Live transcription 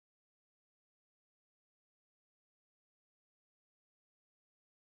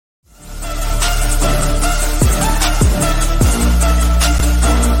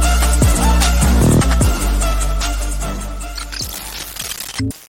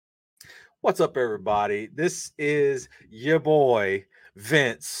What's up, everybody? This is your boy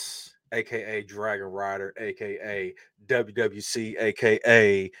Vince, aka Dragon Rider, aka WWC,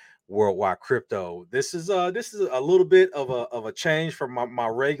 aka Worldwide Crypto. This is a little bit of a change from my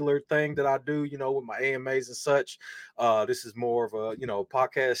regular thing that I do, with my AMAs and such. This is more of a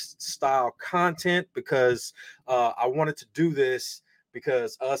podcast style content because I wanted to do this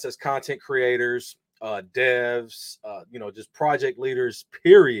because us as content creators, devs, just project leaders,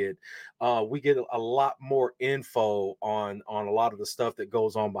 period, we get a lot more info on a lot of the stuff that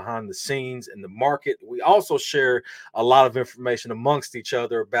goes on behind the scenes in the market. We also share a lot of information amongst each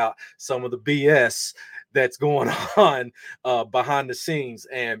other about some of the BS that's going on behind the scenes.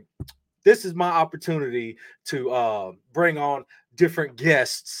 And this is my opportunity to bring on different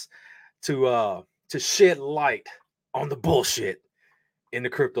guests to shed light on the bullshit in the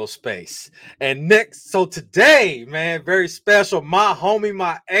crypto space. And next, so today, man, very special. My homie,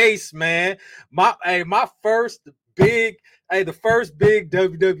 my ace, man. My first big, the first big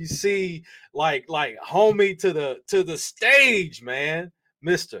WWC like homie to the stage, man.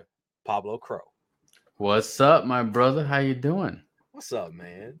 Mr. Pablo Cro. What's up, my brother? How you doing? What's up,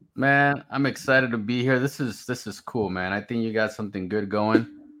 man? Man, I'm excited to be here. This is cool, man. I think you got something good going.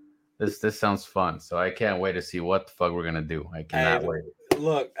 This sounds fun. So I can't wait to see what the fuck we're gonna do. I cannot wait.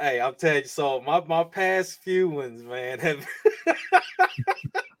 Look, I'm telling you, so my past few ones, man, have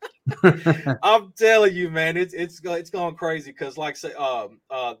I'm telling you, man, it's going crazy because, like, say,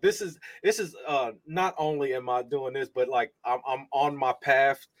 this is not only am I doing this, but like I'm on my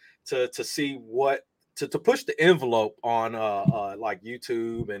path to see what to push the envelope on like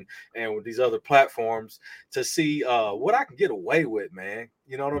YouTube and with these other platforms to see what I can get away with, man.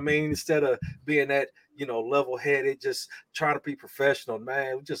 You know what I mean? Instead of being that level headed, just trying to be professional,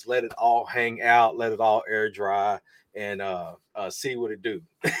 man. We just let it all hang out, let it all air dry, and see what it do.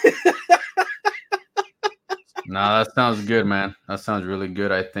 No, that sounds good, man. That sounds really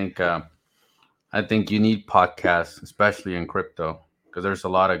good. I think you need podcasts, especially in crypto, because there's a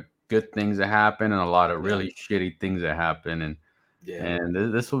lot of good things that happen and a lot of really shitty things that happen, and Yeah. and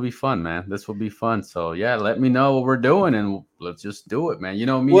this will be fun, man. This will be fun. So yeah, let me know what we're doing, and let's just do it, man. You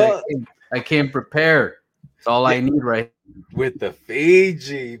know me, Well, I came prepared. It's all I need, right? with the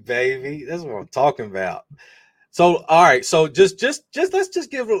Fiji, baby. That's what I'm talking about. So, all right. So just let's just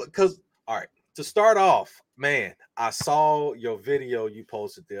give it because all right, to start off, man, I saw your video you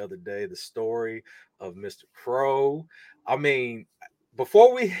posted the other day, the story of Mr. Crow. I mean,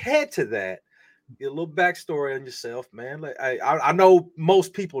 before we head to that, get a little backstory on yourself, man. Like I know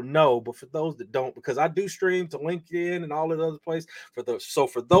most people know, but for those that don't, because I do stream to LinkedIn and all that other place. For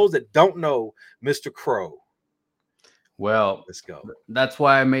those that don't know, Mr. Crow, Well, let's go. that's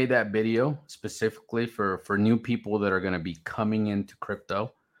why I made that video specifically for new people that are going to be coming into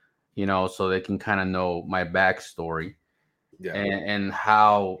crypto, so they can kind of know my backstory Yeah. and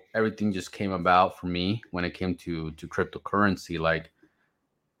how everything just came about for me when it came to cryptocurrency. Like,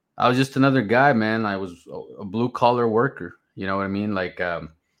 I was just another guy, man. I was a blue collar worker. You know what I mean? Like,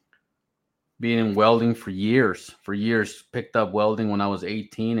 being in welding for years, picked up welding when I was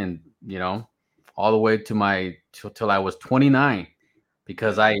 18, and all the way till I was 29,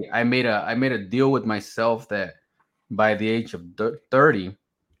 because I made a deal with myself that by the age of 30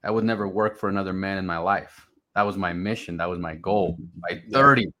 I would never work for another man in my life. That was my mission. That was my goal. By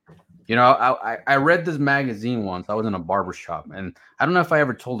 30, I read this magazine once. I was in a barber shop, and I don't know if I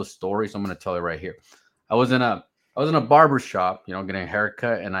ever told a story, so I'm going to tell it right here. I was in a barber shop, getting a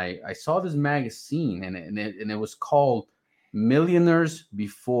haircut, and I saw this magazine, and it was called Millionaires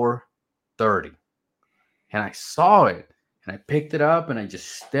Before 30. And I saw it, and I picked it up, and I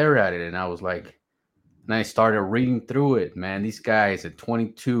just stared at it, and I was like, and I started reading through it, man. These guys at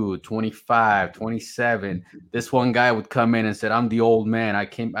 22, 25, 27. This one guy would come in and said, I'm the old man. I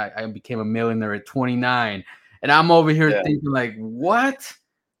became a millionaire at 29. And I'm over here thinking, like, what?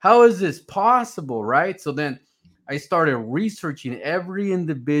 How is this possible? Right? So then I started researching every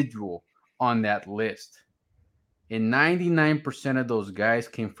individual on that list. And 99% of those guys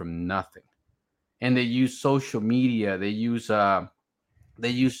came from nothing. And they use social media. They use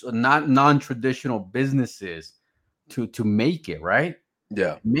not non-traditional businesses to make it, right?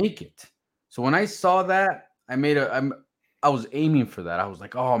 Yeah. Make it. So when I saw that, I was aiming for that. I was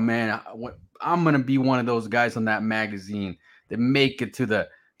like, oh man, I'm gonna be one of those guys on that magazine that make it to the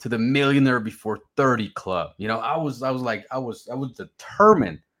Millionaire Before 30 club. I was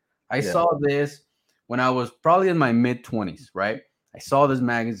determined. I saw this when I was probably in my mid-20s, right? I saw this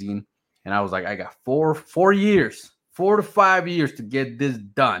magazine, and I was like, I got 4 years, 4 to 5 years to get this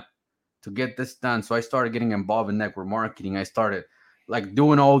done. So I started getting involved in network marketing. I started, like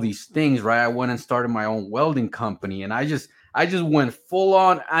doing all these things, right? I went and started my own welding company, and I just went full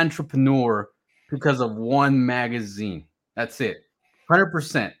on entrepreneur because of one magazine. That's it.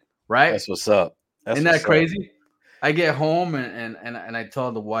 100%, right? That's what's up. That's Isn't that what's up. crazy? I get home and I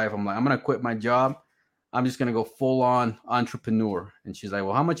tell the wife, I'm like, I'm gonna quit my job. I'm just gonna go full on entrepreneur. And she's like,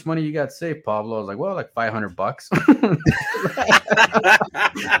 well, how much money you got saved, Pablo? I was like, well, like $500.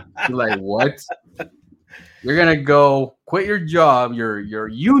 She's like, what? You're gonna go quit your job, your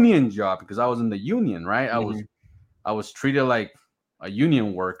union job, because I was in the union, right? Mhm. I was treated like a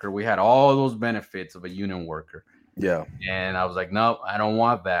union worker. We had all those benefits of a union worker. Yeah. And I was like, no, I don't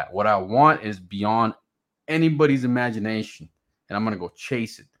want that. What I want is beyond anybody's imagination, and I'm gonna go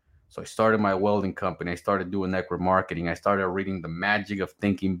chase it. So I started my welding company. I started doing network marketing. I started reading The Magic of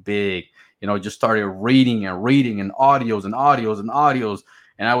Thinking Big. Just started reading and reading and audios and audios and audios.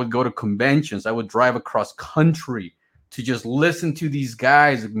 And I would go to conventions. I would drive across country to just listen to these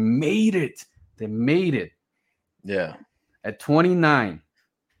guys who made it. They made it. Yeah. At 29,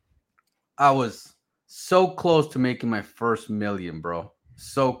 I was so close to making my first million, bro.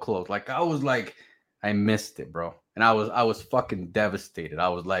 So close. Like I missed it, bro. And I was fucking devastated. I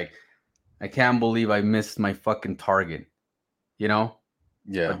was like, I can't believe I missed my fucking target, you know?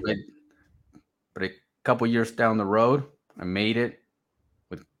 Yeah. But a couple years down the road, I made it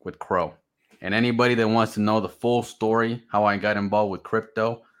with Cro. And anybody that wants to know the full story, how I got involved with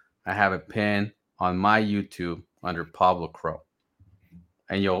crypto, I have it pinned on my YouTube under Pablo Cro.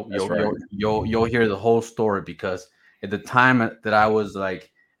 And you'll That's you'll right. you'll you'll you'll hear the whole story, because at the time that I was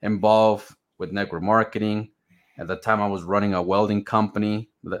like involved with network marketing, at the time I was running a welding company,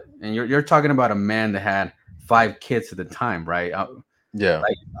 and you're talking about a man that had 5 kids at the time, right? Yeah.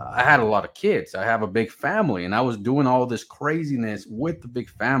 Like, I had a lot of kids. I have a big family, and I was doing all this craziness with the big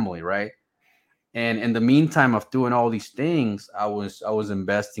family, right? And in the meantime of doing all these things, I was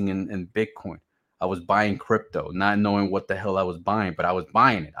investing in Bitcoin. I was buying crypto, not knowing what the hell I was buying, but I was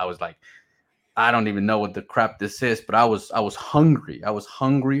buying it. I was like, I don't even know what the crap this is, but I was hungry. I was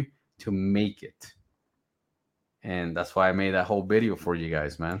hungry to make it. And that's why I made that whole video for you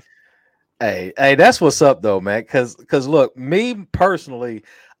guys, man. Hey, that's what's up though, man. Cause look, me personally,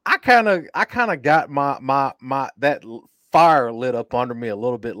 I kind of got my fire lit up under me a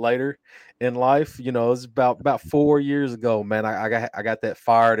little bit later in life. It's about 4 years ago, man. I got that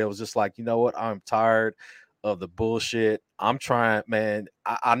fire that was just like, you know what? I'm tired of the bullshit. I'm trying, man.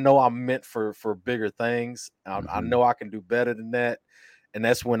 I know I'm meant for bigger things. I Mm-hmm. know I can do better than that. And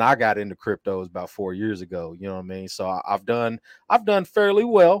that's when I got into crypto. It was about 4 years ago. You know what I mean? So I've done fairly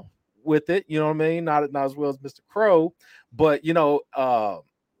well with it. You know what I mean? Not as well as Mr. Crow, but I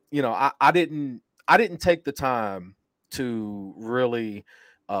didn't take the time to really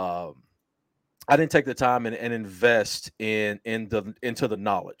um I didn't take the time and invest into the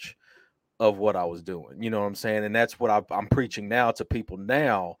knowledge of what I was doing. You know what I'm saying? And that's what I'm preaching now to people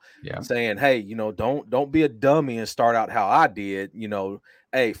now, Yeah. saying, hey, don't be a dummy and start out how I did.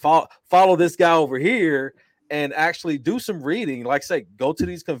 Hey, follow this guy over here and actually do some reading. Like I say, go to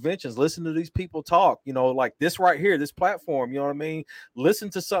these conventions, listen to these people talk. Like this right here, this platform. You know what I mean? Listen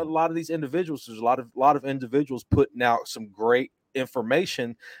to a lot of these individuals. There's a lot of individuals putting out some great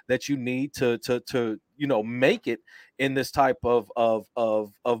information that you need to make it in this type of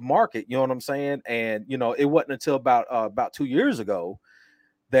market. You know what I'm saying? And it wasn't until about 2 years ago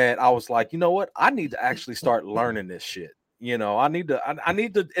that I was like, you know what, I need to actually start learning this shit. I need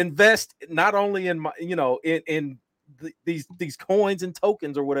to invest not only in my these coins and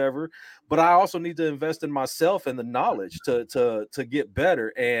tokens or whatever, but I also need to invest in myself and the knowledge to get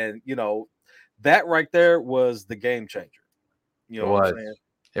better. And that right there was the game changer. You It know what I'm was. saying?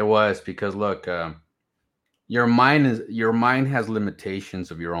 It was because look, your mind has limitations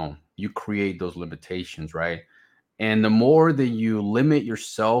of your own. You create those limitations, right? And the more that you limit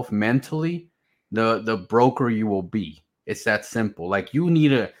yourself mentally, the broker you will be. It's that simple. Like you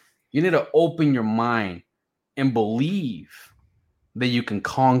need to open your mind and believe that you can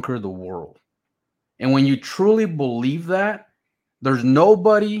conquer the world. And when you truly believe that, there's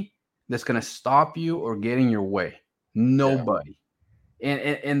nobody that's gonna stop you or get in your way. Yeah. Nobody.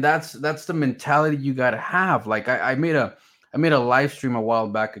 And that's the mentality you gotta have. Like I made a live stream a while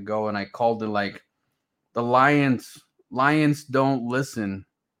back ago, and I called it like the lions don't listen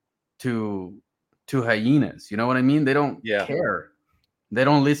to hyenas. You know what I mean? They don't Yeah. care. They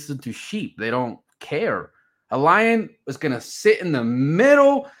don't listen to sheep. They don't care. A lion is gonna sit in the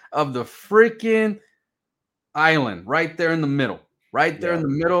middle of the freaking island, right there in the middle, right there in Yeah. the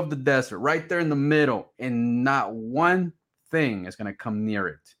middle of the desert, right there in the middle, and not one thing is gonna come near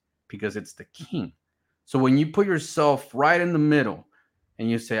it because it's the king. So when you put yourself right in the middle, and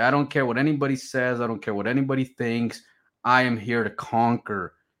you say, I don't care what anybody says, I don't care what anybody thinks, I am here to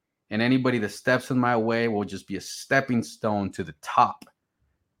conquer. And anybody that steps in my way will just be a stepping stone to the top.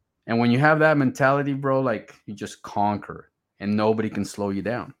 And when you have that mentality, bro, like you just conquer and nobody can slow you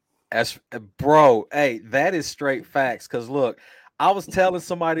down. As bro, hey, that is straight facts. Cause look, I was telling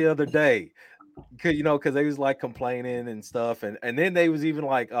somebody the other day, because they was like complaining and stuff, and then they was even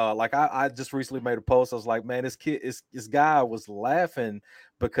like I just recently made a post. I was like, man, this guy was laughing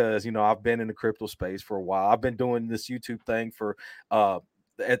because I've been in the crypto space for a while. I've been doing this YouTube thing for on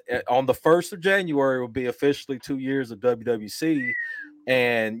the 1st of January will be officially 2 years of WWC.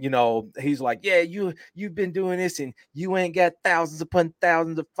 And he's like, yeah, you've been doing this and you ain't got thousands upon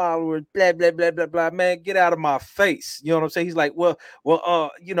thousands of followers, blah blah blah blah blah. Man, get out of my face. You know what I'm saying? He's like, well,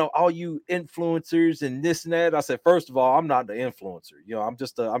 all you influencers and this and that. I said, first of all, I'm not the influencer. I'm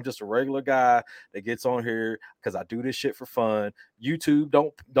just a regular guy that gets on here because I do this shit for fun. YouTube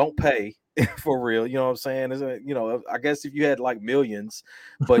don't pay. For real, you know what I'm saying? Isn't it, I guess if you had like millions,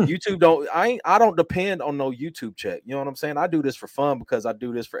 but YouTube I don't depend on no YouTube check. You know what I'm saying? I do this for fun because I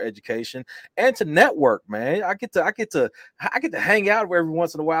do this for education and to network, man. I get to hang out every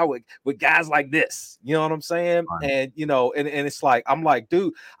once in a while with guys like this. You know what I'm saying? And and it's like, I'm like,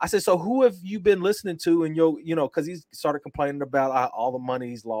 dude, I said, so who have you been listening to? And because he started complaining about all the money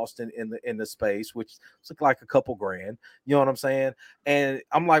he's lost in the space, which took like a couple grand. You know what I'm saying? And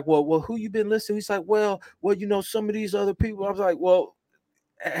I'm like, well, who you been listening? He's like, well, some of these other people. I was like, well,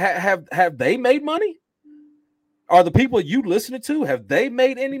 have they made money? Are the people you listening to, have they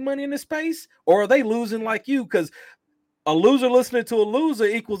made any money in this space, or are they losing like you? Because a loser listening to a loser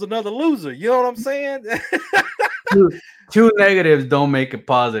equals another loser. You know what I'm saying? Two negatives don't make it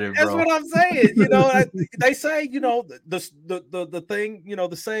positive, bro. That's what I'm saying. They say, the thing,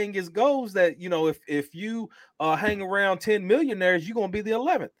 the saying goes that, if you hang around 10 millionaires, you're gonna be the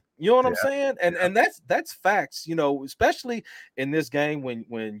 11th. You know what I'm saying? And that's facts, especially in this game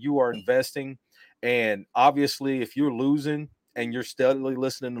when you are investing. And obviously, if you're losing and you're steadily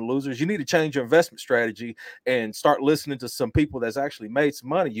listening to losers, you need to change your investment strategy and start listening to some people that's actually made some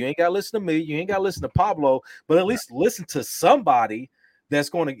money. You ain't got to listen to me. You ain't got to listen to Pablo, but at least listen to somebody that's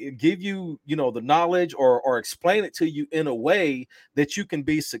going to give you, the knowledge or explain it to you in a way that you can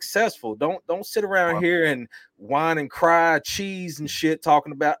be successful. Don't sit around here and whine and cry, cheese and shit,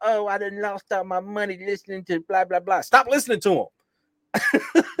 talking about, oh, I done lost all my money listening to blah, blah, blah. Stop listening to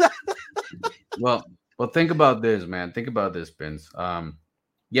them. Well, think about this, man. Think about this, Vince.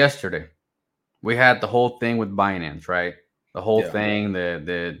 Yesterday, we had the whole thing with Binance, right? The whole thing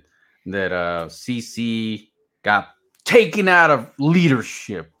that CC got taken out of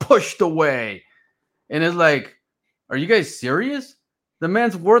leadership, pushed away. And it's like, are you guys serious? The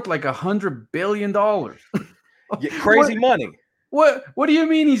man's worth like $100 billion. Crazy money. What do you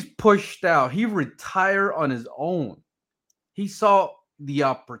mean he's pushed out? He retired on his own. He saw the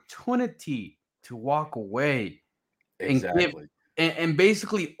opportunity to walk away exactly and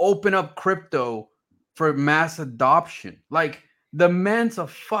basically open up crypto for mass adoption. Like, the man's a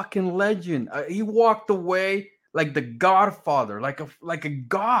fucking legend. He walked away like the Godfather, like a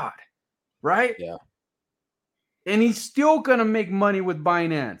god, right? Yeah. And he's still gonna make money with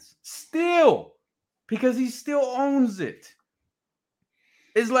Binance, still, because he still owns it.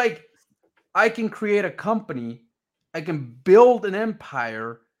 It's like, I can create a company, I can build an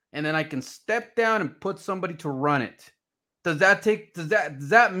empire, and then I can step down and put somebody to run it. Does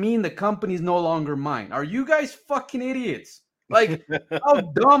that mean the company's no longer mine? Are you guys fucking idiots? Like, how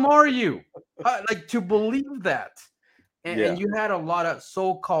dumb are you? Like, to believe that. And you had a lot of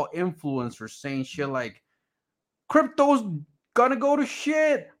so-called influencers saying shit like, crypto's gonna go to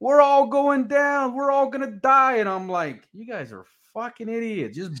shit. We're all going down. We're all gonna die. And I'm like, you guys are fucking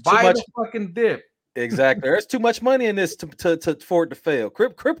idiots. Just buy the fucking dip. Exactly. There's too much money in this to for it to fail.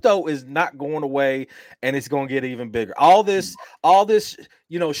 Crypto is not going away, and it's going to get even bigger. All this,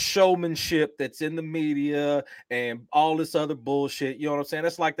 showmanship that's in the media and all this other bullshit. You know what I'm saying?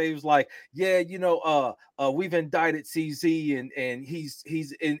 It's like they was like, yeah, we've indicted CZ and he's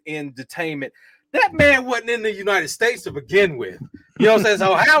in detainment. That man wasn't in the United States to begin with. You know what I'm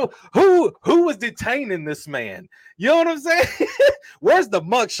saying? So who was detaining this man? You know what I'm saying? Where's the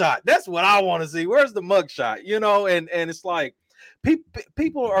mugshot? That's what I want to see. Where's the mugshot? And it's like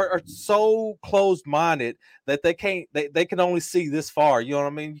people are so closed-minded that they can only see this far. You know what I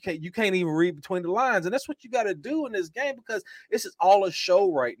mean? You can't even read between the lines, and that's what you got to do in this game, because this is all a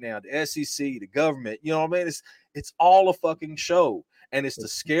show right now. The SEC, the government, you know what I mean? It's all a fucking show, and it's to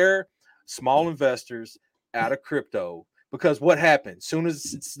scare small investors out of crypto, Because what happened? Soon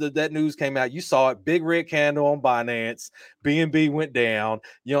as that news came out, you saw it. Big red candle on Binance. BNB went down.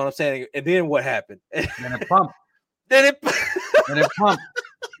 You know what I'm saying? And then what happened? Then it pumped. Then it Then it pumped.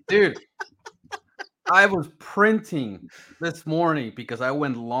 Dude, I was printing this morning because I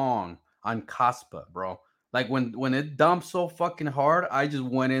went long on Caspa, bro. Like when it dumped so fucking hard, I just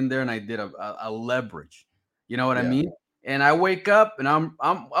went in there and I did a leverage. You know what I Yeah. mean? And I wake up and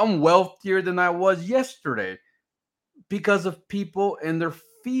I'm wealthier than I was yesterday because of people and their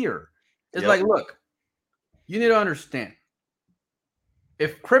fear. It's Yep. like, look, you need to understand.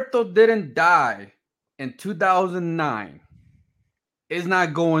 If crypto didn't die in 2009, it's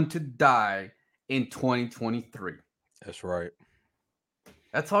not going to die in 2023. That's right.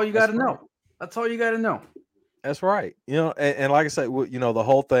 That's all you got to right. know. That's all you got to know. That's right. You know, and like I said, you know, the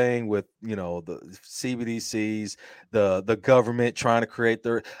whole thing with, you know, the CBDCs, the government trying to create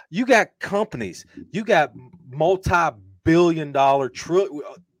their, you got companies, you got multi-billion-dollar,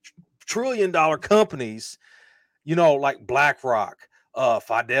 trillion-dollar companies, you know, like BlackRock,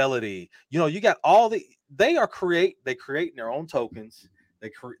 Fidelity. You know, you got all they creating their own tokens.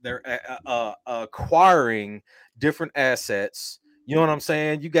 They're acquiring different assets. You know what I'm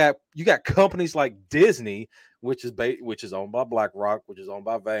saying? You got companies like Disney, which is owned by BlackRock, which is owned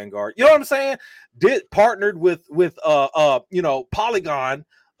by Vanguard. You know what I'm saying? Partnered with you know, Polygon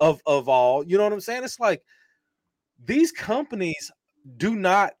of all. You know what I'm saying? It's like these companies do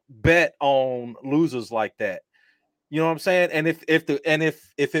not bet on losers like that. You know what I'm saying? And if the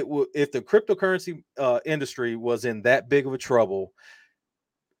cryptocurrency industry was in that big of a trouble,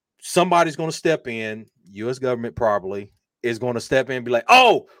 somebody's going to step in. U.S. government probably is going to step in and be like,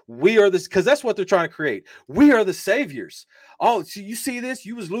 "Oh, we are this," because that's what they're trying to create. We are the saviors. Oh, so you see this?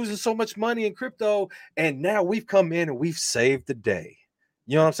 You was losing so much money in crypto, and now we've come in and we've saved the day.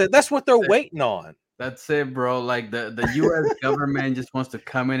 You know what I'm saying? That's what they're waiting on. That's it, bro. Like the U.S. government just wants to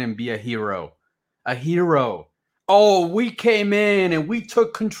come in and be a hero. A hero. Oh, we came in and we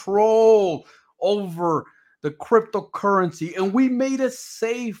took control over the cryptocurrency and we made it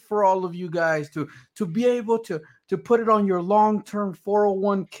safe for all of you guys to be able to put it on your long-term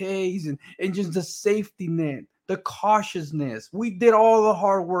 401ks and just the safety net, the cautiousness. We did all the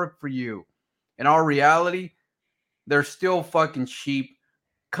hard work for you. In our reality, they're still fucking sheep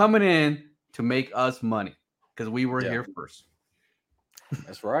coming in to make us money because we were here first.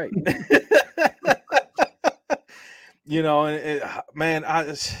 That's right. You know, and man, I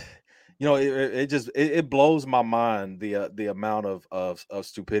just, you know, it blows my mind the amount of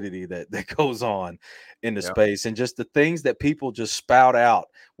stupidity that goes on in the space, and just the things that people just spout out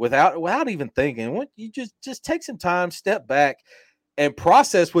without even thinking. What you just take some time, step back, and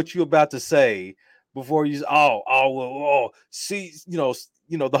process what you're about to say before you see, you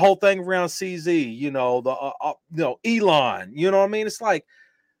know the whole thing around CZ, you know, Elon, you know what I mean? It's like,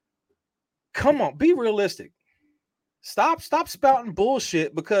 come on, be realistic. Stop spouting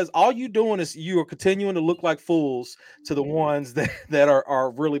bullshit, because all you doing is you are continuing to look like fools to the ones that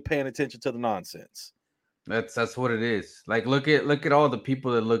are really paying attention to the nonsense. That's what it is. Like look at all the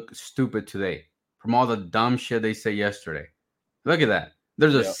people that look stupid today from all the dumb shit they say yesterday. Look at that.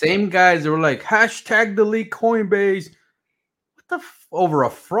 They're the same guys that were like hashtag delete Coinbase. What the over a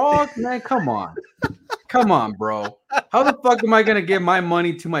frog, man? Come on. Come on, bro. How the fuck am I gonna get my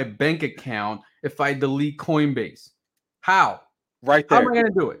money to my bank account if I delete Coinbase? How? Right there. How am I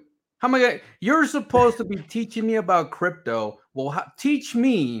gonna do it? How am I gonna? You're supposed to be teaching me about crypto. Well, teach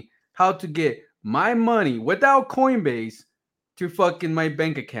me how to get my money without Coinbase to fucking my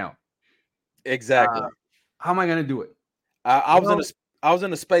bank account. Exactly. How am I gonna do it? I was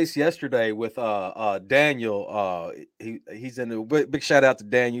in a space yesterday with Daniel. He's in the big shout out to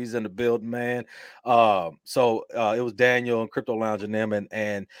Daniel. He's in the building, man. So it was Daniel and Crypto Lounge and them,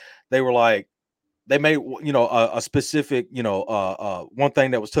 and they were like, they made, you know, a specific, you know, one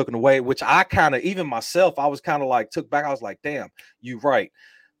thing that was taken away, which I kind of, even myself, I was kind of like took back. I was like, damn, you right.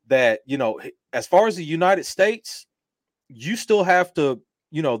 That, you know, as far as the United States, you still have to,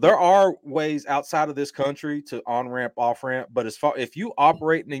 you know, there are ways outside of this country to on ramp, off ramp, but as far if you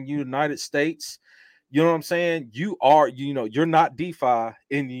operate in the United States, you know what I'm saying? You are, you know, you're not DeFi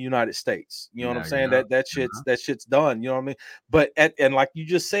in the United States. You know what I'm saying? That shit's done. You know what I mean? But and like you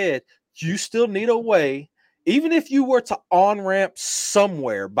just said, you still need a way, even if you were to on ramp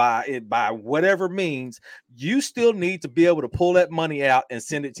somewhere by whatever means, you still need to be able to pull that money out and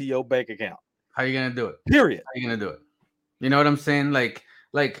send it to your bank account. How are you gonna do it? Period. How are you gonna do it? You know what I'm saying? Like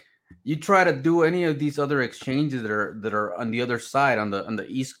you try to do any of these other exchanges that are on the other side, on the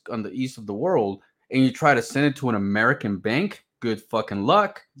east of the world, and you try to send it to an American bank. Good fucking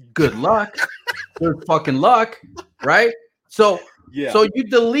luck. Good luck. there's fucking luck, right? So Yeah. so you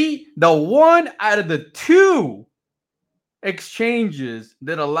delete the one out of the two exchanges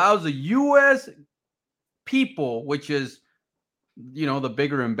that allows the US people, which is the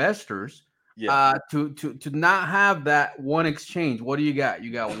bigger investors, Yeah. to not have that one exchange. What do you got?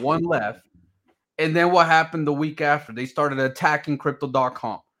 You got one left. And then what happened the week after? They started attacking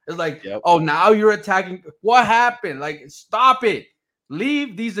crypto.com. It's like, Yep. oh, now you're attacking. What happened? Like, stop it.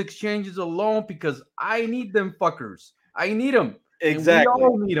 Leave these exchanges alone because I need them fuckers. I need them. And we Exactly.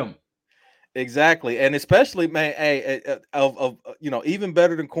 all need them. Exactly. And especially, man, of even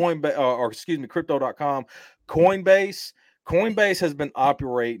better than Coinbase or excuse me, crypto.com, Coinbase. Coinbase has been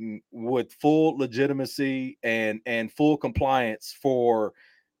operating with full legitimacy and full compliance for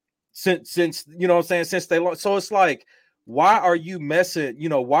since you know what I'm saying, since they launched. So it's like, why are you messing,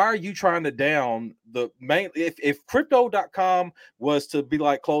 why are you trying to down the main, if crypto.com was to be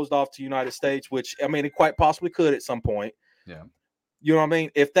like closed off to United States, which I mean it quite possibly could at some point. Yeah. You know what I mean?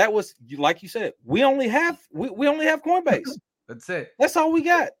 If that was like you said, we only have Coinbase. That's it. That's all we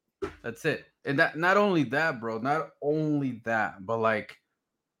got. That's it. And that, not only that, bro, not only that, but like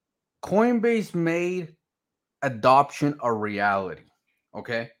Coinbase made adoption a reality.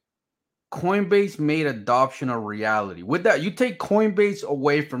 Okay. Coinbase made adoption a reality. With that, you take Coinbase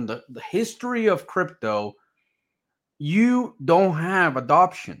away from the history of crypto, you don't have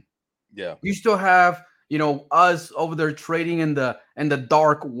adoption. Yeah. You still have, us over there trading in the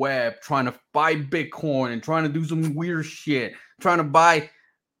dark web, trying to buy Bitcoin and trying to do some weird shit, trying to buy.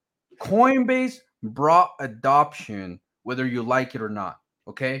 Coinbase brought adoption, whether you like it or not.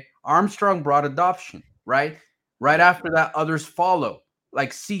 Okay. Armstrong brought adoption, right? Right after that, others follow,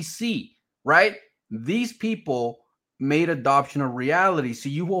 like CC, right? These people made adoption a reality. So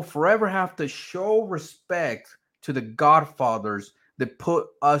you will forever have to show respect to the godfathers that put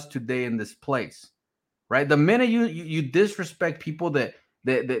us today in this place, right? The minute you disrespect people that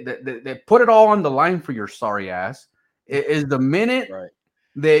put it all on the line for your sorry ass, is the minute Right.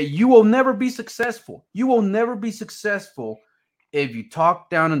 that you will never be successful. You will never be successful if you talk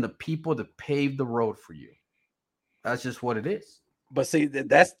down on the people that paved the road for you. That's just what it is. But see,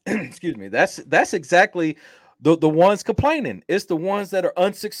 that's excuse me, that's exactly the ones complaining. It's the ones that are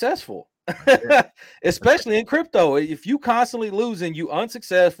unsuccessful. Especially in crypto. If you constantly losing, you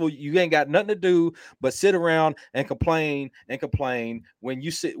unsuccessful, you ain't got nothing to do but sit around and complain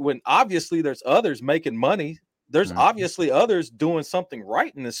when obviously there's others making money. There's obviously others doing something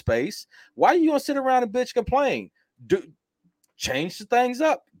right in this space. Why are you gonna sit around and bitch complain? Change the things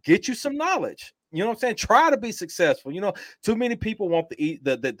up, get you some knowledge. You know what I'm saying? Try to be successful. Too many people want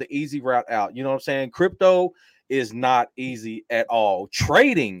the easy route out. You know what I'm saying? Crypto is not easy at all.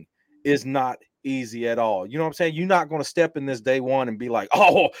 Trading is not easy at all. You know what I'm saying? You're not going to step in this day one and be like,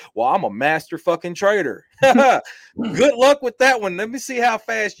 oh, well, I'm a master fucking trader. Good luck with that one. Let me see how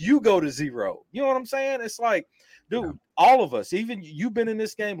fast you go to zero. You know what I'm saying? It's like, dude, all of us, even you've been in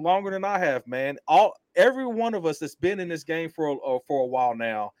this game longer than I have, man. Every one of us that's been in this game for a while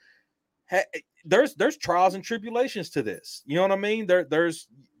now, there's trials and tribulations to this. You know what I mean? There's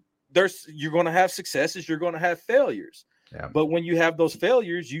you're going to have successes, you're going to have failures. Yeah. But when you have those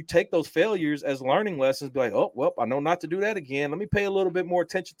failures, you take those failures as learning lessons. Be like, oh, well, I know not to do that again. Let me pay a little bit more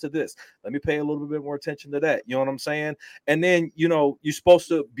attention to this. Let me pay a little bit more attention to that. You know what I'm saying? And then, you're supposed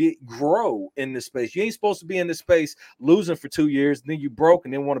to grow in this space. You ain't supposed to be in this space losing for 2 years. And then you broke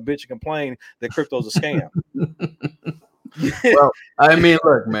and then want to bitch and complain that crypto's a scam. Well, I mean,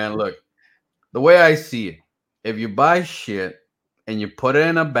 look. The way I see it, if you buy shit and you put it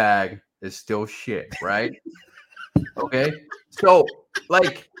in a bag, it's still shit, right? Okay, so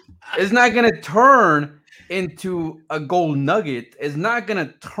like, it's not gonna turn into a gold nugget. It's not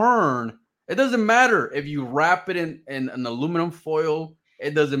gonna turn. It doesn't matter if you wrap it in an aluminum foil.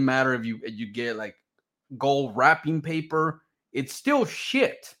 It doesn't matter if you get like gold wrapping paper. It's still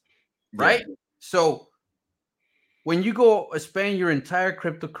shit, right? Yeah. So when you go spend your entire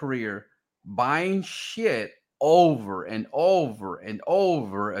crypto career buying shit over and over and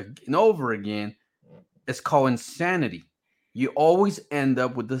over and over again, it's called insanity. You always end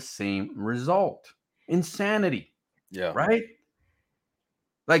up with the same result. Insanity. Yeah. Right?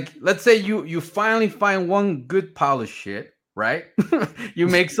 Like, let's say you finally find one good pile of shit, right? You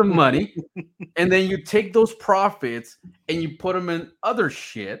make some money, and then you take those profits and you put them in other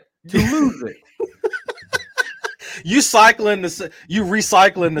shit to lose it. You recycling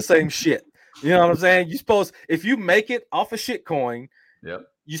the same shit. You know what I'm saying? If you make it off a shit coin, yep,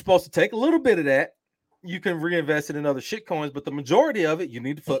 you're supposed to take a little bit of that. You can reinvest it in other shit coins, but the majority of it you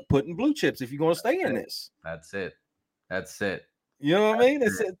need to put in blue chips if you're going to stay in this. That's it. You know what I mean?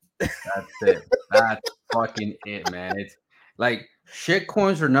 That's it. That's it. That's fucking it, man. It's like shit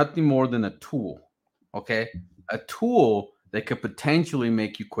coins are nothing more than a tool. Okay, a tool that could potentially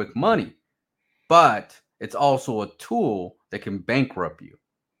make you quick money, but it's also a tool that can bankrupt you.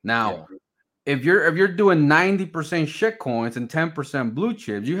 Now, Yeah, if you're doing 90% shit coins and 10% blue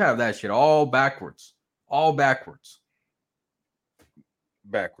chips, you have that shit all backwards. All backwards.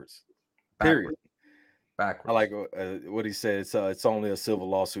 backwards. Period. Backwards. I Backwards. like what he said. It's only a civil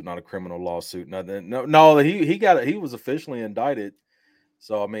lawsuit, not a criminal lawsuit. Nothing. No. He got it. He was officially indicted.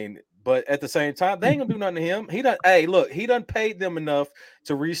 So I mean, but at the same time, they ain't gonna do nothing to him. He done. Hey, look, he done paid them enough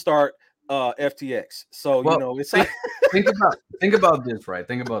to restart FTX. So you Well, know, it's think, like think about this, right?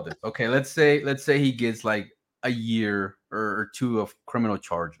 Think about this. Okay, let's say he gets like a year or two of criminal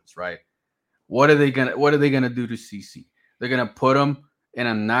charges, right? What are they gonna do to CC? They're gonna put him in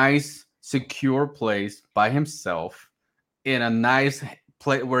a nice, secure place by himself, in a nice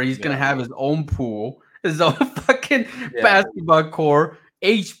place where he's gonna yeah, have his own pool, his own fucking yeah, basketball court,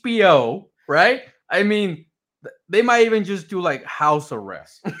 HBO, right? I mean, they might even just do like house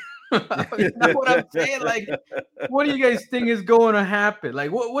arrest. You know what I'm saying? Like, what do you guys think is going to happen?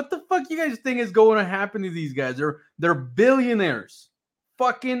 Like, what the fuck you guys think is going to happen to these guys? They're billionaires,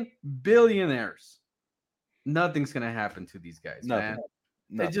 fucking billionaires. Nothing's gonna happen to these guys, nothing, man.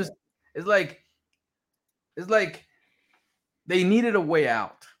 It nothing. just it's like it's like they needed a way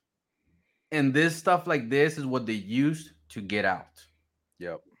out, and this stuff like this is what they used to get out.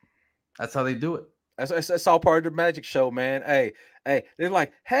 Yep. That's how they do it. That's all part of the magic show, man. Hey, they're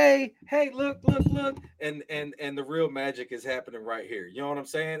like, hey, look, and the real magic is happening right here. You know what I'm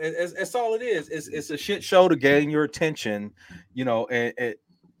saying? It's all it is. It's a shit show to gain your attention. You know, and it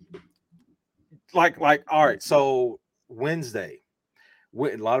like all right. So Wednesday,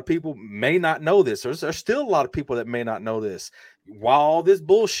 a lot of people may not know this. There's still a lot of people that may not know this. While all this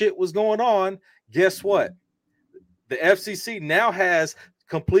bullshit was going on, guess what? The FCC now has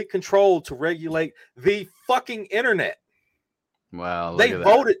complete control to regulate the fucking internet. Wow, look They at that.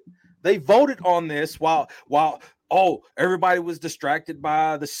 voted. They voted on this while oh, everybody was distracted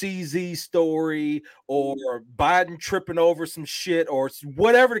by the CZ story or Biden tripping over some shit or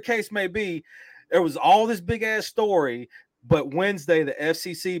whatever the case may be. There was all this big ass story, but Wednesday the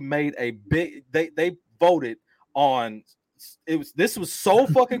FCC made a big. They voted on it. This was so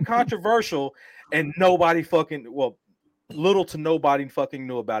fucking controversial, and nobody fucking little to nobody fucking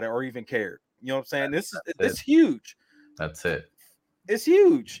knew about it or even cared. You know what I'm saying? This is That's it's it. huge. That's it. It's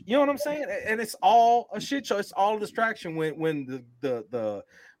huge. You know what I'm saying? And it's all a shit show. It's all a distraction when the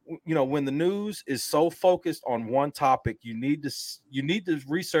you know when the news is so focused on one topic. You need to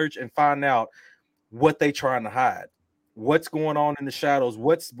research and find out what they trying to hide, what's going on in the shadows,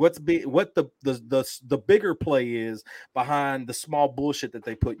 what the bigger play is behind the small bullshit that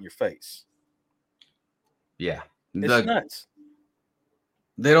they put in your face. Yeah. It's nuts.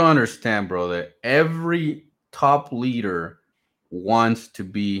 They don't understand, bro, that every top leader wants to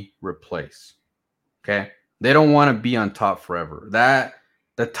be replaced. Okay? They don't want to be on top forever. That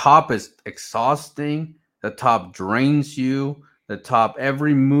the top is exhausting. The top drains you. The top,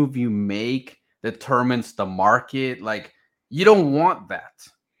 every move you make determines the market. Like, you don't want that.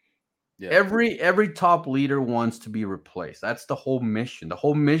 Yeah, Every top leader wants to be replaced. That's the whole mission. The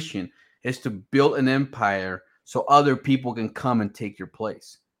whole mission is to build an empire so other people can come and take your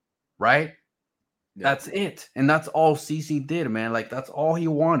place. Right? yeah, That's it. And that's all CC did, man. Like, that's all he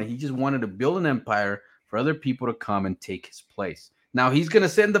wanted. He just wanted to build an empire for other people to come and take his place. Now he's going to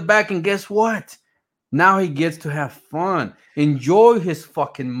sit in the back, and guess what? Now he gets to have fun, enjoy his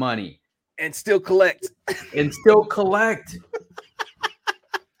fucking money, and still collect. and still collect.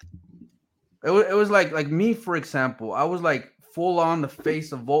 It was like me, for example. I was like full on the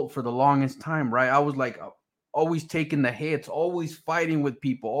face of Volt for the longest time, right? I was like always taking the hits, always fighting with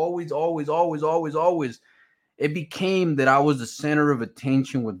people, always. It became that I was the center of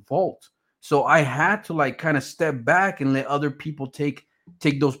attention with Volt. So I had to like kind of step back and let other people take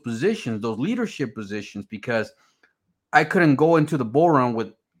those positions, those leadership positions, because I couldn't go into the bull run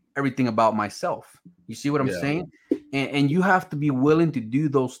with everything about myself. You see what I'm Yeah, saying? And you have to be willing to do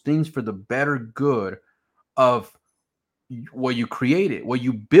those things for the better good of what you created, what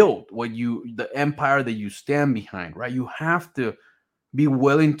you built, the empire that you stand behind, right? You have to be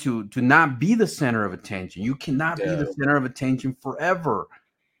willing to not be the center of attention. You cannot be yeah, the center of attention forever,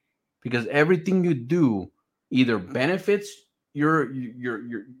 because everything you do either benefits your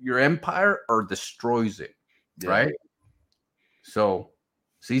empire or destroys it, yeah. right? So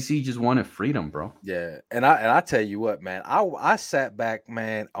CC just wanted freedom, bro. Yeah, and I tell you what, man, I sat back,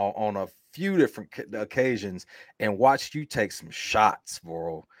 man, on a few different occasions and watched you take some shots,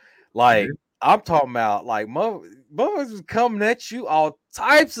 bro. I Like did. I'm talking about, like motherfuckers was coming at you all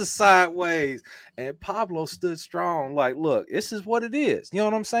types of sideways, and Pablo stood strong. Like, look, this is what it is. You know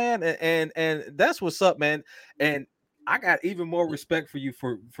what I'm saying? And that's what's up, man. And I got even more respect for you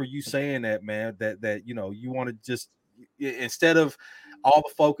for you saying that, man. That you know you want to just instead of all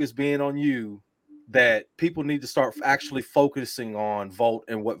the focus being on you, that people need to start actually focusing on Volt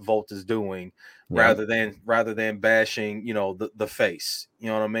and what Volt is doing Yep. rather than bashing, the face. You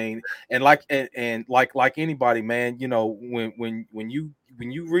know what I mean? And like anybody, man, when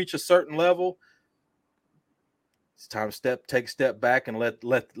you reach a certain level, it's time to take a step back and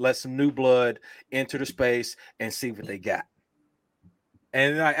let some new blood enter the space and see what they got.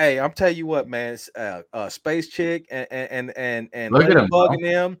 And hey, I'm telling you what, man, Space Chick and Look at him, Ladybug bro. and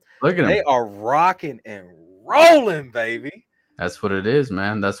them, Look at they him. are rocking and rolling, baby. That's what it is,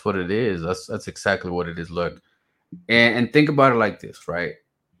 man. That's what it is. That's exactly what it is. Look, and think about it like this, right?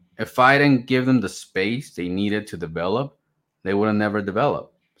 If I didn't give them the space they needed to develop, they would have never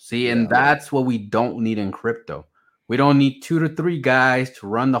developed. See, and Yeah, that's what we don't need in crypto. We don't need 2 to 3 guys to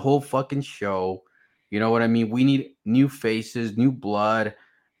run the whole fucking show. You know what I mean? We need new faces, new blood,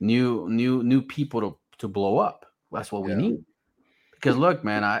 new people to blow up. That's what we yeah. need. Because look,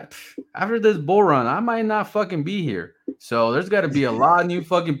 man, I after this bull run, I might not fucking be here. So there's got to be a lot of new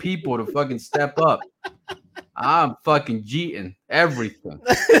fucking people to fucking step up. I'm fucking cheating everything.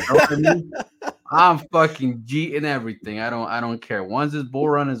 You know what I mean? I'm fucking cheating everything. I don't care. Once this bull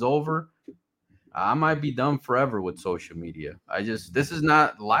run is over, I might be done forever with social media. This is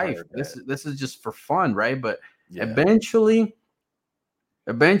not I life. heard This that. is this is just for fun, right? But Yeah, eventually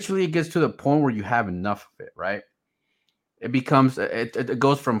it gets to the point where you have enough of it, right? It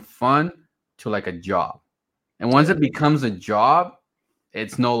goes from fun to like a job. And once yeah. it becomes a job,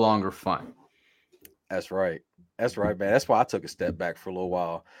 it's no longer fun. That's right. That's right, man. That's why I took a step back for a little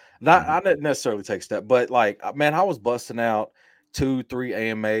while. Not Mhm. I didn't necessarily take a step, but like man, I was busting out 2, 3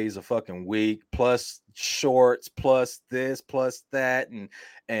 AMAs a fucking week, plus shorts, plus this, plus that,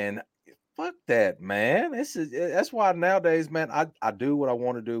 and fuck that, man. That's why nowadays, man, I do what I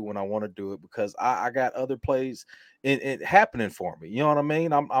want to do when I want to do it because I got other plays in happening for me. You know what I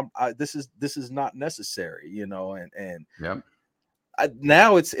mean? This is not necessary, and Yep.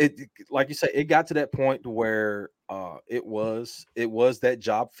 now it like you say, it got to that point to where it was that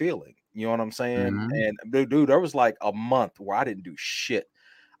job feeling. You know what I'm saying? Hmm. And dude, there was like a month where I didn't do shit.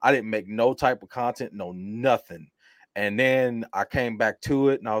 I didn't make no type of content, no nothing. And then I came back to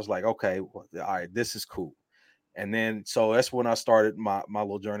it and I was like, okay, well, all right, this is cool. And then so that's when I started my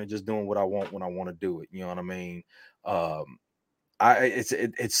little journey, just doing what I want when I want to do it. You know what I mean? Um,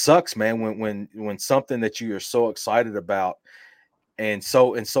 it sucks, man, when something that you are so excited about and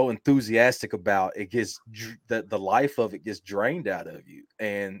so enthusiastic about it the life of it gets drained out of you,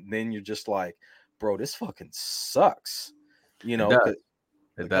 and then you're just like, bro, this fucking sucks, It because does.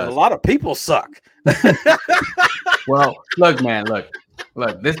 It a does. lot of people suck. Well, look, man, look.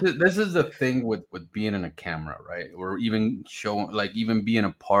 This is the thing with being in a camera, right? Or even showing, like, even being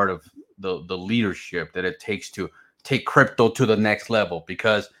a part of the leadership that it takes to take crypto to the next level.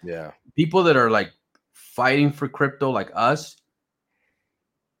 Because Yeah, people that are like fighting for crypto, like us,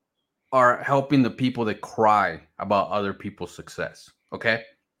 are helping the people that cry about other people's success. Okay,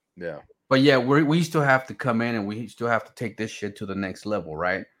 yeah, but yeah, we still have to come in and we still have to take this shit to the next level,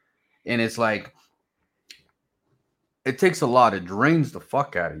 right? And it's like it takes a lot. It drains the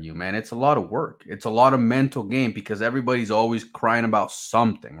fuck out of you, man. It's a lot of work. It's a lot of mental game because everybody's always crying about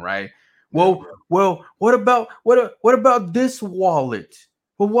something, right? yeah, Well, what about this wallet?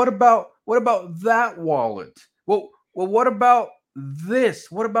 Well, what about that wallet? Well, what about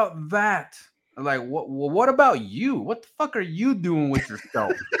this? What about that? Like, what about you? What the fuck are you doing with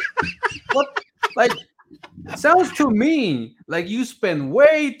yourself? What, like, sounds to me like you spend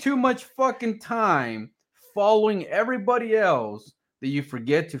way too much fucking time following everybody else that you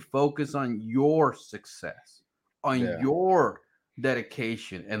forget to focus on your success, on yeah. your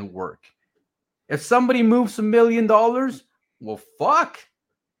dedication and work. If somebody moves $1 million, well, fuck,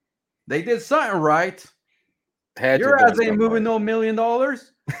 they did something right. Had to Your doing ass ain't something moving right. no $1 million.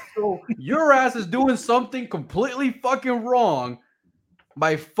 So your ass is doing something completely fucking wrong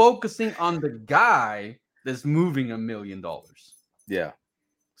by focusing on the guy that's moving $1 million. Yeah,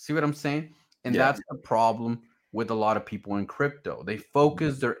 See what I'm saying? And yeah. that's the problem with a lot of people in crypto. They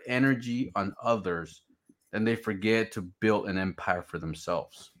focus their energy on others and they forget to build an empire for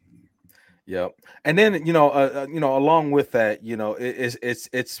themselves. Yep. And then along with that,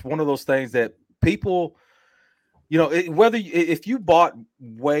 it's one of those things that people, if you bought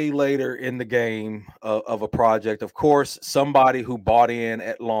way later in the game of a project, of course, somebody who bought in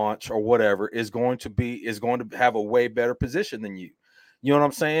at launch or whatever is going to have a way better position than you. You know what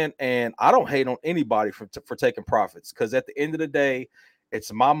I'm saying? And I don't hate on anybody for taking profits, because at the end of the day,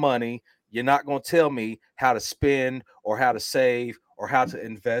 it's my money. You're not going to tell me how to spend or how to save or how to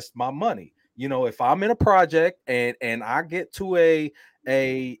invest my money. If I'm in a project and I get to a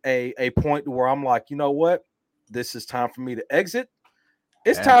point where I'm like, you know what, this is time for me to exit.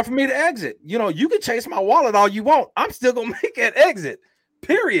 It's Yeah. time for me to exit. You can chase my wallet all you want. I'm still gonna make that exit.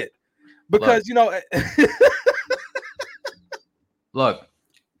 Period. Look, Because look,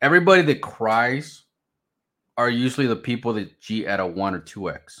 everybody that cries are usually the people that cheat at a 1 or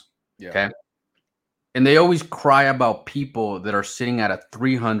 2x. yeah. Okay. And they always cry about people that are sitting at a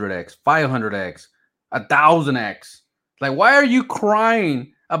 300x, 500x, 1000x. Like, why are you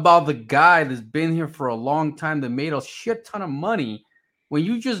crying about the guy that's been here for a long time that made a shit ton of money when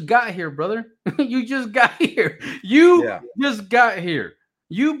you just got here, brother? You just got here. You Yeah. just got here.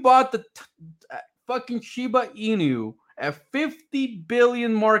 You bought the fucking Shiba Inu at 50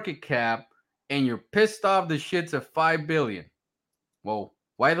 billion market cap, and you're pissed off the shit's at 5 billion. Well,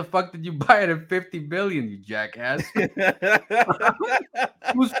 why the fuck did you buy it at 50 billion, you jackass?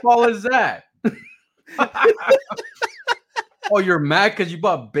 Whose fault is that? Oh, you're mad because you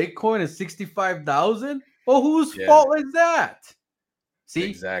bought Bitcoin at 65,000? Well, whose fault is that? See,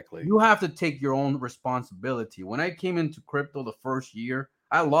 Exactly. you have to take your own responsibility. When I came into crypto the first year,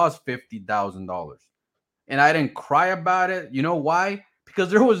 I lost $50,000. And I didn't cry about it. You know why? Because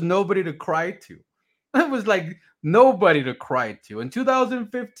there was nobody to cry to. It was like nobody to cry to. In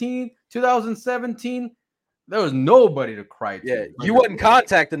 2015, 2017, there was nobody to cry to. Yeah, you wasn't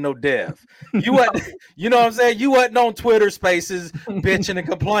contacting no dev. You wasn't, you know what I'm saying? You wasn't on Twitter Spaces bitching and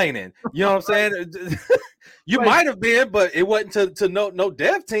complaining. You know what I'm saying? You might have been, but it wasn't to no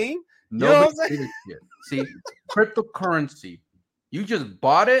dev team. You know what I'm saying? See, cryptocurrency, you just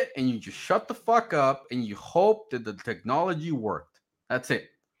bought it and you just shut the fuck up and you hope that the technology worked. That's it.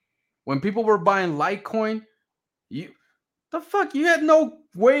 When people were buying Litecoin, you had no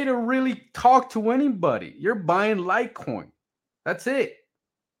way to really talk to anybody. You're buying Litecoin. That's it.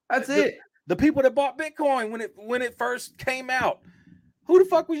 That's it. The people that bought Bitcoin when it first came out, who the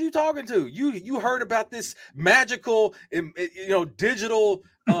fuck was you talking to? You heard about this magical, digital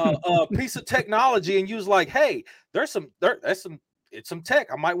piece of technology, and you was like, hey, it's some tech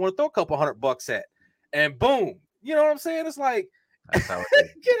I might want to throw a couple $100 at, and boom, you know what I'm saying? It's like, that's how it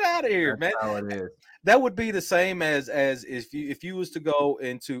is. Get out of here, That's man. how it is. That would be the same as if you was to go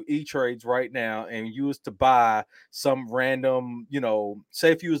into E-Trades right now and you was to buy some random,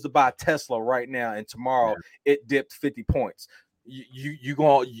 say if you was to buy Tesla right now and tomorrow it dipped 50 points. Are you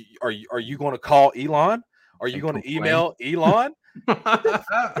going to call Elon? Are you going to email Elon? Get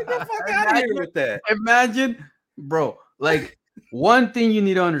the fuck out of here with that. Imagine, bro, like one thing you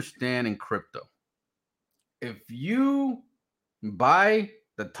need to understand in crypto. If you buy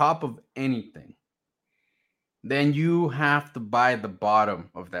the top of anything, then you have to buy the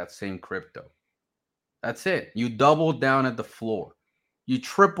bottom of that same crypto. That's it. You double down at the floor. You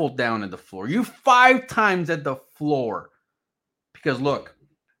triple down at the floor. You 5 times at the floor. Because look,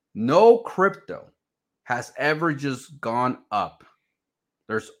 no crypto has ever just gone up.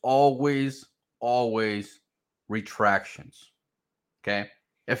 There's always retractions. Okay?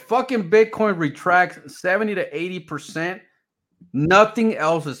 If fucking Bitcoin retracts 70 to 80%, nothing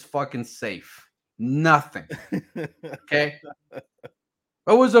else is fucking safe. Nothing. Okay.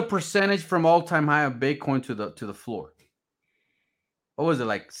 What was the percentage from all-time high of Bitcoin to the floor? What was it,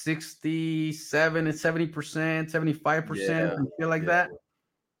 like 67 and 70%, 75%, and shit like that?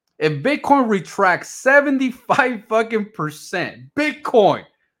 If Bitcoin retracts 75 fucking percent, Bitcoin,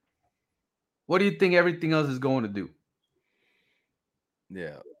 what do you think everything else is going to do?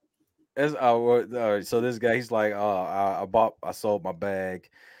 Yeah. All right. So this guy, he's like, I sold my bag.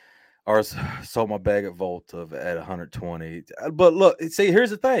 Or sold my bag at Volta at 120. But look, see,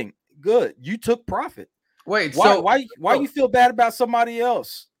 here's the thing. Good, you took profit. Wait, why you feel bad about somebody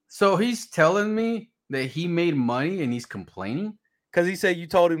else? So he's telling me that he made money and he's complaining because he said you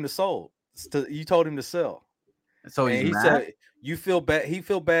told him to sell. You told him to sell. So and he mad? said you feel bad. He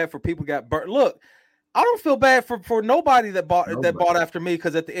feel bad for people got burnt. Look, I don't feel bad for nobody that bought after me,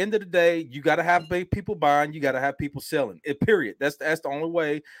 because at the end of the day, you got to have people buying, you got to have people selling. Period. That's the only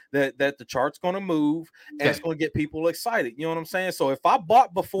way that the chart's going to move, and it's going to get people excited. You know what I'm saying? So if I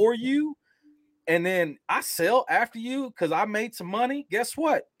bought before you, and then I sell after you because I made some money, guess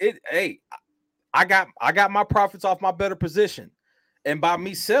what? I got my profits off my better position. And by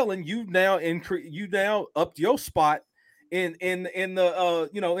me selling, you now up your spot in the in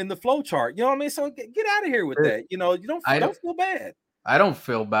the flow chart. You know what I mean? So get out of here with that. You know, you I don't feel bad. I don't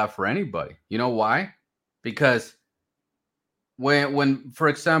feel bad for anybody. You know why? Because when for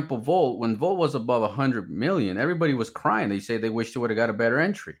example when Volt was above 100 million, everybody was crying. They say they wish they would have got a better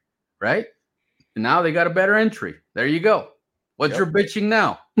entry, right? And now they got a better entry. There you go. What's your bitching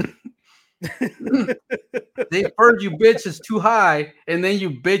now? They first you bitch is too high, and then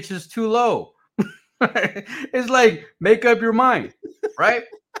you bitch is too low. It's like, make up your mind, right?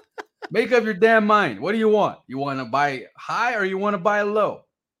 Make up your damn mind. What do you want? You want to buy high or you want to buy low?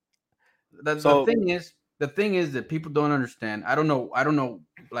 The thing is that people don't understand. I don't know.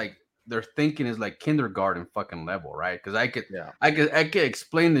 Like, their thinking is like kindergarten fucking level, right? Because I could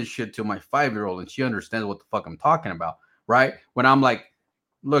explain this shit to my 5-year-old and she understands what the fuck I'm talking about, right? When I'm like,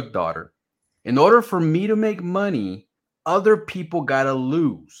 look, daughter, in order for me to make money, other people gotta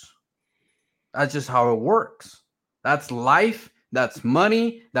lose. That's just how it works. That's life. That's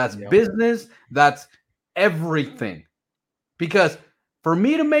money. That's business. That's everything. Because for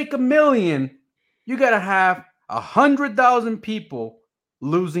me to make $1 million, you gotta have 100,000 people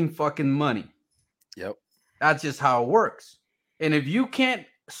losing fucking money. Yep. That's just how it works. And if you can't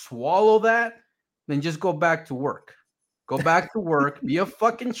swallow that, then just go back to work. Go back to work. Be a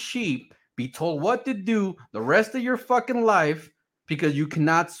fucking sheep. Be told what to do the rest of your fucking life, because you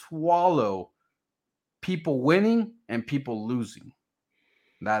cannot swallow people winning and people losing.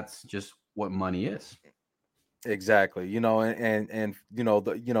 That's just what money is. Exactly. You know, and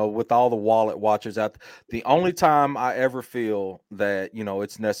with all the wallet watchers out, the only time I ever feel that,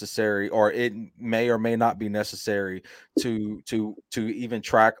 it's necessary, or it may or may not be necessary to even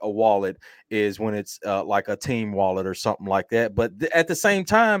track a wallet, is when it's like a team wallet or something like that. But at the same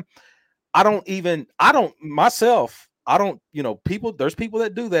time, I don't myself, there's people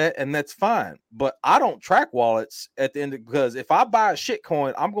that do that, and that's fine. But I don't track wallets at the end because if I buy a shit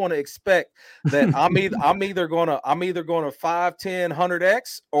coin, I'm going to expect that I'm either gonna 5, 10,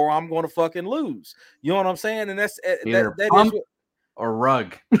 100x, or I'm going to fucking lose. You know what I'm saying? And that's either that pump is or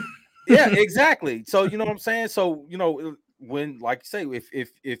rug. Yeah, exactly. So you know what I'm saying? So when, like you say,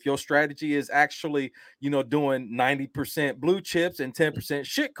 if your strategy is actually doing 90% blue chips and 10%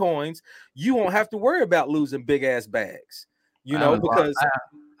 shit coins, you won't have to worry about losing big ass bags, because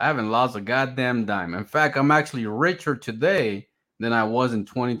I haven't lost a goddamn dime. In fact, I'm actually richer today than I was in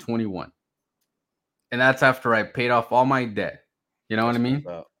 2021, and that's after I paid off all my debt. You know what I mean?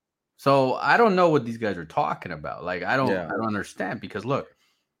 So I don't know what these guys are talking about. Like, I don't understand, because look,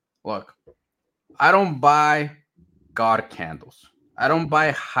 I don't buy God candles. I don't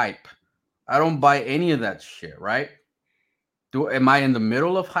buy hype. I don't buy any of that shit, right? Am I in the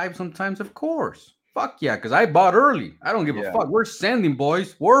middle of hype sometimes? Of course. Fuck yeah, because I bought early. I don't give a fuck. We're sending,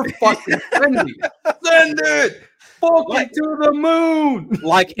 boys. We're fucking sending. Send it. Fucking to the moon.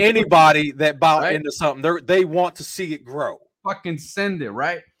 Like anybody that bought into something, they want to see it grow. Fucking send it,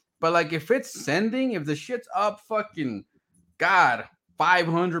 right? But like, if it's sending, if the shit's up fucking, God,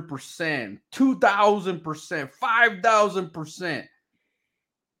 500%, 2,000%, 5,000%,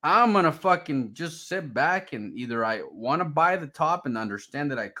 I'm gonna fucking just sit back, and either I want to buy the top and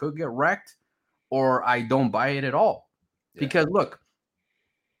understand that I could get wrecked, or I don't buy it at all. Because look,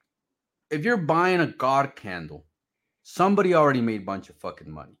 if you're buying a God candle, somebody already made a bunch of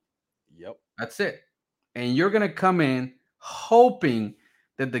fucking money. Yep. That's it. And you're gonna come in hoping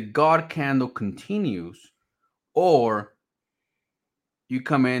that the God candle continues, or you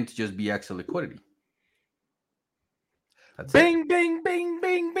come in to just be extra liquidity. That's bing, bing, bing,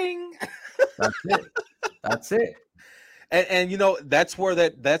 bing, bing. That's it. That's it. And that's where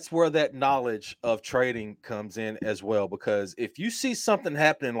that knowledge of trading comes in as well, because if you see something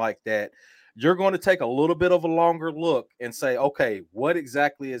happening like that, you're going to take a little bit of a longer look and say, okay, what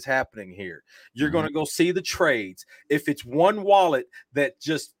exactly is happening here? You're going to go see the trades. If it's one wallet that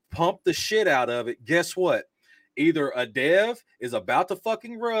just pumped the shit out of it, guess what? Either a dev is about to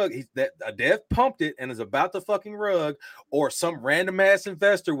fucking rug, a dev pumped it and is about to fucking rug, or some random ass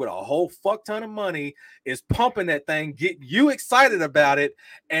investor with a whole fuck ton of money is pumping that thing, getting you excited about it,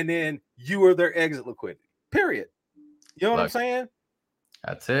 and then you are their exit liquidity. Period. You know what I'm saying?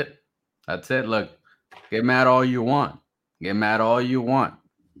 That's it. That's it. Look, get mad all you want. Get mad all you want.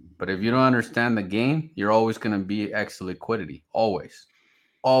 But if you don't understand the game, you're always going to be extra liquidity. Always.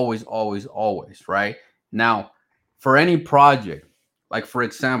 Always, always, always, right? Now, for any project, like for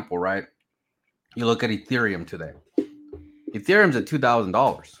example, right? You look at Ethereum today. Ethereum's at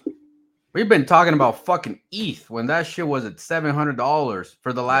 $2,000. We've been talking about fucking ETH when that shit was at $700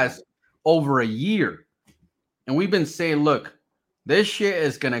 for the Yeah. last over a year. And we've been saying, look, this shit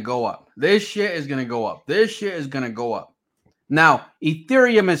is going to go up. This shit is going to go up. This shit is going to go up. Now,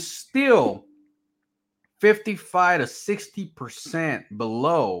 Ethereum is still 55 to 60%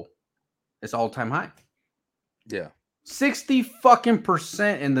 below its all-time high. Yeah. 60 fucking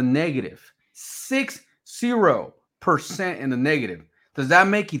percent in the negative. 60% in the negative. Does that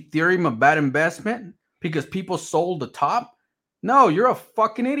make Ethereum a bad investment because people sold the top? No, you're a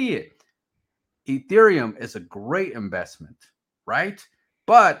fucking idiot. Ethereum is a great investment, right?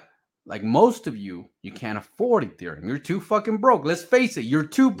 But like most of you, you can't afford Ethereum. You're too fucking broke. Let's face it. You're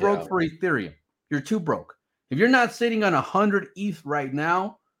too broke for Ethereum. You're too broke. If you're not sitting on 100 ETH right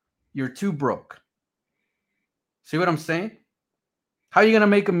now, you're too broke. See what I'm saying? How are you going to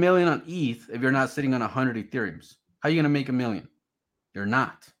make $1 million on ETH if you're not sitting on 100 Ethereums? How are you going to make $1 million? You're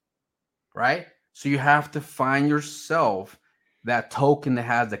not, right? So you have to find yourself that token that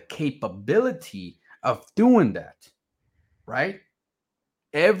has the capability of doing that, right?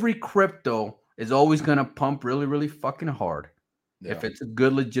 Every crypto is always going to pump really, really fucking hard. Yeah. If it's a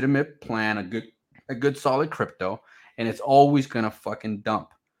good, legitimate plan, a good solid crypto, and it's always going to fucking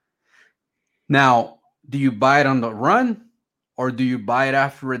dump. Now, do you buy it on the run or do you buy it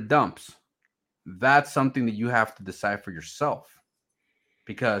after it dumps? That's something that you have to decide for yourself.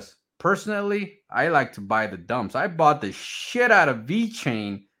 Because personally, I like to buy the dumps. I bought the shit out of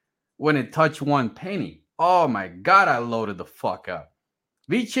VeChain when it touched 1 penny. Oh my God, I loaded the fuck up.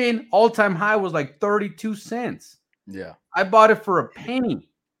 VeChain all-time high was like 32 cents. Yeah. I bought it for a penny.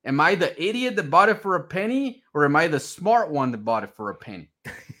 Am I the idiot that bought it for a penny, or am I the smart one that bought it for a penny?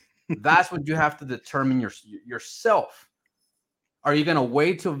 That's what you have to determine yourself. Are you going to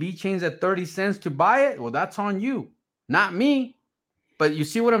wait till VeChain's at 30 cents to buy it? Well, that's on you, not me. But you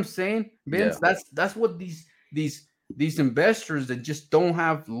see what I'm saying, Vince? Yeah. That's what these investors that just don't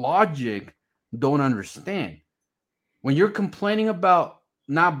have logic don't understand. When you're complaining about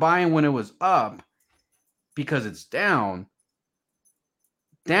not buying when it was up because it's down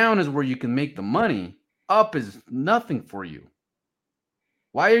is where you can make the money. Up is nothing for you.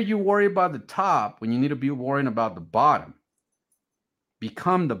 Why are you worried about the top when you need to be worrying about the bottom?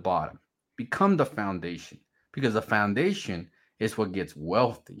 Become the bottom. Become the foundation. Because the foundation is what gets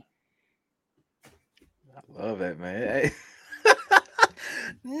wealthy. I love that, man. Hey.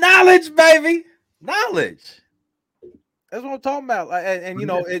 Knowledge, baby. Knowledge. That's what I'm talking about. And you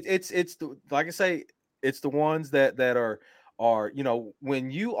know, it's the, like I say, it's the ones that are, you know,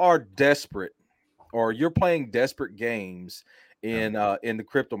 when you are desperate or you're playing desperate games in the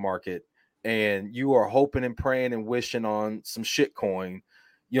crypto market and you are hoping and praying and wishing on some shit coin,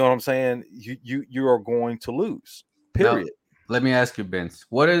 you know what I'm saying? You are going to lose. Period. Now, let me ask you, Vince,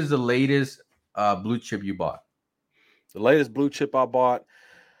 what is the latest blue chip you bought? The latest blue chip I bought,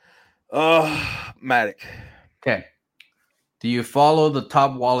 Matic. Okay. Do you follow the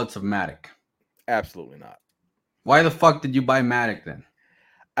top wallets of Matic? Absolutely not. Why the fuck did you buy Matic then?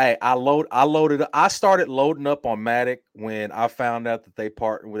 Hey, I started loading up on Matic when I found out that they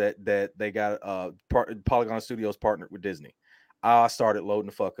partnered with that they got Polygon Studios partnered with Disney. I started loading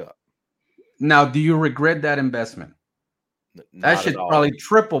the fuck up. Now, do you regret that investment? That should probably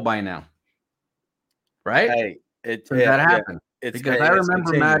triple by now. Right? Hey, that happened. Because I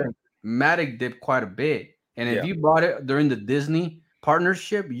remember Matic dipped quite a bit. And if you bought it during the Disney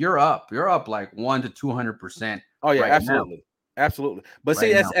partnership, you're up. You're up like 100 to 200%. Oh yeah, absolutely. Now. Absolutely. But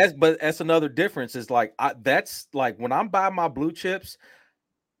see, that's another difference is like that's like when I'm buying my blue chips,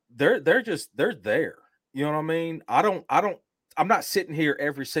 they're there. You know what I mean? I'm not sitting here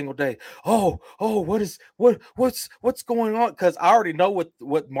every single day. What's going on? Because I already know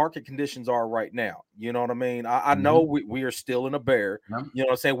what market conditions are right now. You know what I mean? I know we are still in a bear. You know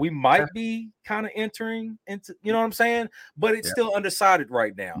what I'm saying? We might be kind of entering into, you know what I'm saying? But it's still undecided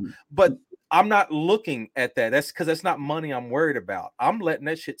right now. But I'm not looking at that. That's because that's not money I'm worried about. I'm letting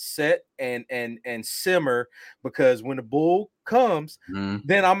that shit set and simmer, because when the bull comes,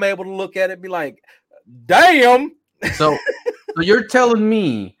 then I'm able to look at it and be like, damn. So you're telling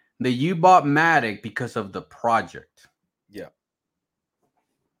me that you bought Matic because of the project? Yeah.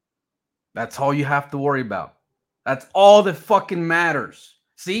 That's all you have to worry about. That's all that fucking matters.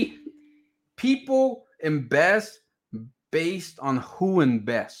 See, people invest based on who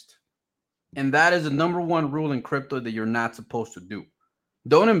invests. And that is the number one rule in crypto that you're not supposed to do.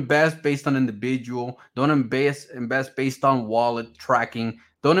 Don't invest based on individual. Don't invest based on wallet tracking.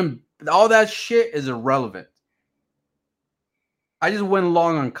 All that shit is irrelevant. I just went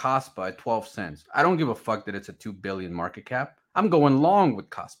long on Kaspa at 12 cents. I don't give a fuck that it's a 2 billion market cap. I'm going long with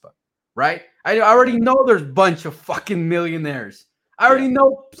Kaspa. right? I already know there's a bunch of fucking millionaires. I already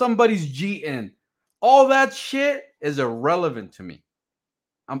know somebody's GN. All that shit is irrelevant to me.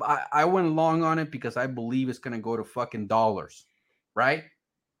 I went long on it because I believe it's going to go to fucking dollars, right?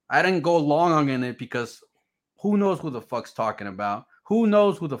 I didn't go long on it because who knows who the fuck's talking about? Who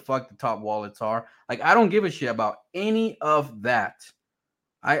knows who the fuck the top wallets are? Like, I don't give a shit about any of that.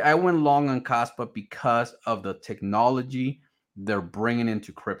 I went long on Caspa because of the technology they're bringing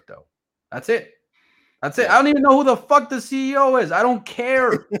into crypto. That's it. That's it. I don't even know who the fuck the CEO is. I don't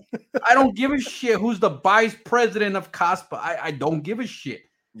care. I don't give a shit who's the vice president of Caspa. I don't give a shit.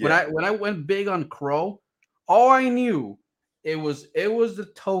 When I went big on Cro, all I knew it was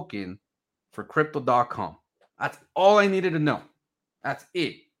the token for crypto.com. That's all I needed to know. That's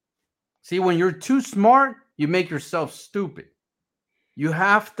it. See, when you're too smart, you make yourself stupid. You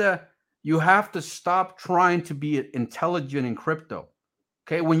have to stop trying to be intelligent in crypto.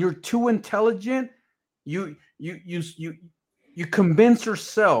 Okay? When you're too intelligent, you convince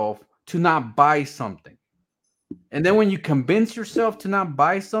yourself to not buy something. And then when you convince yourself to not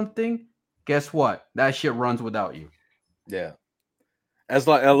buy something, guess what? That shit runs without you. Yeah. As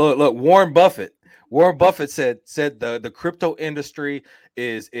like look, Warren Buffett. Warren Buffett said the crypto industry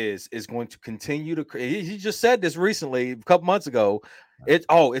is going to continue to. He just said this recently, a couple months ago. It's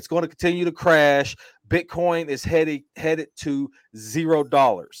going to continue to crash. Bitcoin is headed to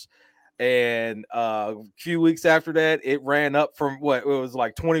 $0. And a few weeks after that, it ran up from what it was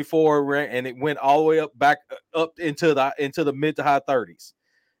like 24, and it went all the way back up into the mid to high 30s.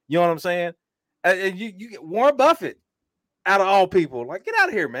 You know what I'm saying? And you get Warren Buffett, out of all people, like, get out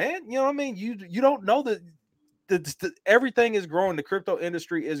of here, man. You know what I mean? You don't know that everything is growing. The crypto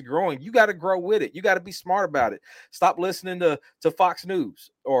industry is growing. You got to grow with it. You got to be smart about it. Stop listening to Fox News,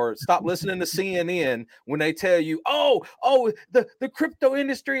 or stop listening to CNN when they tell you, the crypto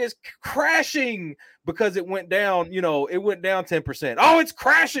industry is crashing because it went down, it went down 10%. Oh, it's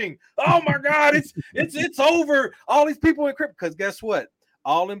crashing. Oh my God, it's over. All these people in crypto, because guess what?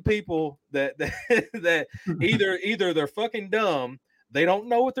 All them people that either they're fucking dumb, they don't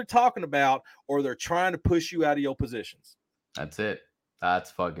know what they're talking about, or they're trying to push you out of your positions. That's it. That's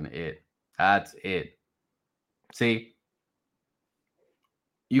fucking it. That's it. See,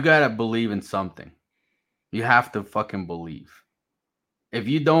 you gotta believe in something. You have to fucking believe. If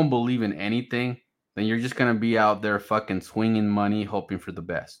you don't believe in anything, then you're just gonna be out there fucking swinging money, hoping for the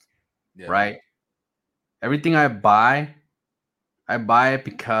best. Yeah. Right? Everything I buy it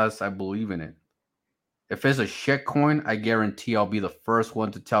because I believe in it. If it's a shit coin, I guarantee I'll be the first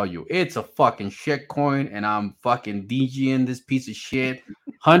one to tell you it's a fucking shit coin, and I'm fucking DJing this piece of shit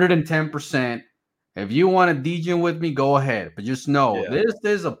 110%. If you want to DJ with me, go ahead. But just know this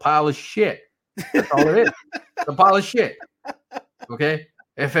is a pile of shit. That's all it is. It's a pile of shit. Okay?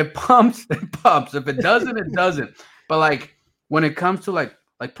 If it pumps, it pumps. If it doesn't, it doesn't. But like when it comes to like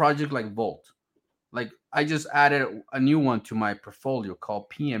project like Volt, like I just added a new one to my portfolio called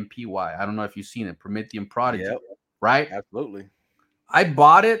PMPY. I don't know if you've seen it, Promethean Prodigy, right? Absolutely. I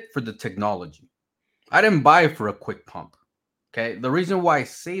bought it for the technology. I didn't buy it for a quick pump. Okay. The reason why I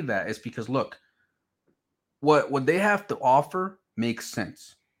say that is because look, what they have to offer makes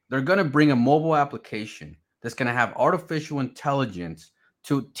sense. They're going to bring a mobile application that's going to have artificial intelligence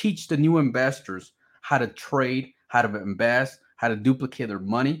to teach the new investors how to trade, how to invest, how to duplicate their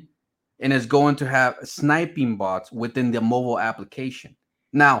money. And is going to have sniping bots within the mobile application.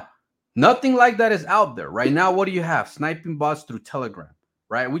 Now, nothing like that is out there. Right now, what do you have? Sniping bots through Telegram,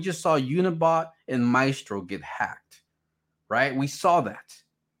 right? We just saw Unibot and Maestro get hacked, right? We saw that.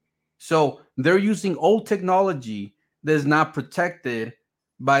 So they're using old technology that is not protected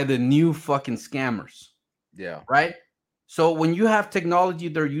by the new fucking scammers. Yeah. Right? So when you have technology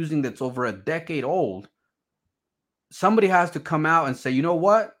they're using that's over a decade old, somebody has to come out and say, you know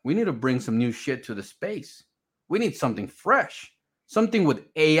what? We need to bring some new shit to the space. We need something fresh, something with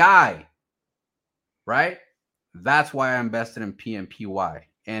AI, right? That's why I invested in PMPY.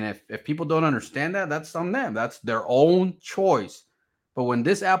 And if people don't understand that, that's on them. That's their own choice. But when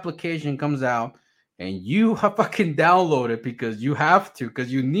this application comes out and you fucking download it because you have to, because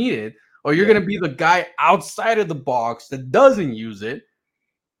you need it, or you're going to be the guy outside of the box that doesn't use it,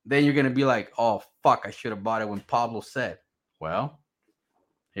 then you're going to be like, oh, fuck, I should have bought it when Pablo said. Well,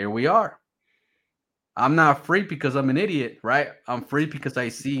 here we are. I'm not free because I'm an idiot, right? I'm free because I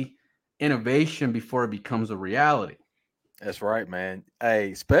see innovation before it becomes a reality. That's right, man.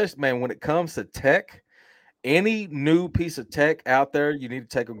 Hey, especially, man, when it comes to tech, any new piece of tech out there, you need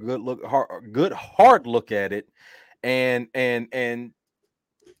to take a good hard look at it, and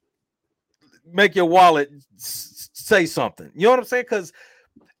make your wallet say something. You know what I'm saying? Because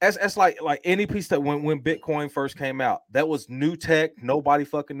That's like any piece that when Bitcoin first came out, that was new tech. Nobody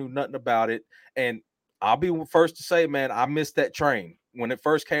fucking knew nothing about it. And I'll be first to say, man, I missed that train. When it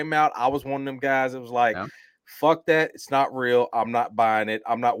first came out, I was one of them guys that was like, Yeah. fuck that. It's not real. I'm not buying it.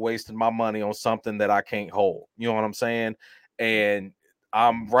 I'm not wasting my money on something that I can't hold. You know what I'm saying? And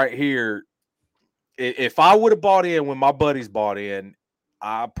I'm right here. If I would have bought in when my buddies bought in,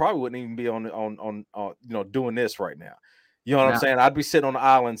 I probably wouldn't even be on doing this right now. You know what I'm Now, saying? I'd be sitting on an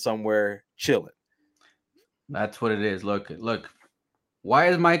island somewhere chilling. that's what it is. Look. Why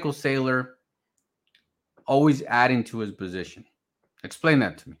is Michael Saylor always adding to his position? Explain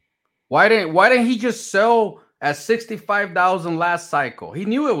that to me. Why didn't he just sell at 65,000 last cycle? He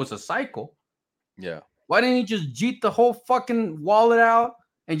knew it was a cycle. Yeah. Why didn't he just jeet the whole fucking wallet out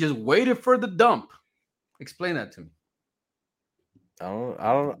and just waited for the dump? Explain that to me.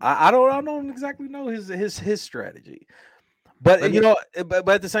 I don't exactly know his strategy. But Let me. but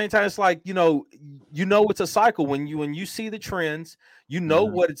at the same time, it's like it's a cycle when you see the trends, you know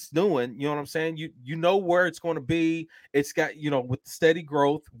Mhm. what it's doing. You know what I'm saying? You know where it's going to be. It's got with steady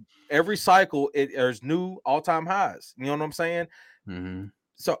growth. Every cycle, there's new all time highs. You know what I'm saying? Mhm.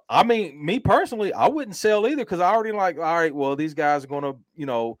 So I mean, me personally, I wouldn't sell either because I already like. All right, well, these guys are going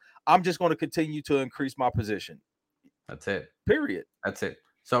to I'm just going to continue to increase my position. That's it. Period. That's it.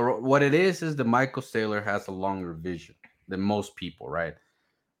 So what it is the Michael Saylor has a longer vision than most people, right?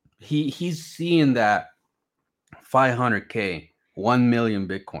 He's seeing that 500K, 1 million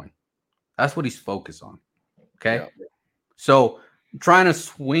Bitcoin. That's what he's focused on. Okay. Yeah. So trying to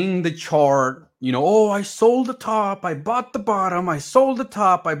swing the chart, oh, I sold the top, I bought the bottom, I sold the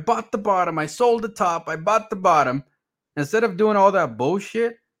top, I bought the bottom, I sold the top, I bought the bottom. Instead of doing all that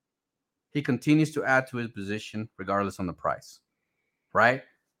bullshit, he continues to add to his position regardless on the price, right?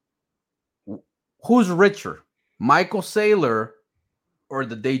 Who's richer, Michael Saylor or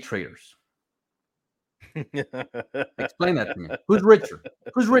the day traders? Explain that to me. Who's richer?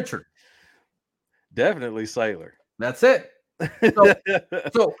 Who's richer? Definitely Sailor. That's it.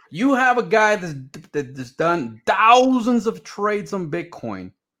 So you have a guy that's done thousands of trades on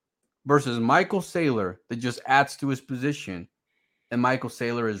Bitcoin versus Michael Saylor that just adds to his position, and Michael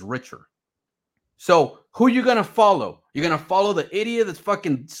Saylor is richer. So who you gonna follow? You're gonna follow the idiot that's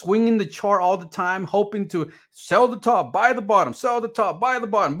fucking swinging the chart all the time, hoping to sell the top, buy the bottom, sell the top, buy the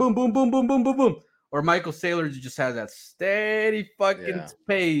bottom, boom, boom, boom, boom, boom, boom, boom. Or Michael Saylor just has that steady fucking Yeah.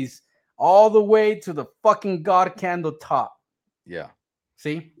 pace all the way to the fucking God candle top. Yeah.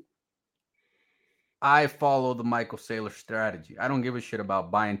 See? I follow the Michael Saylor strategy. I don't give a shit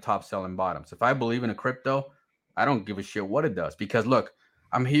about buying top, selling bottoms. If I believe in a crypto, I don't give a shit what it does. Because look,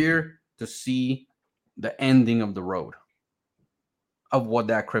 I'm here to see the ending of the road of what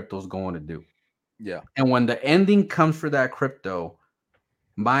that crypto is going to do. Yeah. And when the ending comes for that crypto,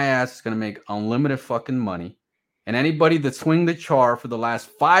 my ass is going to make unlimited fucking money. And anybody that swing the chart for the last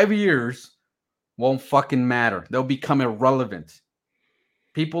 5 years won't fucking matter. They'll become irrelevant.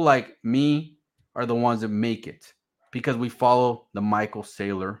 People like me are the ones that make it because we follow the Michael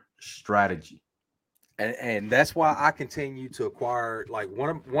Saylor strategy. And that's why I continue to acquire like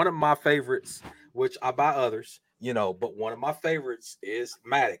one of my favorites, which I buy others, but one of my favorites is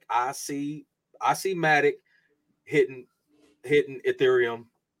Matic. I see Matic hitting Ethereum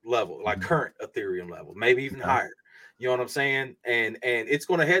level, like current Ethereum level, maybe even Okay. higher. You know what I'm saying? And it's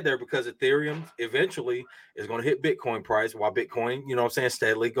going to head there because Ethereum eventually is going to hit Bitcoin price, while Bitcoin,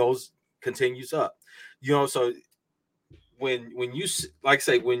 steadily continues up. So when you like I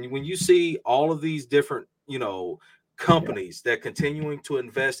say when you see all of these different companies that continuing to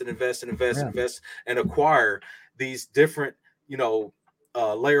invest and invest and invest and Yeah. invest and acquire these different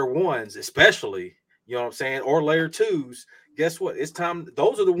layer ones, especially, what I'm saying, or layer twos, guess what, it's time.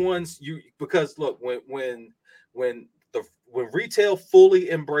 Those are the ones because look, when retail fully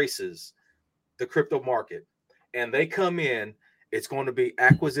embraces the crypto market and they come in, it's going to be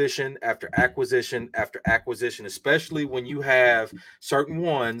acquisition after acquisition after acquisition, especially when you have certain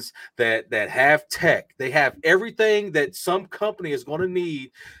ones that have tech. They have everything that some company is going to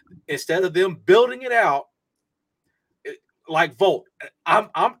need. Instead of them building it out, like Volt,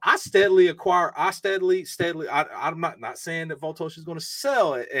 I steadily acquire. I steadily. I'm not saying that Voltosh is going to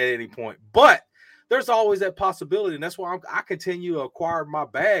sell at any point, but there's always that possibility, and that's why I continue to acquire my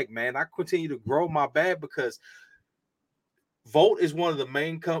bag, man. I continue to grow my bag because Volt is one of the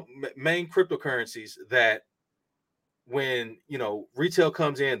main cryptocurrencies that when retail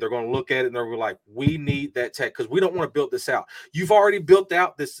comes in, they're going to look at it and they're like, we need that tech because we don't want to build this out. You've already built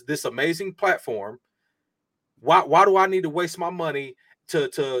out this amazing platform. Why do I need to waste my money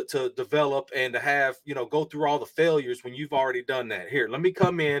to develop and to have, go through all the failures when you've already done that. Here, let me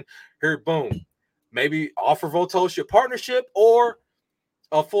come in here, boom, maybe offer Votoshi a partnership or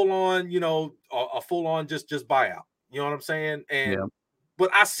a full on, a full on just buyout. You know what I'm saying? And but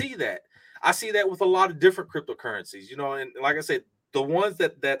I see that with a lot of different cryptocurrencies, and like I said, the ones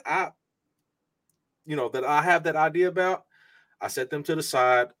that I that I have that idea about, I set them to the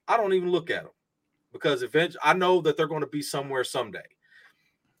side. I don't even look at them because eventually I know that they're going to be somewhere someday.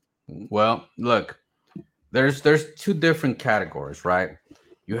 Well, look, there's two different categories, right?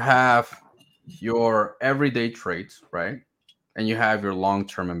 You have your everyday trades, right? And you have your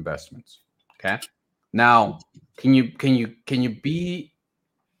long-term investments. Okay. Now, can you be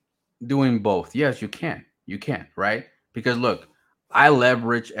doing both? Yes, you can. You can, right? Because look, I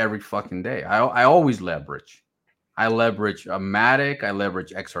leverage every fucking day. I always leverage. I leverage a Matic, I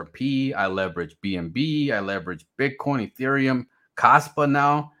leverage XRP, I leverage BNB, I leverage Bitcoin, Ethereum, Caspa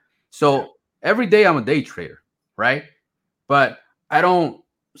now. So every day I'm a day trader, right? But I don't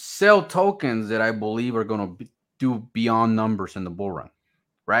sell tokens that I believe are going to do beyond numbers in the bull run,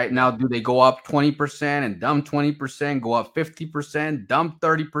 right? Now, do they go up 20% and dump 20%, go up 50%, dump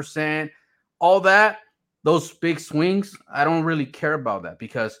 30%, all that, those big swings, I don't really care about that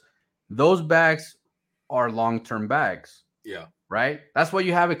because those bags are long-term bags. Yeah. Right? That's why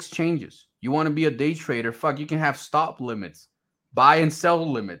you have exchanges. You want to be a day trader, fuck, you can have stop limits, buy and sell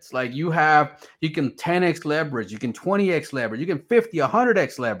limits. Like you can 10x leverage, you can 20x leverage, you can 50,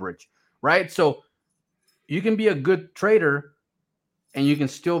 100x leverage, right? So you can be a good trader and you can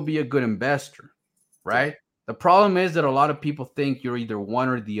still be a good investor, right? Yeah. The problem is that a lot of people think you're either one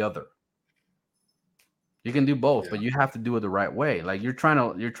or the other. You can do both, but you have to do it the right way. Like you're trying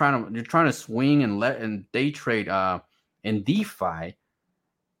to swing and day trade in DeFi.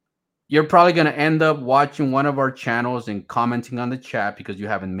 You're probably going to end up watching one of our channels and commenting on the chat because you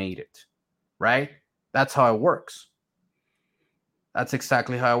haven't made it, right? That's how it works. That's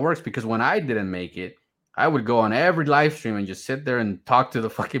exactly how it works. Because when I didn't make it, I would go on every live stream and just sit there and talk to the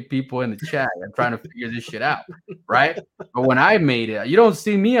fucking people in the chat and trying to figure this shit out, right? But when I made it, you don't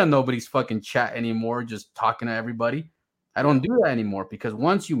see me on nobody's fucking chat anymore, just talking to everybody. I don't do that anymore because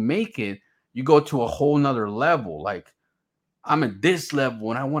once you make it, you go to a whole nother level. Like I'm at this level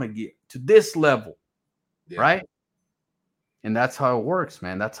and I want to get to this level, right? And that's how it works,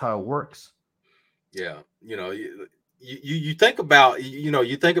 man. That's how it works. Yeah, you think about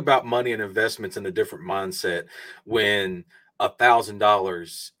you think about money and investments in a different mindset when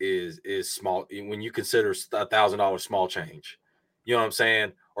 $1,000 is small, when you consider $1,000 small change, you know what I'm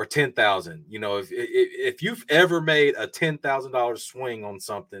saying, or 10,000. If you've ever made a $10,000 swing on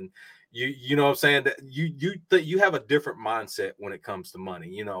something, you know what I'm saying, that you have a different mindset when it comes to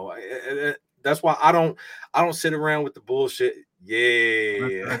money. That's why I don't sit around with the bullshit.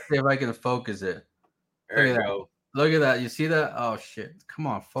 Yeah, let's see if I can focus it. There you go. Look at that. You see that? Oh shit! Come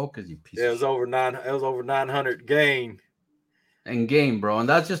on, focus, you piece. It was over 900 gain. In game, bro, and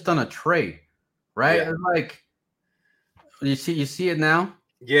that's just on a trade, right? Yeah. It's like you see it now.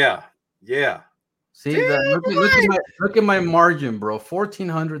 Yeah. See that? Look at my margin, bro.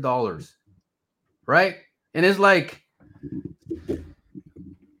 $1,400, right? And it's like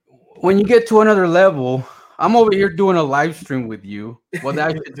when you get to another level. I'm over here doing a live stream with you. Well,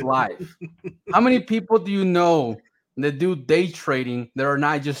 that shit's live. How many people do you know that do day trading that are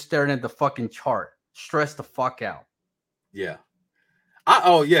not just staring at the fucking chart? Stress the fuck out. Yeah.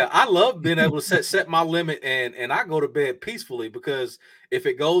 I love being able to set my limit and I go to bed peacefully because if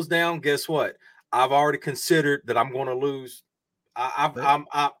it goes down, guess what? I've already considered that I'm going to lose.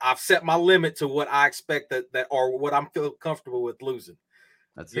 I've set my limit to what I expect that or what I'm feel comfortable with losing.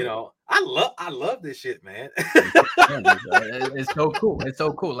 That's I love this shit, man. It's so cool. It's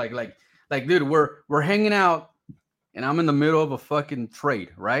so cool. Like, dude, we're hanging out, and I'm in the middle of a fucking trade,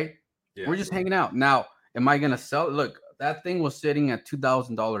 right? Yeah. We're just hanging out. Now, am I gonna sell? Look, that thing was sitting at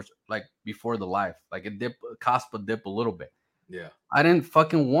 $2,000, like before the live. Like it Caspa dip a little bit. Yeah. I didn't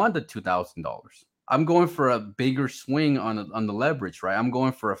fucking want the $2,000. I'm going for a bigger swing on the leverage, right? I'm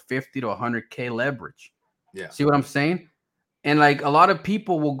going for a 50 to 100K leverage. Yeah. See what I'm saying? And like a lot of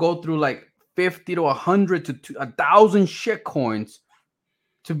people will go through like 50 to 100 to 1,000 shit coins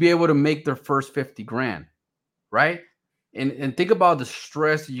to be able to make their first 50 grand, right? And think about the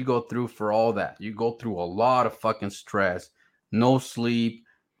stress that you go through for all that. You go through a lot of fucking stress, no sleep,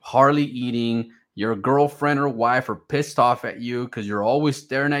 hardly eating. Your girlfriend or wife are pissed off at you because you're always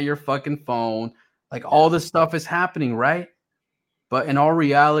staring at your fucking phone. Like all this stuff is happening, right? But in all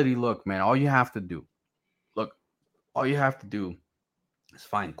reality, look, man, all you have to do is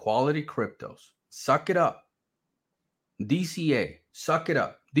find quality cryptos, suck it up, DCA, Suck it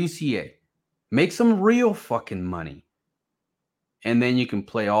up. DCA. Make some real fucking money. And then you can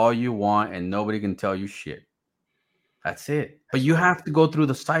play all you want and nobody can tell you shit. That's it. But you have to go through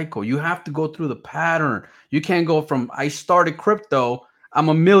the cycle. You have to go through the pattern. You can't go from I started crypto, I'm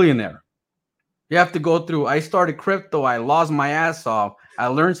a millionaire. You have to go through I started crypto, I lost my ass off. I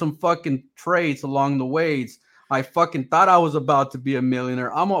learned some fucking trades along the ways. I fucking thought I was about to be a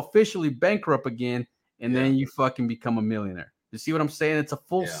millionaire. I'm officially bankrupt again. And then you fucking become a millionaire. You see what I'm saying? It's a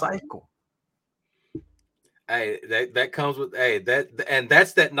full cycle. Hey, that comes with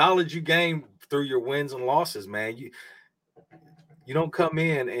that's that knowledge you gain through your wins and losses, man. You don't come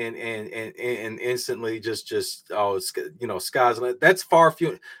in and instantly just skies and that's far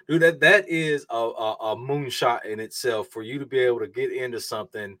few, dude. That is a moonshot in itself for you to be able to get into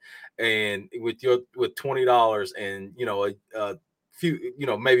something and with $20 and a few,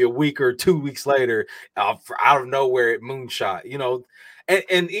 maybe a week or 2 weeks later, out of nowhere, it moonshot,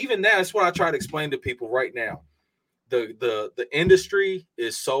 and even now, that's what I try to explain to people right now. The industry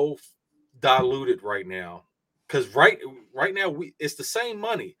is so diluted right now because right now it's the same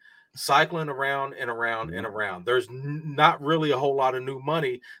money cycling around and around and around. There's not really a whole lot of new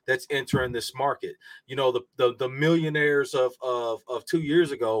money that's entering this market. The millionaires of 2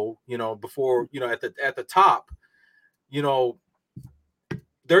 years ago, before, at the top,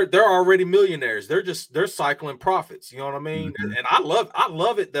 they're already millionaires. They're cycling profits. You know what I mean? Mm-hmm. And I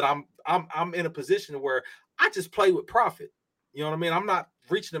love it that I'm in a position where I just play with profit. You know what I mean? I'm not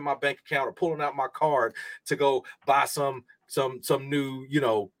reaching in my bank account or pulling out my card to go buy some new,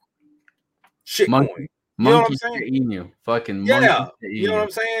 shit coin. You know what I'm saying? You fucking you know what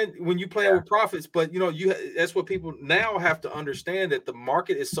I'm saying? When you play with profits, but that's what people now have to understand, that the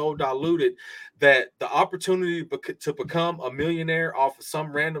market is so diluted that the opportunity to become a millionaire off of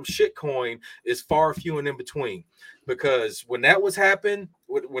some random shit coin is far few and in between. Because when that was happening,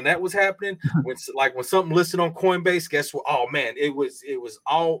 when something listed on Coinbase, guess what? Oh man, it was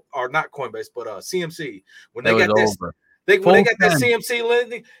all, or not Coinbase, but CMC. When they got this, when they got that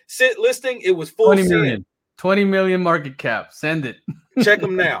CMC listing, it was full 20 million. 20 million market cap. Send it. Check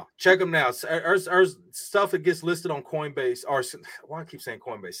them now. Our stuff that gets listed on Coinbase, or why I keep saying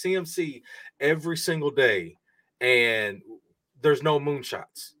Coinbase, CMC, every single day, and there's no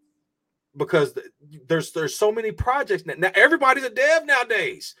moonshots because there's so many projects now. Now everybody's a dev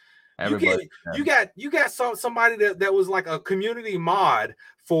nowadays. You got somebody that was like a community mod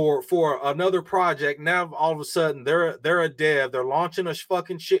for another project. Now all of a sudden they're a dev. They're launching a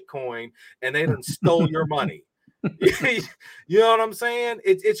fucking shit coin and they done stole your money. You know what I'm saying?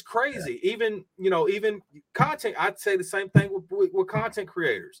 It's crazy. Even content. I'd say the same thing with content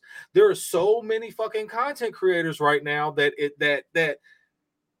creators. There are so many fucking content creators right now that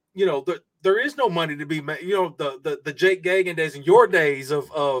there is no money to be made. The Jake Gagan days and your days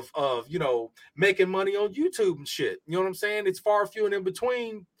of making money on YouTube and shit. You know what I'm saying? It's far few and in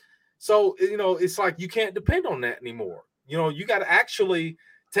between. So it's like you can't depend on that anymore. You got to actually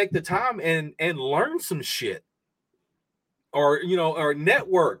take the time and learn some shit, or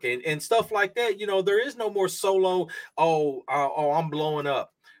network and stuff like that. There is no more solo. Oh, I'm blowing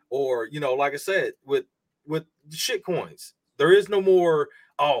up, or like I said with shit coins, there is no more.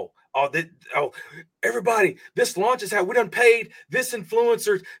 Everybody, this launch is how we done paid this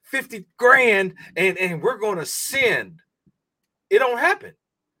influencer 50 grand and we're going to send. It don't happen.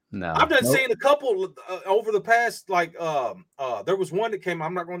 No, I've done seen a couple over the past, there was one that came,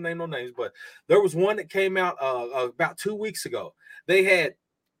 I'm not going to name no names, but there was one that came out about 2 weeks ago. They had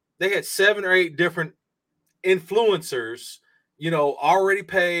 7 or 8 different influencers, already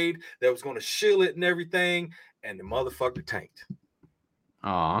paid, that was going to shill it and everything, and the motherfucker tanked.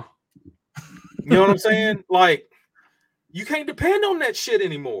 Aw. You know what I'm saying? Like, you can't depend on that shit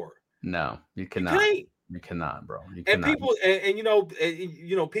anymore. No, you cannot. You cannot, bro. You and cannot. People,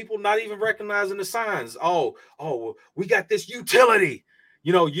 and people not even recognizing the signs. Oh, we got this utility.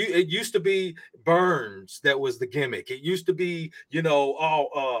 It used to be Burns that was the gimmick. It used to be,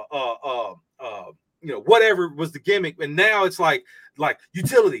 whatever was the gimmick, and now it's like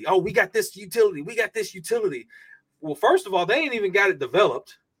utility. Oh, we got this utility. We got this utility. Well, first of all, they ain't even got it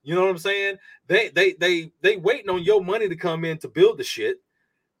developed. You know what I'm saying? They waiting on your money to come in to build the shit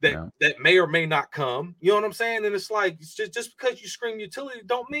that may or may not come. You know what I'm saying? And it's like, just because you scream utility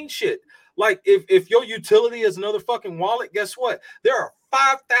don't mean shit. Like if your utility is another fucking wallet, guess what? There are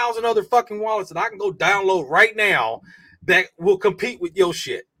 5,000 other fucking wallets that I can go download right now that will compete with your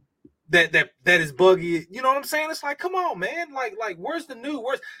shit. That is buggy. You know what I'm saying? It's like, come on, man. Like where's the new?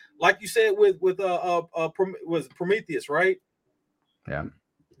 Where's, like you said with was Prometheus, right? Yeah.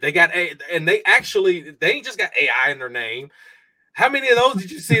 They got and they ain't just got AI in their name. How many of those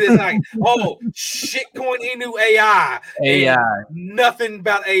did you see that's like, oh, shitcoin Inu AI and AI. nothing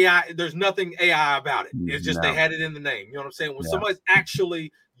about AI? There's nothing AI about it. It's just they No. had it in the name. You know what I'm saying? When Yeah. somebody's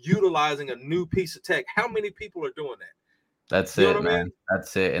actually utilizing a new piece of tech, how many people are doing that? That's You know it, what I man. mean?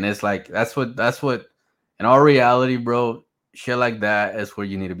 That's it. And it's like that's what in our reality, bro, shit like that is where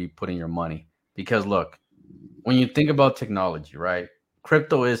you need to be putting your money. Because look, when you think about technology, right?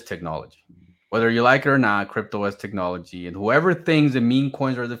 Crypto is technology. Whether you like it or not, crypto is technology. And whoever thinks the meme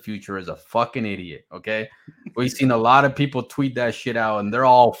coins are the future is a fucking idiot. Okay. We've seen a lot of people tweet that shit out and they're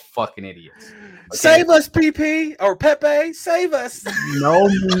all fucking idiots. Okay. Save us, PP or Pepe. Save us. No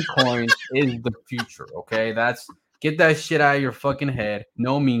meme coin is the future. Okay. Get that shit out of your fucking head.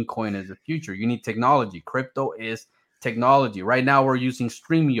 No meme coin is the future. You need technology. Crypto is technology. Right now we're using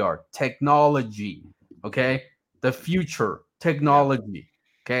StreamYard. Technology. Okay. The future. Technology.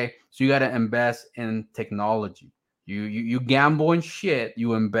 Okay. So you got to invest in technology. You gamble in shit,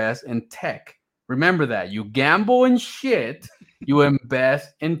 you invest in tech. Remember that. You gamble in shit, you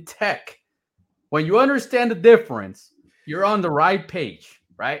invest in tech. When you understand the difference, you're on the right page,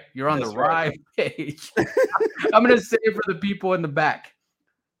 right? You're on the right page. I'm going to say it for the people in the back.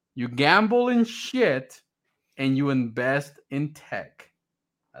 You gamble in shit and you invest in tech.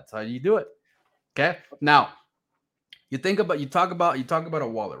 That's how you do it. Okay? Now, you talk about a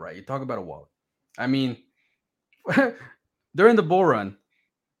wallet, right? You talk about a wallet. I mean, during the bull run,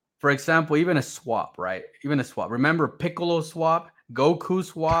 for example, even a swap, right? Even a swap. Remember Piccolo swap, Goku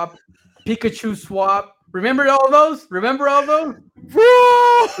swap, Pikachu swap. Remember all those? Remember all those?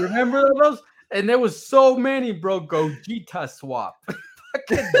 Bro! Remember all those? And there was so many, bro. Gogeta swap,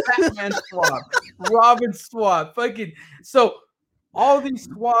 fucking Batman swap, Robin swap, fucking. So all these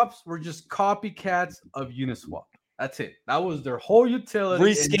swaps were just copycats of Uniswap. That's it. That was their whole utility.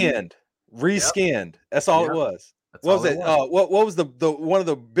 Reskinned. That's all it Yep. was. That's What all was it it? was. What was the one of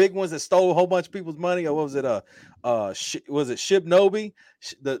the big ones that stole a whole bunch of people's money? Or what was it? Was it Shibnobi?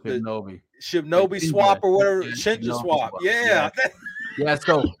 The Shibnobi. Shibnobi swap or whatever. Yeah, Shinja Shibnobi swap. swap. Yeah. Yeah.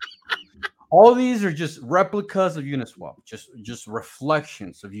 So all these are just replicas of Uniswap, just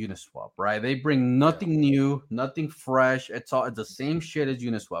reflections of Uniswap, right? They bring nothing new, nothing fresh. It's the same shit as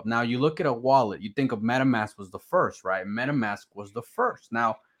Uniswap. Now you look at a wallet, you think of MetaMask was the first, right? MetaMask was the first.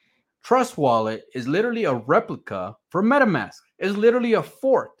 Now Trust Wallet is literally a replica for MetaMask. It's literally a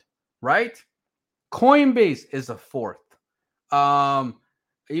fourth, right? Coinbase is a fourth.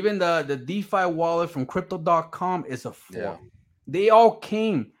 Even the DeFi wallet from crypto.com is a fourth. Yeah. They all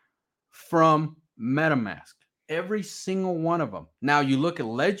came from MetaMask. Every single one of them. Now you look at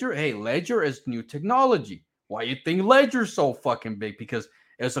Ledger. Hey, Ledger is new technology. Why you think Ledger's so fucking big? Because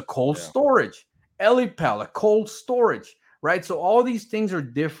it's a cold storage. Elipal, a cold storage, right? So all these things are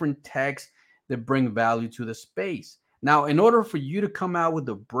different techs that bring value to the space. Now, in order for you to come out with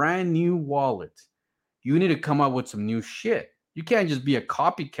a brand new wallet, you need to come up with some new shit. You can't just be a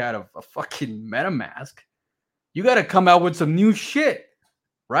copycat of a fucking MetaMask. You got to come out with some new shit,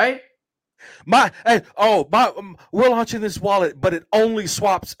 right? We're launching this wallet, but it only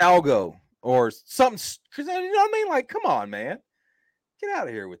swaps algo or something. You know what I mean? Like, come on, man, get out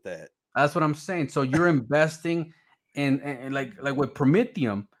of here with that. That's what I'm saying. So you're investing in like with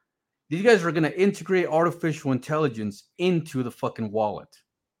Prometheum, these guys are gonna integrate artificial intelligence into the fucking wallet.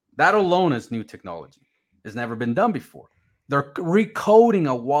 That alone is new technology. It's never been done before. They're recoding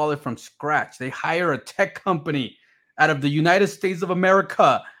a wallet from scratch. They hire a tech company out of the United States of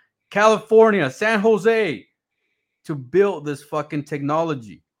America, California, San Jose, to build this fucking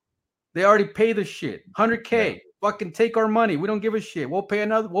technology. They already pay the shit. 100K. Yeah. Fucking take our money. We don't give a shit. We'll pay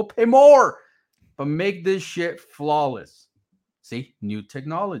more. But make this shit flawless. See? New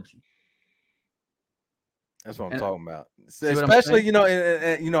technology. That's what I'm talking about. Especially,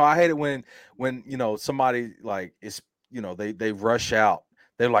 I hate it when somebody like it's they rush out.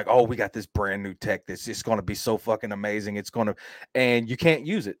 They're like, oh, we got this brand new tech that's just gonna be so fucking amazing. And you can't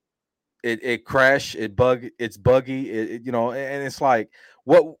use it. It crash, it's buggy, and it's like,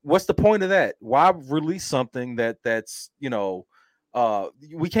 what's the point of that? Why release something that's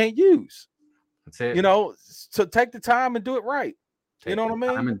we can't use? That's it. So take the time and do it right. You know what I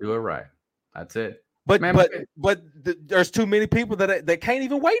mean? Time and do it right. That's it. But there's too many people that can't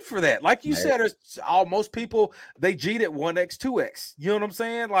even wait for that. Like you said, there's most people they G'd at 1x, 2x. You know what I'm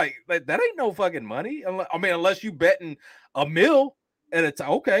saying? Like that ain't no fucking money. I mean, unless you betting a mill. And it's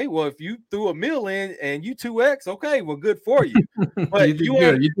okay. Well, if you threw a mill in and you 2x, okay, well, good for you. But you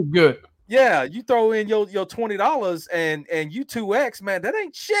did good. Yeah, you throw in your $20 and you 2x, man, that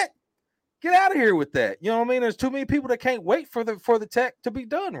ain't shit. Get out of here with that. You know what I mean? There's too many people that can't wait for the tech to be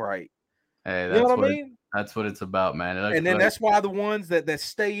done right. Hey, you know what I mean? That's what it's about, man. It looks And then like that's why the ones that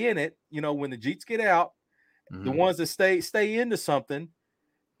stay in it, when the Jeets get out, the ones that stay into something,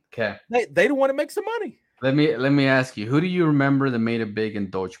 okay. they don't want to make some money. Let me ask you, who do you remember that made it big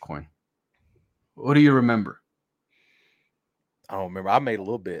in Dogecoin? Who do you remember? I don't remember. I made a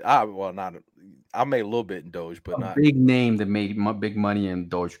little bit. I made a little bit in Doge, but not big name that made big money in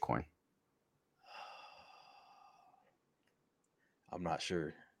Dogecoin. I'm not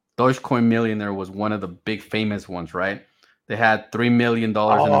sure. Dogecoin Millionaire was one of the big famous ones, right? They had $3 million.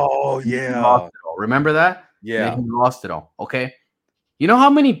 Oh, yeah. Remember that? Yeah. And he lost it all. Okay. You know how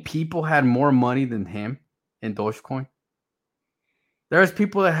many people had more money than him in Dogecoin? There's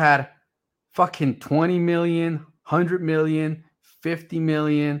people that had fucking 20 million, 100 million, 50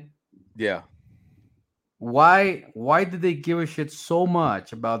 million. Yeah. Why did they give a shit so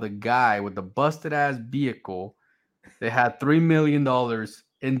much about the guy with the busted ass vehicle that had $3 million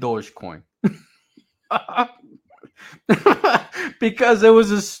in Dogecoin? Because it was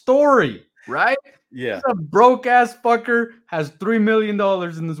a story, right? Yeah. A broke ass fucker has $3 million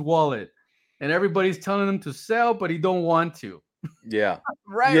in his wallet, and everybody's telling him to sell, but he don't want to. Yeah.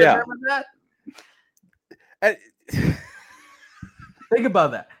 Right? Yeah. Remember that? And, Think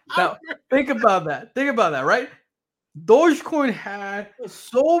about that. Now, think about that, right? Dogecoin had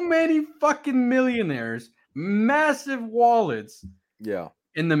so many fucking millionaires, massive wallets. yeah.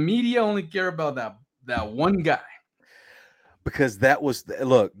 And the media only care about that one guy. Because that was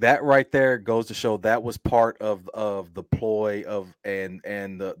that right there goes to show that was part of the ploy of and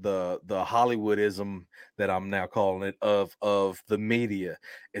the Hollywoodism that I'm now calling it of the media,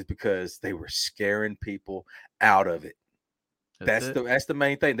 is because they were scaring people out of it. That's the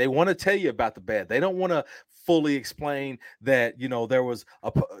main thing. They want to tell you about the bad. They don't want to fully explain that, there was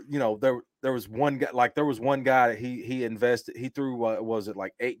there was one guy, that he invested, he threw was it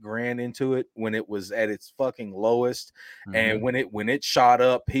like $8,000 into it when it was at its fucking lowest. And when it shot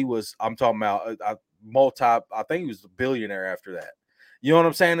up, I'm talking about I think he was a billionaire after that. You know what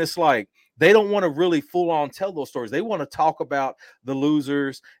I'm saying? It's like they don't want to really full on tell those stories. They want to talk about the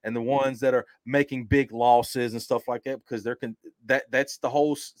losers and the ones that are making big losses and stuff like that, because that's the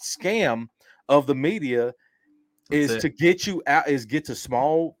whole scam of the media, is to get you out, is get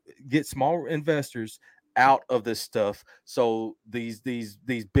small investors out of this stuff. So these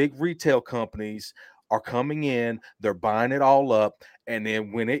big retail companies are coming in, they're buying it all up, and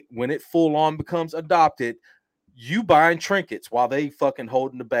then when it full on becomes adopted, you buying trinkets while they fucking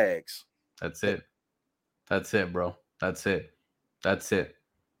holding the bags. That's it. That's it, bro. That's it.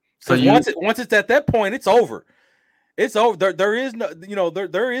 So once it's at that point, it's over. It's over. There is no,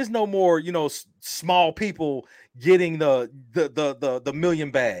 there is no more, small people getting the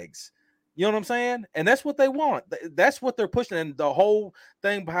million bags. You know what I'm saying? And that's what they want. That's what they're pushing. And the whole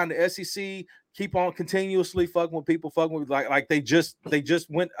thing behind the SEC keep on continuously fucking with people, like they just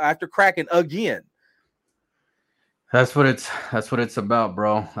went after Kraken again. That's what it's about,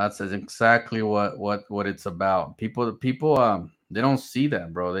 bro. That's exactly what it's about. People they don't see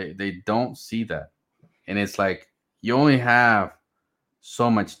that, bro. They don't see that. And it's like you only have so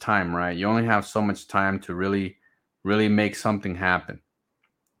much time, right? You only have so much time to really make something happen.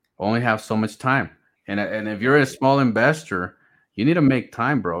 Only have so much time. And if you're a small investor, you need to make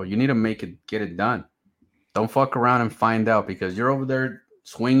time, bro. You need to get it done. Don't fuck around and find out, because you're over there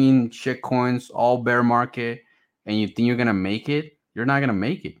swinging shit coins all bear market, and you think you're going to make it. You're not going to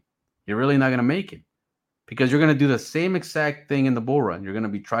make it. You're really not going to make it, because you're going to do the same exact thing in the bull run. You're going to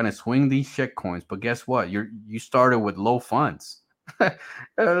be trying to swing these shit coins, but guess what? You started with low funds.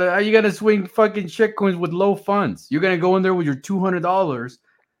 How you going to swing fucking shit coins with low funds? You're going to go in there with your $200,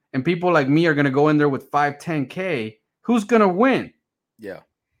 and people like me are going to go in there with 5, 10K. Who's going to win? Yeah.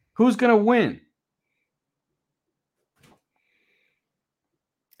 Who's going to win?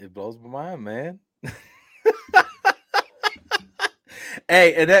 It blows my mind, man.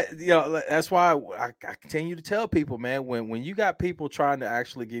 Hey, and that's why I continue to tell people, man, when you got people trying to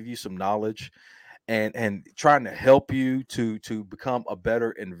actually give you some knowledge and trying to help you to become a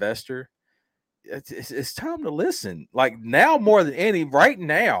better investor, it's time to listen. Like now more than any, right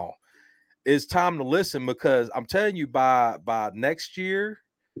now is time to listen, because I'm telling you, by next year,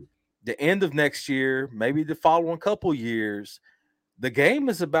 the end of next year, maybe the following couple years, the game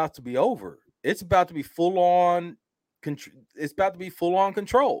is about to be over. It's about to be full on. It's about to be full on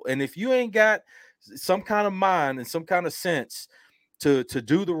control. And if you ain't got some kind of mind and some kind of sense to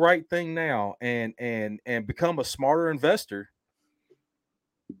do the right thing now and become a smarter investor,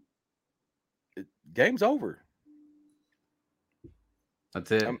 game's over.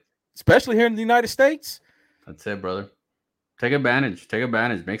 That's it. Especially here in the United States. That's it, brother. Take advantage.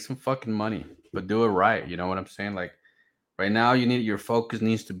 Make some fucking money. but do it right. You know what I'm saying? Like right now, your focus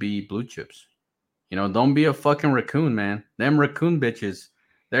needs to be blue chips. You know, don't be a fucking raccoon, man. Them raccoon bitches,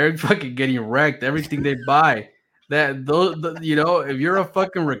 they're fucking getting wrecked. Everything they buy, you know, if you're a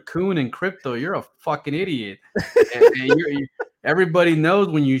fucking raccoon in crypto, you're a fucking idiot. And everybody knows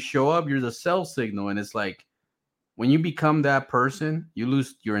when you show up, you're the sell signal, and it's like when you become that person, you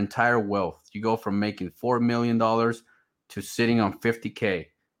lose your entire wealth. You go from making $4 million to sitting on 50K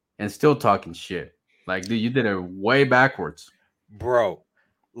and still talking shit. Like, dude, you did it way backwards, bro.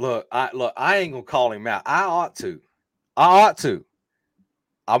 Look, I ain't gonna call him out. I ought to.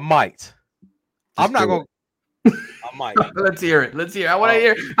 I might. I'm not gonna. I might. Let's hear it. I want to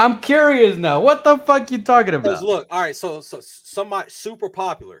hear. I'm curious now. What the fuck you talking about? Look, all right. So somebody super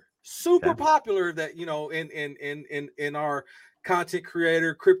popular that you know in our content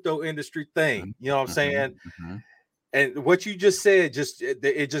creator crypto industry thing. You know what I'm saying? And what you just said,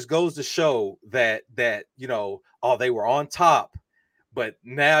 it just goes to show that you know, they were on top, but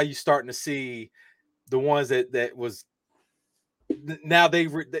now you're starting to see the ones that was now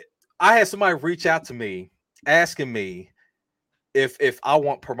I had somebody reach out to me asking me if I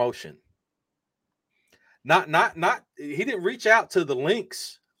want promotion. Not he didn't reach out to the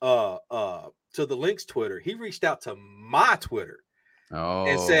links Twitter. He reached out to my Twitter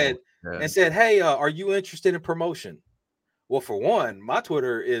and said, hey, are you interested in promotion? Well, for one, my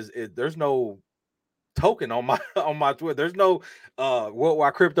Twitter is there's no token on my Twitter. There's no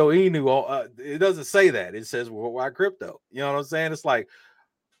worldwide crypto enu. It doesn't say that. It says worldwide crypto. You know what I'm saying? It's like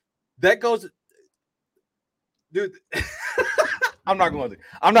that goes, dude. I'm not going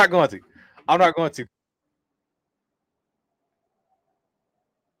to.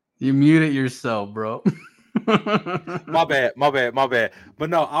 You muted yourself, bro. my bad. But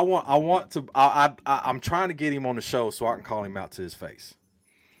no, I'm trying to get him on the show so I can call him out to his face.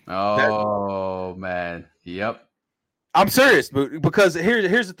 Man. Yep. I'm serious, because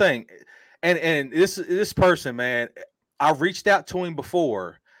here's the thing. And this person, man, I reached out to him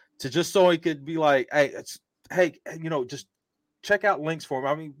before to just so he could be like, hey, you know, just check out links for him.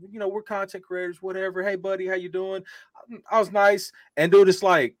 I mean, you know, we're content creators, whatever. Hey, buddy, how you doing? I was nice. And dude, it's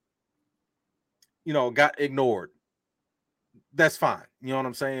like, you know, got ignored. That's fine. You know what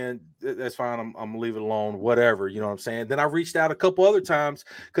I'm saying? That's fine. I'm gonna leave it alone, whatever. You know what I'm saying? Then I reached out a couple other times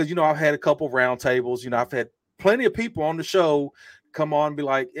because, you know, I've had a couple round tables. You know, I've had plenty of people on the show come on and be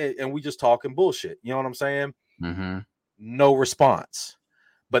like, hey, and we just talking bullshit. You know what I'm saying? No response.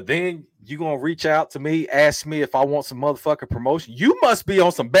 But then you're going to reach out to me, ask me if I want some motherfucking promotion. You must be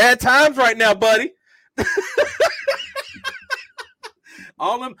on some bad times right now, buddy.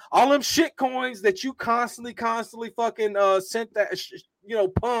 all them shit coins that you constantly fucking sent that, you know,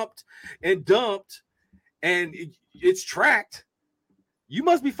 pumped and dumped, and it's tracked. You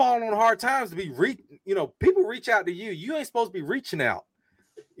must be falling on hard times to be you know, people reach out to you. You ain't supposed to be reaching out.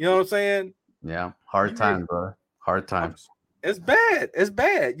 You know what I'm saying? Yeah, hard times, brother. Hard times. It's bad.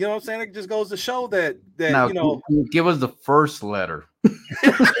 You know what I'm saying? It just goes to show that now, you know. Give us the first letter.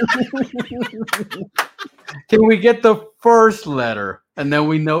 Can we get the first letter? And then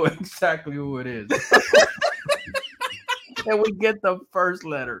we know exactly who it is. Can we get the first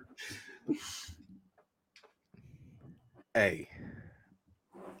letter? A.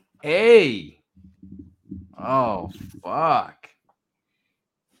 Oh, fuck.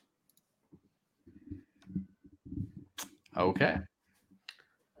 Okay.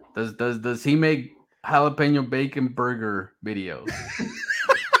 Does he make jalapeno bacon burger videos?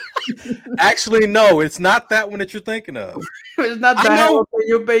 Actually, no, it's not that one that you're thinking of. It's not the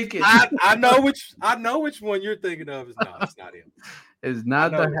jalapeno bacon. I know which one you're thinking of. It's not him. It's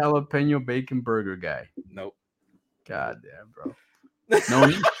not the jalapeno bacon burger guy. Nope. God damn, bro.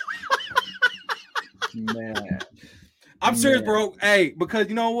 No. Man. I'm serious, bro. Hey, because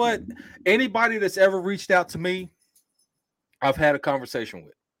you know what? Anybody that's ever reached out to me, I've had a conversation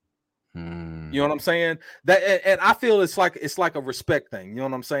with. You know what I'm saying? That, and I feel it's like a respect thing. You know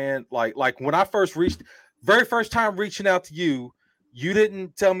what I'm saying? Like when I very first time reaching out to you, you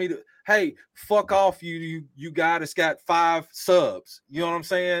didn't tell me to, hey, fuck off, you guy that's got 5 subs. You know what I'm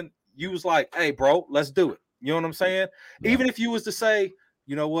saying? You was like, hey, bro, let's do it. You know what I'm saying? Yeah. Even if you was to say,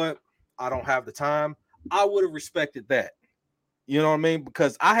 you know what, I don't have the time, I would have respected that. You know what I mean?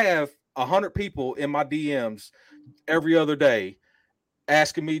 Because I have 100 people in my DMs every other day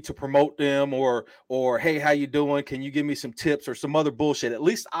asking me to promote them or hey, how you doing? Can you give me some tips or some other bullshit? At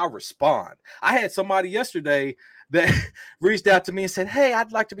least I respond. I had somebody yesterday that reached out to me and said, hey,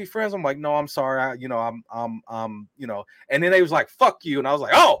 I'd like to be friends. I'm like, no, I'm sorry. I'm you know, and then they was like, fuck you. And I was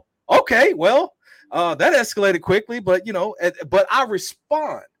like, oh, okay, well, that escalated quickly, but you know, but I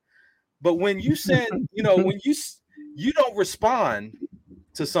respond. But when you send, when you don't respond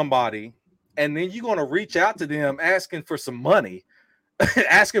to somebody, and then you're gonna reach out to them asking for some money,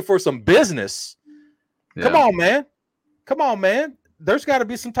 asking for some business. Yeah. Come on, man. Come on, man. There's got to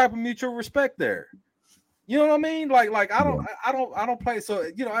be some type of mutual respect there. You know what I mean? Like I don't play. So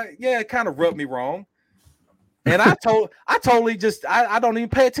it kind of rubbed me wrong. And I totally just I don't even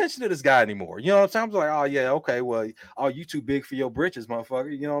pay attention to this guy anymore. You know what I'm saying? I'm like, oh yeah, okay, well, you too big for your britches,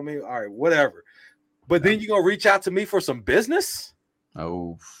 motherfucker. You know what I mean? All right, whatever. But then you gonna reach out to me for some business?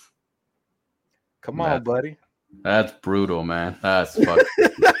 Oh, come on, buddy. That's brutal, man. That's fucking.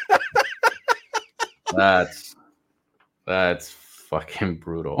 that's fucking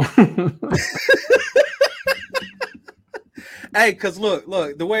brutal. Hey, because look,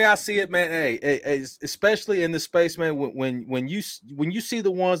 the way I see it, man. Hey, especially in this space, man. When you see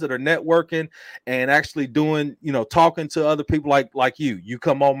the ones that are networking and actually doing, talking to other people like you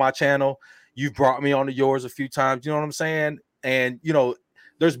come on my channel. You've brought me onto yours a few times. You know what I'm saying? And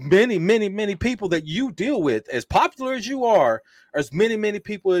there's many people that you deal with. As popular as you are, there's many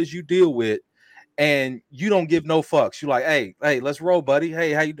people as you deal with, and you don't give no fucks. You're like, hey, let's roll, buddy.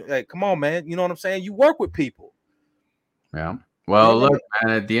 Hey, how you? Hey, come on, man. You know what I'm saying? You work with people. Yeah. Well, look,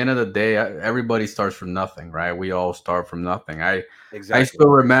 man, at the end of the day, everybody starts from nothing, right? We all start from nothing. I still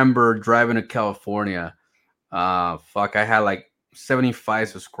remember driving to California. I had like 75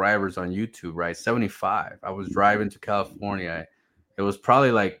 subscribers on YouTube, right? 75. I was driving to California. It was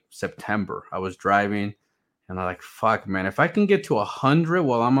probably like September. I was driving and I'm like, fuck, man, if I can get to 100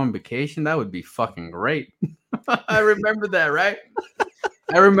 while I'm on vacation, that would be fucking great. I remember that, right?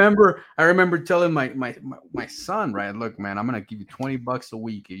 I remember telling my son, right? Look, man, I'm gonna give you $20 a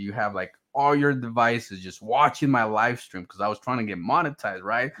week if you have like all your devices just watching my live stream, because I was trying to get monetized,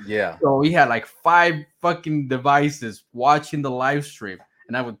 right? Yeah. So he had like 5 fucking devices watching the live stream,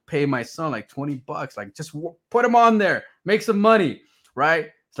 and I would pay my son like $20, like just put them on there, make some money, right?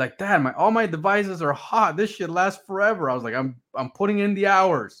 It's like, Dad, all my devices are hot. This shit lasts forever. I was like, I'm putting in the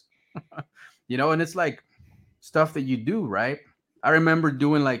hours, and it's like stuff that you do, right? I remember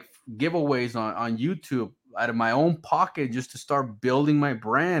doing like giveaways on YouTube out of my own pocket just to start building my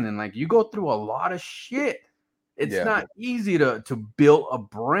brand. And like, you go through a lot of shit. It's not easy to build a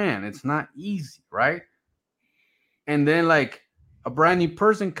brand. It's not easy, right? And then like a brand new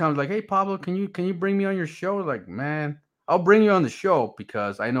person comes like, hey, Pablo, can you bring me on your show? Like, man, I'll bring you on the show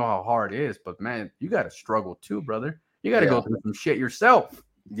because I know how hard it is. But man, you got to struggle too, brother. You got to go through some shit yourself.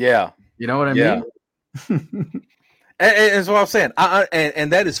 Yeah. You know what I mean? And that's what I'm saying.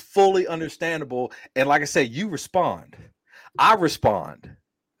 And that is fully understandable. And like I said, you respond. I respond.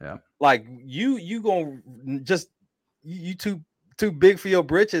 Yeah. Like you gonna just you too big for your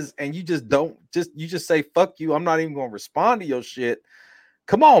britches, and you just say fuck you. I'm not even gonna respond to your shit.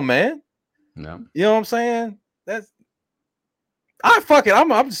 Come on, man. No. You know what I'm saying? Fuck it.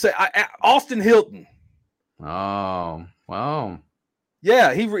 I'm just saying Austin Hilton. Oh, wow.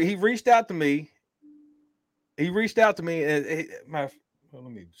 Yeah, he reached out to me. He reached out to me, and let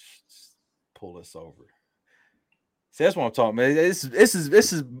me pull this over. See, that's what I'm talking about. This is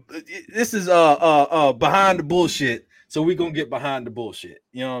behind the bullshit. So we're gonna get behind the bullshit.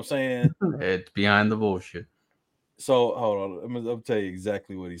 You know what I'm saying? It's behind the bullshit. So hold on, I'll tell you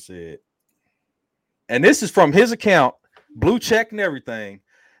exactly what he said. And this is from his account, blue check and everything.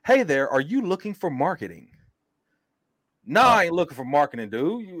 Hey there, are you looking for marketing? No, I ain't looking for marketing,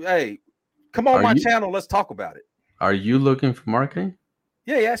 dude. Hey, come on my channel. Let's talk about it. Are you looking for marketing?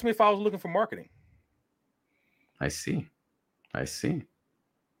 Yeah, he asked me if I was looking for marketing. I see.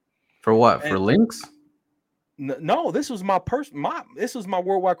 For what? For links? No, this was this was my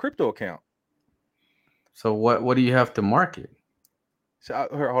worldwide crypto account. So what do you have to market? So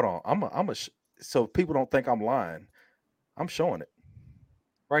hold on. So people don't think I'm lying. I'm showing it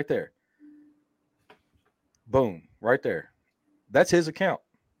right there. Boom, right there. That's his account.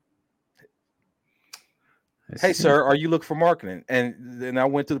 Hey, sir, are you looking for marketing? And then I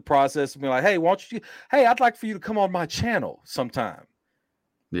went through the process of being like, hey, I'd like for you to come on my channel sometime.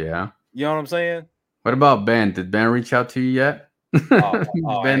 Yeah. You know what I'm saying? What about Ben? Did Ben reach out to you yet?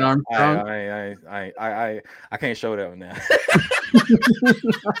 Ben Armstrong? I can't show that one now.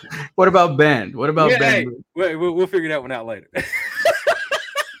 What about Ben? Ben? Hey, we'll figure that one out later.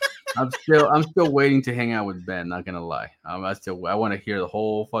 I'm still waiting to hang out with Ben, not gonna lie. I want to hear the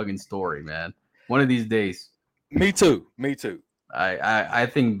whole fucking story, man. One of these days. Me too. I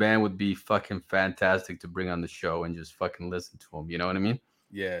think Ben would be fucking fantastic to bring on the show and just fucking listen to him. You know what I mean?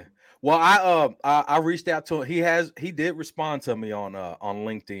 Yeah. Well, I reached out to him. He did respond to me on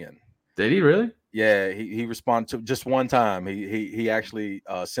LinkedIn. Did he really? Yeah, he responded to just one time. He actually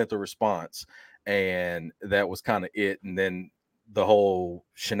sent a response, and that was kind of it. And then the whole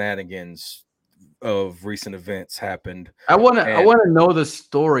shenanigans of recent events happened. I And wanna know the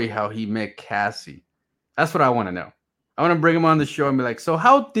story how he met Cassie. That's what I want to know. I want to bring him on the show and be like, so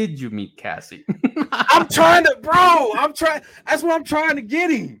how did you meet Cassie? I'm trying to, bro. I'm trying. That's what I'm trying to get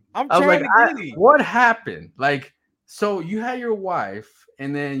him. I'm I was like, trying to get him. what happened? Like, so you had your wife,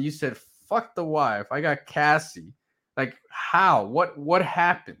 and then you said, "Fuck the wife. I got Cassie." Like, how? What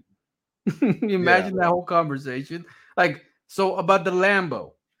happened? You Yeah. imagine that whole conversation. Like, so about the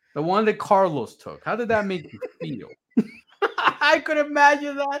Lambo, the one that Carlos took. How did that make you feel? I could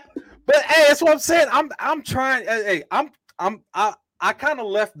imagine that. But hey, that's what I'm saying. I'm trying. Hey, I kind of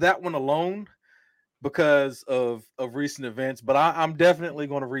left that one alone because of recent events, but I'm definitely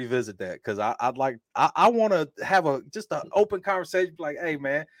going to revisit that because I want to have a just an open conversation. Like, hey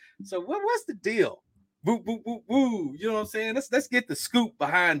man, so what's the deal? Woo woo woo woo. You know what I'm saying? Let's get the scoop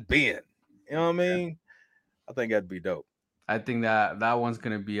behind Ben. You know what I mean? I think that'd be dope. I think that one's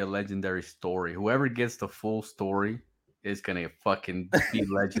gonna be a legendary story. Whoever gets the full story is gonna fucking be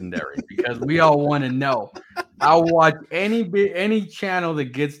legendary because we all want to know. I'll watch any channel that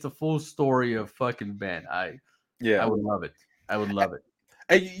gets the full story of fucking Ben. I Yeah. would love it. I would love it.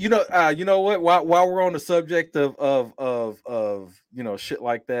 Hey, you know what? While we're on the subject of shit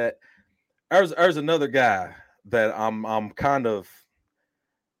like that, there's another guy that I'm kind of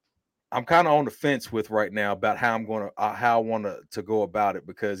on the fence with right now about how I want to go about it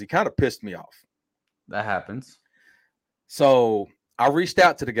because he kind of pissed me off. That happens. So I reached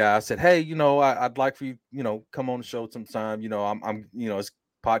out to the guy. I said, "Hey, I'd like for you, come on the show sometime. It's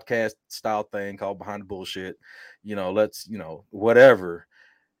podcast style thing called Behind the Bullshit. Let's, whatever."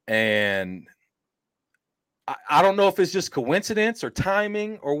 And I don't know if it's just coincidence or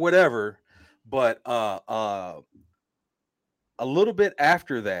timing or whatever, but a little bit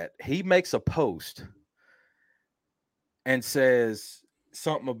after that, he makes a post and says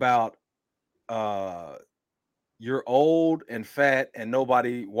something about you're old and fat and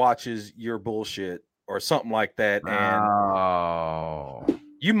nobody watches your bullshit or something like that. And Oh,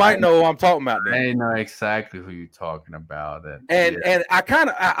 you might know who I'm talking about then. I know exactly who you're talking about. That And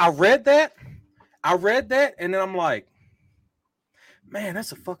I read that. I read that, and then I'm like, man,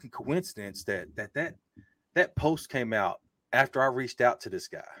 that's a fucking coincidence that post came out after I reached out to this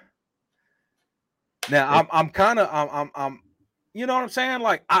guy. Now I'm kind of I'm you know what I'm saying?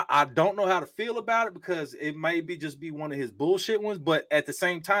 Like I don't know how to feel about it because it may be one of his bullshit ones, but at the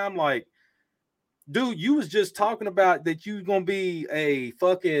same time, like, dude, you was just talking about that you gonna be a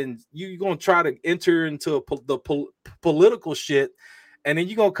fucking you gonna try to enter into political shit, and then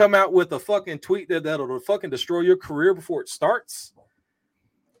you gonna come out with a fucking tweet that'll fucking destroy your career before it starts.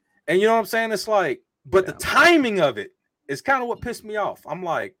 And you know what I'm saying? It's like, but the timing of it is kind of what pissed me off. I'm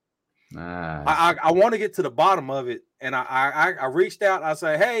like, I want to get to the bottom of it, and I reached out. I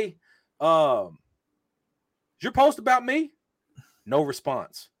say, hey, your post about me? No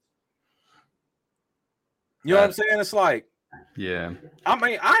response. You know what I'm saying? It's like, yeah. I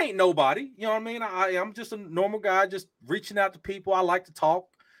mean, I ain't nobody. You know what I mean? I'm just a normal guy, just reaching out to people. I like to talk.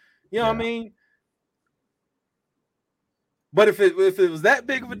 You know what I mean? But if it was that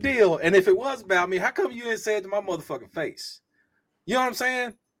big of a deal, and if it was about me, how come you didn't say it to my motherfucking face? You know what I'm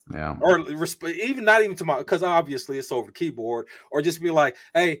saying? Yeah. Or even not even to my, because obviously it's over the keyboard, or just be like,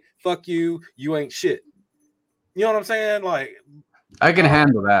 hey, fuck you, you ain't shit. You know what I'm saying? Like, I can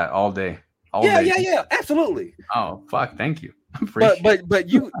handle that all day. Yeah, absolutely. Oh, fuck, thank you. But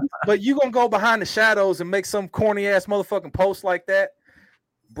you gonna go behind the shadows and make some corny ass motherfucking post like that,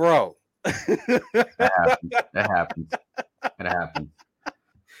 bro. That happens. It happens.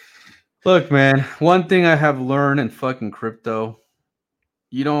 Look, man, one thing I have learned in fucking crypto,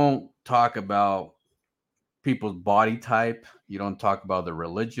 you don't talk about people's body type. You don't talk about their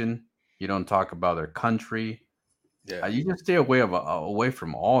religion. You don't talk about their country. Yeah. You just stay away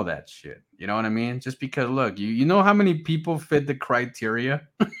from all that shit. You know what I mean? Just because, look, you know how many people fit the criteria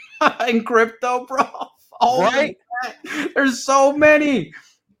in crypto, bro? Right? There's so many,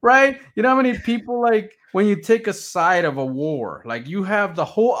 right? You know how many people, like, when you take a side of a war, like, you have the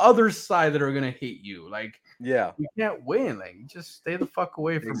whole other side that are gonna hate you. Like, yeah, you can't win. Like, you just stay the fuck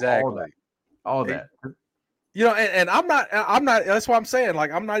away from exactly all that. You know, and I'm not. That's why I'm saying,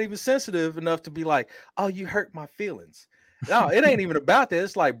 like, I'm not even sensitive enough to be like, oh, you hurt my feelings. No, it ain't even about that.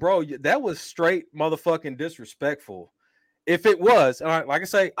 It's like, bro, that was straight motherfucking disrespectful. If it was, like I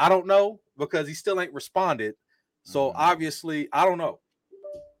say, I don't know because he still ain't responded. So obviously, I don't know.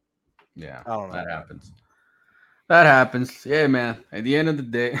 Yeah, I don't know. That happens. That happens. Yeah, man. At the end of the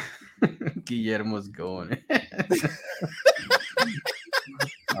day, Guillermo's going.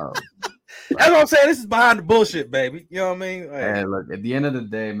 Oh, That's what I'm saying. This is behind the bullshit, baby. You know what I mean? hey, look, at the end of the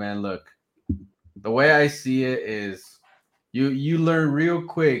day, man, look, the way I see it is you learn real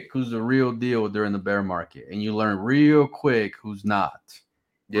quick who's the real deal during the bear market, and you learn real quick who's not.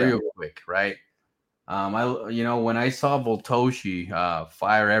 Real quick, right? When I saw Voltoshi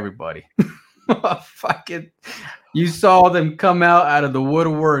fire everybody, fucking, you saw them come out of the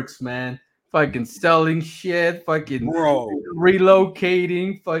woodworks, man. Fucking selling shit, fucking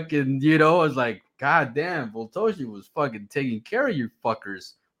relocating, fucking, I was like, God damn, Voltoshi was fucking taking care of you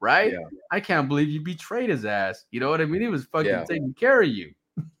fuckers, right? Yeah. I can't believe you betrayed his ass. You know what I mean? He was fucking taking care of you.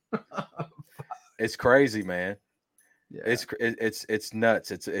 It's crazy, man. Yeah. It's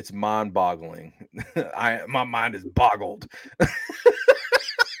nuts. It's mind-boggling. My mind is boggled.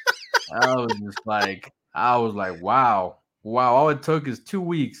 I was like, wow. All it took is 2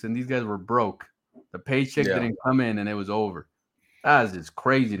 weeks, and these guys were broke. The paycheck didn't come in, and it was over. That was just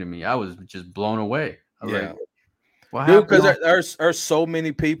crazy to me. I was just blown away. I was like, what happened? Because there's so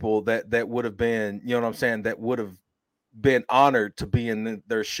many people that would have been, you know what I'm saying, that would have been honored to be in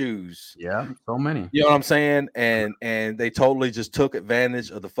their shoes. Yeah, so many. You know what I'm saying? And they totally just took advantage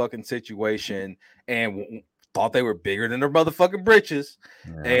of the fucking situation and thought they were bigger than their motherfucking britches,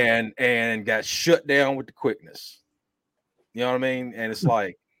 and got shut down with the quickness. You know what I mean? And it's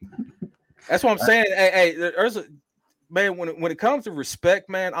like, that's what I'm saying. Hey, there's a man, when it comes to respect,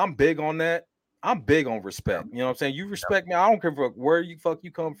 man, I'm big on that. I'm big on respect. You know what I'm saying? You respect me. I don't care where you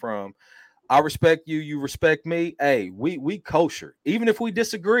come from. I respect you. You respect me. Hey, we kosher. Even if we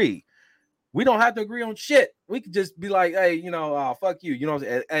disagree, we don't have to agree on shit. We could just be like, hey, fuck you. You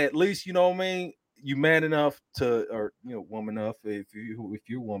know, at least, you know what I mean? You man enough to, or, woman enough. If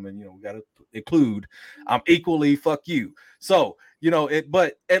you're a woman, we got to include, I'm equally fuck you. So,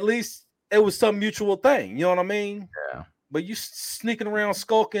 but at least it was some mutual thing. You know what I mean? Yeah. But you sneaking around,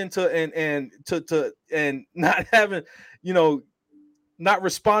 skulking and not having, not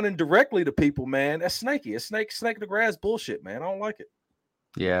responding directly to people, man. That's snaky. It's snake in the grass bullshit, man. I don't like it.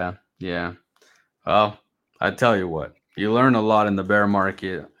 Yeah. Well, I tell you what, you learn a lot in the bear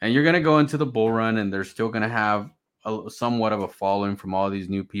market, and you're gonna go into the bull run, and they're still gonna have somewhat of a following from all these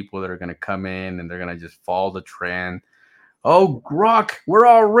new people that are gonna come in, and they're gonna just follow the trend. Oh, Grok, we're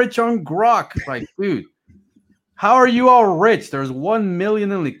all rich on Grok. Like, dude, how are you all rich? There's 1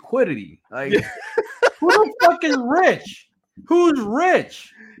 million in liquidity. Like, who the fuck is rich? Who's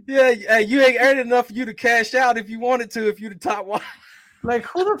rich? Yeah, you ain't earning enough for you to cash out if you wanted to, if you the top one. Like,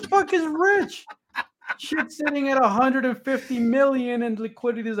 who the fuck is rich? Shit sitting at 150 million and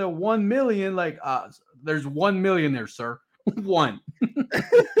liquidity is at 1 million. Like, there's 1 million there, sir. One.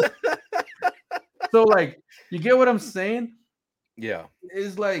 So, like, you get what I'm saying? Yeah.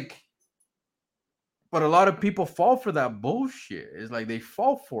 It's like, but a lot of people fall for that bullshit. It's like they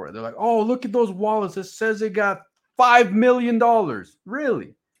fall for it. They're like, oh, look at those wallets. It says they got $5 million.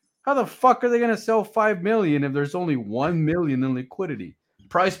 Really? How the fuck are they going to sell 5 million if there's only 1 million in liquidity?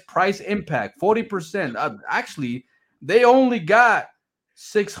 Price impact, 40%. Actually, they only got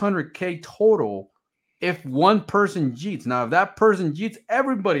 600K total if one person cheats. Now, if that person cheats,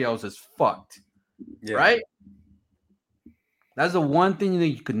 everybody else is fucked. Yeah. Right? That's the one thing that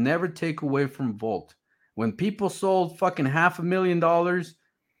you could never take away from Volt. When people sold fucking $500,000,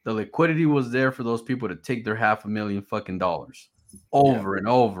 the liquidity was there for those people to take their $500,000 fucking dollars over and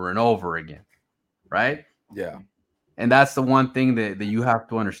over and over again. Right? Yeah. And that's the one thing that you have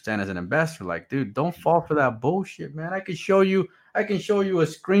to understand as an investor. Like, dude, don't fall for that bullshit, man. I can show you a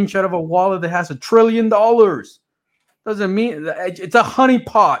screenshot of a wallet that has $1 trillion. Doesn't mean it's a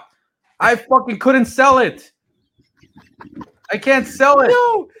honeypot. I fucking couldn't sell it. I can't sell it.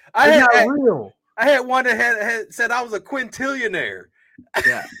 No, it's not real. I had one that had said I was a quintillionaire.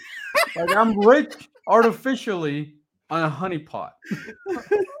 Yeah. Like, I'm rich artificially on a honeypot.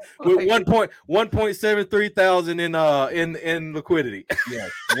 With 1.73 thousand in liquidity.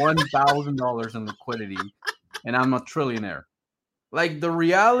 Yes, $1,000 in liquidity, and I'm a trillionaire. Like, the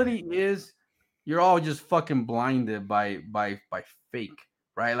reality is, you're all just fucking blinded by fake,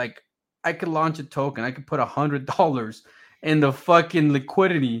 right? Like, I could launch a token, I could put $100 in the fucking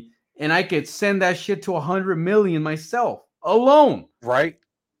liquidity, and I could send that shit to 100 million myself, alone, right?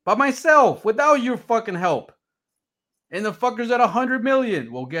 By myself, without your fucking help. And the fucker's at 100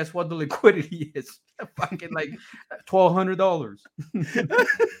 million. Well, guess what? The liquidity is fucking like $1,200.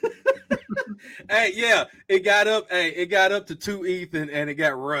 Hey, yeah, it got up to 2 ETH and it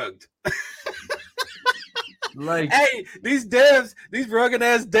got rugged. Like, hey, these rugged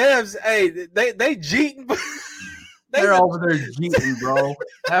ass devs, hey, they cheating. They're over there cheating, bro.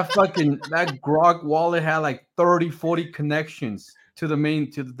 That Grok wallet had like 30, 40 connections to the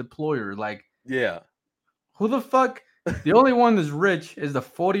deployer. Like, yeah. who the fuck? The only one that's rich is the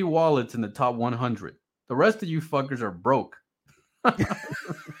 40 wallets in the top 100. The rest of you fuckers are broke.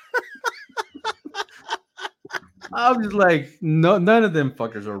 I was like, no, none of them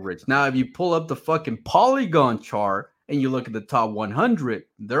fuckers are rich. Now, if you pull up the fucking Polygon chart and you look at the top 100,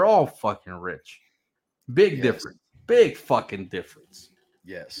 they're all fucking rich. Big difference. Big fucking difference.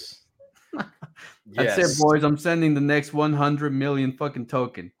 Yes. That's it, boys. I'm sending the next 100 million fucking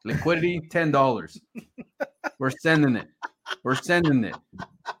token. Liquidity, $10. We're sending it. We're sending it.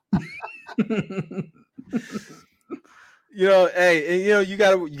 You know, hey, and you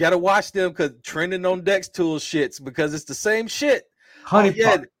gotta watch them because trending on Dex Tools shits because it's the same shit.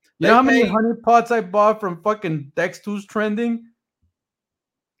 Honeypot. You know how many honeypots I bought from fucking Dex Tools trending?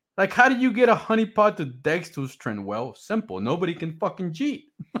 Like, how do you get a honeypot to Dex Tools trend? Well, simple. Nobody can fucking cheat.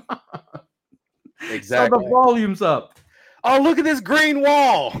 Exactly. So the volume's up. Oh, look at this green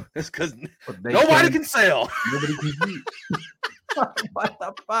wall. It's because nobody can sell. Nobody can cheat. What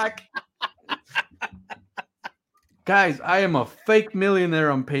the fuck? Guys, I am a fake millionaire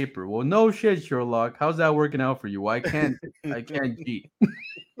on paper. Well, no shit, Sherlock. How's that working out for you? I can't cheat.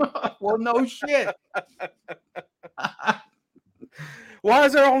 Well, no shit. Why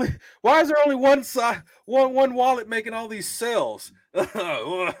is there only one wallet making all these sales?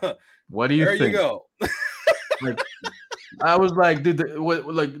 What do you think? There you go. I was like, dude,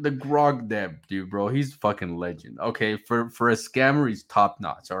 the Grog Deb, dude, bro, he's fucking legend. Okay, for a scammer, he's top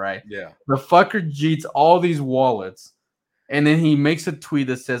notch. All right, yeah. The fucker cheats all these wallets, and then he makes a tweet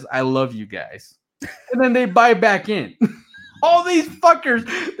that says, "I love you guys," and then they buy back in. All these fuckers,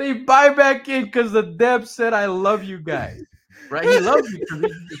 they buy back in because the Deb said, "I love you guys." Right? He loves you because he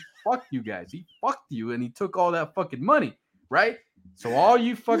just fucked you guys. He fucked you, and he took all that fucking money. Right? So all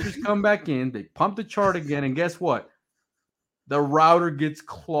you fuckers come back in, they pump the chart again, and guess what? The router gets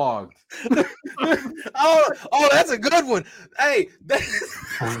clogged. oh, that's a good one. Hey,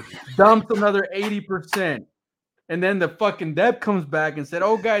 dumps another 80%. And then the fucking Deb comes back and said,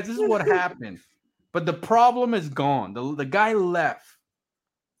 "Oh, guys, this is what happened. But the problem is gone. The guy left.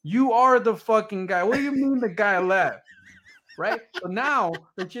 You are the fucking guy. What do you mean the guy left?" Right? So now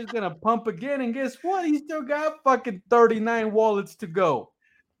they're just going to pump again. And guess what? He still got fucking 39 wallets to go.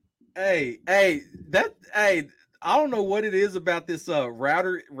 Hey, I don't know what it is about this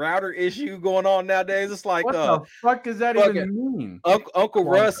router issue going on nowadays. It's like what the fuck does that even mean? Uncle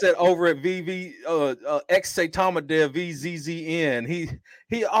Russ said over at VV ex Saitama Dev VZZN.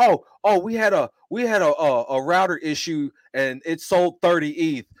 We had a router issue and it sold 30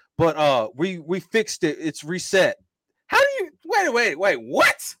 ETH, but we fixed it. It's reset. How do you wait?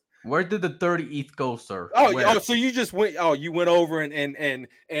 What? Where did the 30 ETH go, sir? So you just went. Oh, you went over and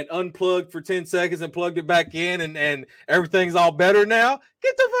unplugged for 10 seconds and plugged it back in, and everything's all better now.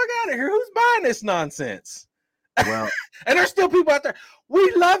 Get the fuck out of here! Who's buying this nonsense? Well, and there's still people out there.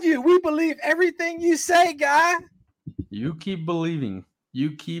 We love you. We believe everything you say, guy. You keep believing.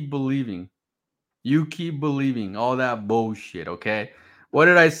 You keep believing. You keep believing all that bullshit. Okay. What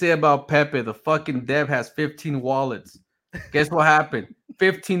did I say about Pepe? The fucking Deb has 15 wallets. Guess what happened?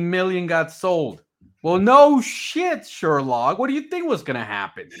 15 million got sold. Well, no shit, Sherlock. What do you think was gonna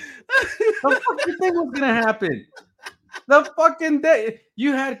happen? What do you think was gonna happen? The fucking day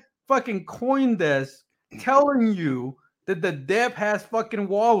you had fucking CoinDesk telling you that the Deb has fucking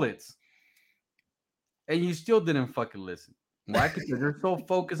wallets, and you still didn't fucking listen. Why? Because they're so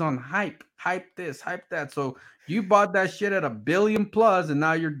focused on hype this, hype that. So you bought that shit at $1 billion plus, and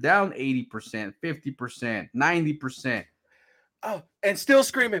now you're down 80%, 50%, 90%. Oh, and still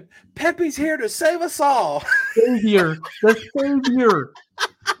screaming, Pepe's here to save us all. Savior, the savior.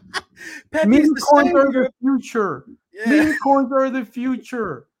 Pepe's meme coins are the future. Yeah. Meme coins are the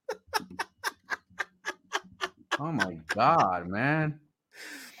future. Oh my god, man.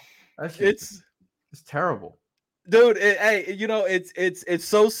 It's terrible. Dude, it's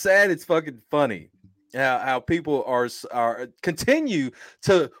so sad. It's fucking funny how people are continue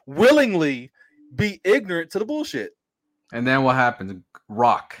to willingly be ignorant to the bullshit. And then what happens?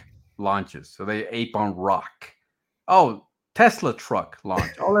 Rock launches. So they ape on Rock. Oh, Tesla truck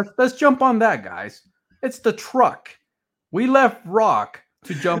launch. Oh, let's jump on that, guys. It's the truck. We left Rock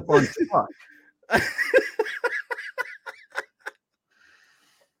to jump on truck.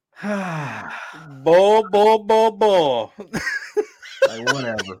 Bull. Like,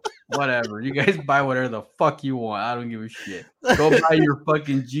 whatever. You guys buy whatever the fuck you want. I don't give a shit. Go buy your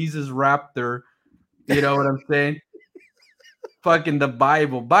fucking Jesus Raptor. You know what I'm saying? Fucking the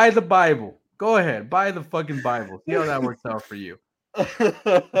Bible. Buy the Bible. Go ahead, buy the fucking Bible. See how that works out for you.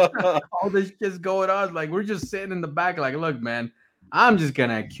 All this shit's going on. Like, we're just sitting in the back, like, look, man, I'm just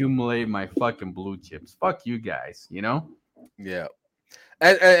gonna accumulate my fucking blue chips. Fuck you guys, you know? Yeah.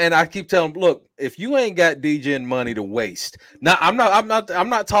 And I keep telling them, look, if you ain't got DJing money to waste, now I'm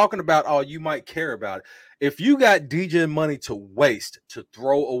not talking about all you might care about it. If you got DJing money to waste, to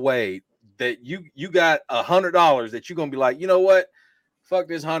throw away, that you got $100 that you're gonna be like, you know what? Fuck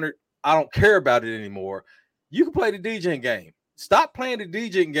this 100. I don't care about it anymore. You can play the DJing game. Stop playing the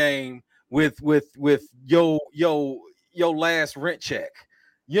DJing game with your last rent check.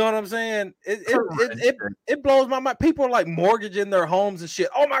 You know what I'm saying? It blows my mind. People are like mortgaging their homes and shit.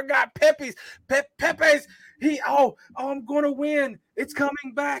 Oh my God, Pepe's. I'm gonna win. It's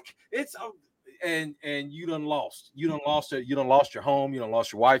coming back. And you done lost. You done lost it. You done lost your home. You done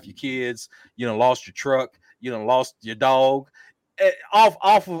lost your wife, your kids. You done lost your truck. You done lost your dog.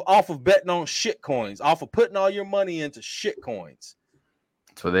 Off of betting on shit coins. Off of putting all your money into shit coins.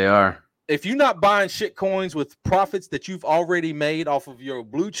 That's what they are. If you're not buying shit coins with profits that you've already made off of your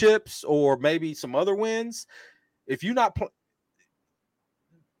blue chips or maybe some other wins, if you're not,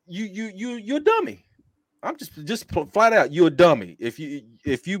 you're a dummy. I'm just flat out, you're a dummy. If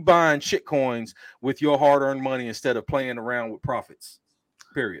you buying shit coins with your hard-earned money instead of playing around with profits,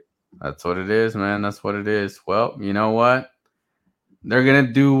 period. That's what it is, man. That's what it is. Well, you know what? They're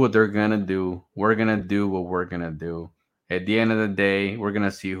gonna do what they're gonna do. We're gonna do what we're gonna do. At the end of the day, we're going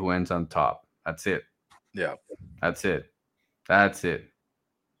to see who ends on top. That's it. Yeah. That's it. That's it.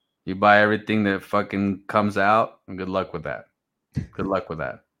 You buy everything that fucking comes out, and good luck with that. Good luck with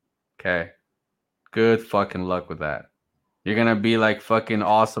that. Okay? Good fucking luck with that. You're going to be like fucking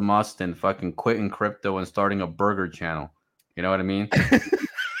Awesome Austin, fucking quitting crypto and starting a burger channel. You know what I mean?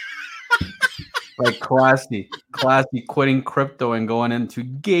 Like classy quitting crypto and going into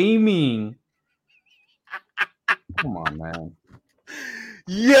gaming. Come on, man.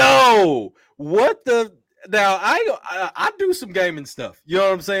 Yo, what the? Now I do some gaming stuff. You know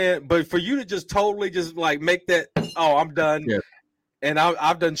what I'm saying? But for you to just totally just like make that, oh, I'm done, yeah. And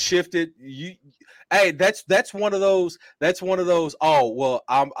I've done shifted. Hey, that's one of those. That's one of those. Oh, well,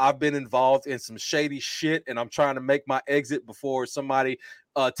 I've been involved in some shady shit, and I'm trying to make my exit before somebody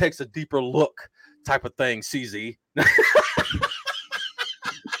takes a deeper look, type of thing. CZ.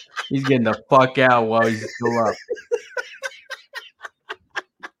 He's getting the fuck out while he's still up.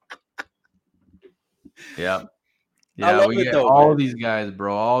 Yeah. Yeah, we get all these guys,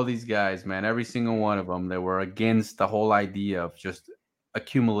 bro. All these guys, man. Every single one of them, they were against the whole idea of just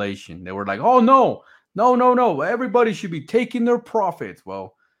accumulation. They were like, oh, no. Everybody should be taking their profits.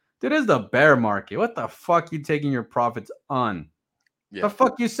 Well, that is the bear market. What the fuck you taking your profits on? Yeah. The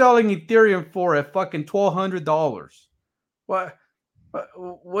fuck you selling Ethereum for at fucking $1,200? What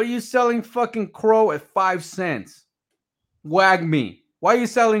are you selling fucking Crow at 5 cents? Wag me. Why are you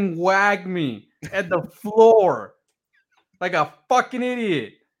selling Wag me at the floor like a fucking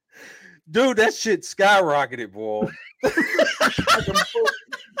idiot? Dude, that shit skyrocketed, boy.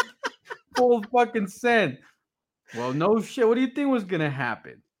 full fucking cent. Well, no shit. What do you think was going to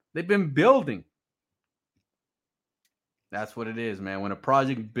happen? They've been building. That's what it is, man. When a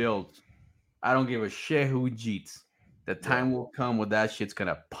project builds, I don't give a shit who cheats. The time will come when that shit's going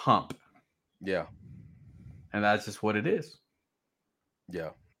to pump. Yeah. And that's just what it is.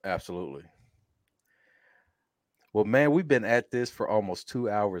 Yeah, absolutely. Well, man, we've been at this for almost 2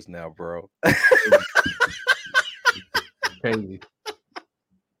 hours now, bro. Crazy.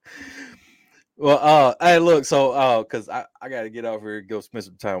 Well, hey, look, so because I gotta get over here and go spend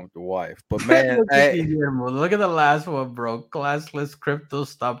some time with the wife. But man, look at the last one, bro. Classless Crypto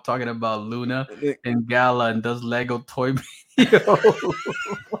stop talking about Luna and Gala and does Lego toy video.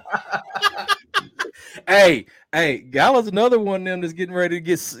 Hey, Gala's another one of them that's getting ready to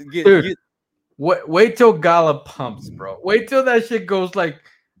get. Dude, wait till Gala pumps, bro. Wait till that shit goes like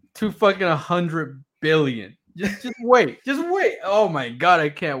to fucking 100 billion. Just wait. Oh my god, I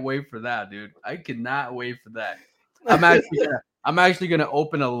can't wait for that, dude. I cannot wait for that. I'm actually gonna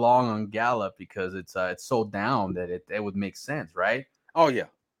open a long on Gala because it's so down that it would make sense, right? Oh yeah.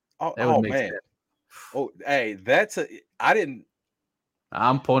 Oh man. Sense. Oh hey,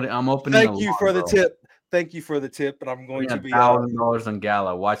 I'm opening. Thank you for the tip. Thank you for the tip, and I'm going to be $1,000 on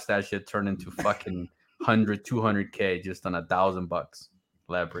Gala. Watch that shit turn into fucking 100, 200K just on $1,000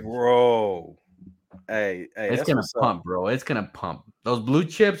 leverage, bro. Hey, it's gonna pump, bro. It's gonna pump. Those blue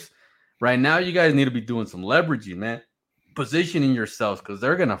chips right now. You guys need to be doing some leveraging, man. Positioning yourselves because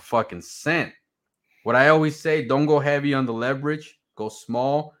they're gonna fucking send. What I always say: don't go heavy on the leverage. Go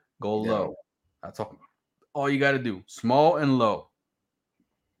small. Go low. That's all you got to do. Small and low.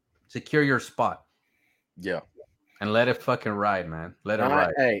 Secure your spot. Yeah. And let it fucking ride, man. Let it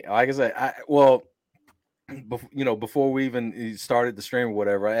ride. Hey, like I said, before we even started the stream or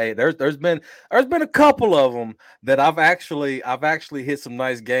whatever, hey, there's been a couple of them that I've actually hit some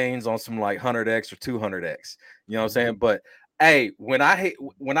nice gains on some like 100x or 200x. You know what I'm saying? But hey, when I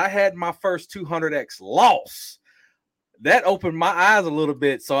had my first 200x loss, that opened my eyes a little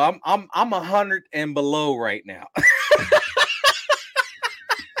bit. So I'm 100 and below right now.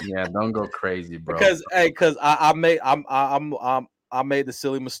 Yeah, don't go crazy, bro. Because I made the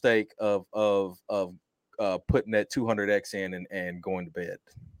silly mistake of putting that 200x in and going to bed.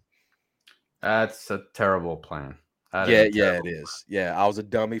 That's a terrible plan. It is. Yeah, I was a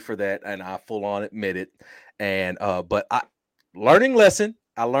dummy for that, and I full on admit it. And but I learning lesson.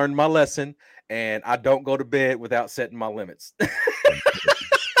 I learned my lesson, and I don't go to bed without setting my limits.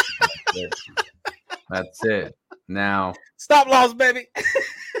 That's it. Now, stop loss, baby.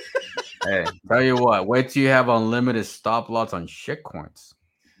 Hey, tell you what, wait till you have unlimited stop loss on shitcoins.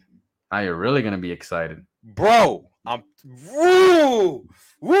 Now you're really gonna be excited, bro. I'm woo.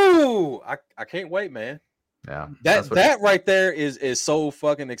 I can't wait, man. Yeah, that right there is so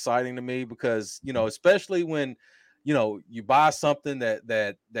fucking exciting to me because especially when you buy something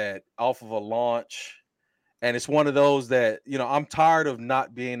that off of a launch, and it's one of those that I'm tired of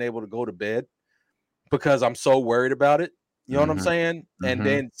not being able to go to bed because I'm so worried about it. You know what I'm saying? And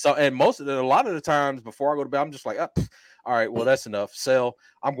then a lot of the times before I go to bed, I'm just like, all right, well, that's enough. Sell.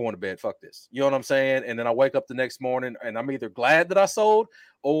 I'm going to bed. Fuck this. You know what I'm saying? And then I wake up the next morning and I'm either glad that I sold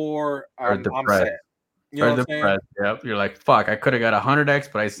or I'm sad. You know what I'm saying? Yep. You're like, fuck, I could have got 100x,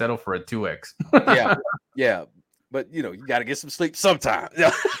 but I settled for a 2x. Yeah. But you got to get some sleep sometime.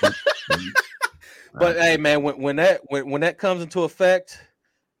 But hey, man, when that comes into effect,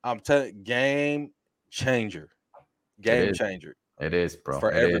 I'm telling you, game changer. Game changer. It is, bro.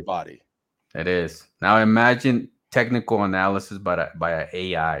 For everybody. It is. Now imagine technical analysis by an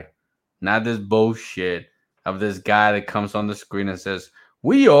AI. Not this bullshit of this guy that comes on the screen and says,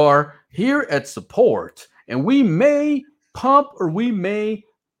 we are here at support and we may pump or we may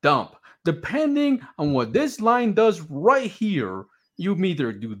dump. Depending on what this line does right here, you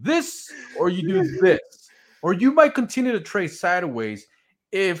either do this or you do this. Or you might continue to trade sideways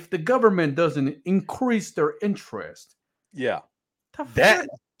if the government doesn't increase their interest. Yeah. That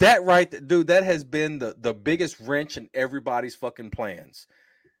right, dude, that has been the biggest wrench in everybody's fucking plans.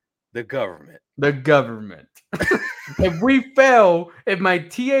 The government. If we fail, if my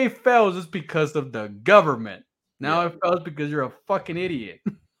TA fails, it's because of the government. Now it fails because you're a fucking idiot.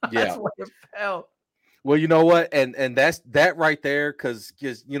 That's why it fell. Well, you know what? And that's that right there, because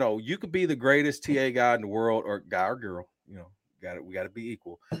you could be the greatest TA guy in the world, or guy or girl, we gotta be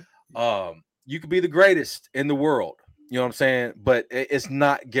equal. You could be the greatest in the world. You know what I'm saying? But it's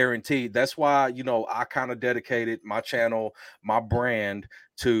not guaranteed. That's why, I kind of dedicated my channel, my brand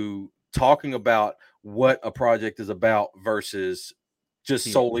to talking about what a project is about versus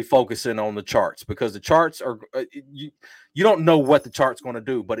just solely focusing on the charts, because the charts are you don't know what the chart's going to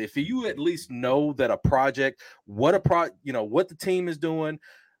do. But if you at least know that a project, what the team is doing,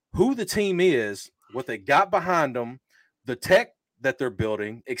 who the team is, what they got behind them, the tech that they're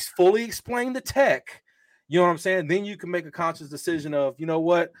building, fully explain the tech. You know what I'm saying? Then you can make a conscious decision of,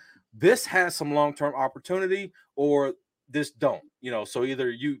 what, this has some long-term opportunity or this don't, so either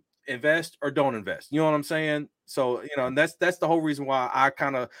you invest or don't invest. You know what I'm saying? So, and that's the whole reason why I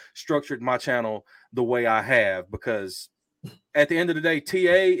kind of structured my channel the way I have, because at the end of the day, TA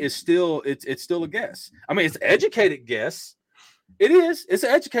is still, it's still a guess. I mean, it's an educated guess. It is. It's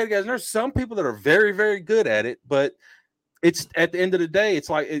an educated guess. And there's some people that are very, very good at it, but it's at the end of the day, it's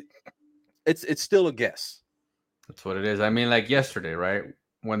like it's still a guess. That's what it is. I mean, like yesterday, right?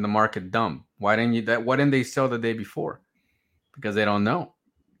 When the market dumped, why didn't they sell the day before? Because they don't know.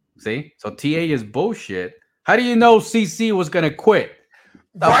 See? So TA is bullshit. How do you know CC was gonna quit?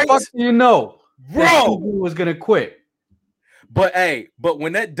 The fuck do you know? Bro CC was gonna quit. But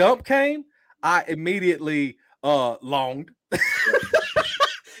when that dump came, I immediately longed.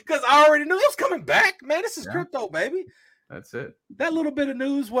 Because I already knew it was coming back, man. This is crypto, baby. That's it. That little bit of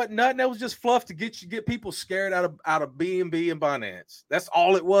news wasn't nothing. That was just fluff to get people scared out of BNB and Binance. That's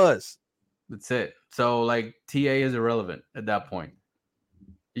all it was. That's it. So like TA is irrelevant at that point.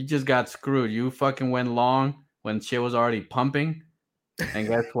 You just got screwed. You fucking went long when shit was already pumping, and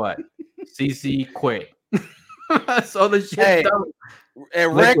guess what? CC quit. So the shit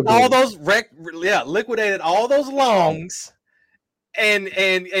and liquidated all those longs, and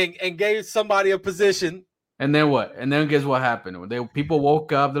gave somebody a position. And then what? And then guess what happened? People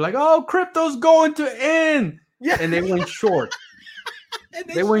woke up. They're like, "Oh, crypto's going to end." Yeah. And they went short. And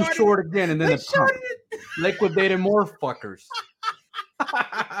They went shorted short it. again, and then They the pump shorted it. liquidated more fuckers.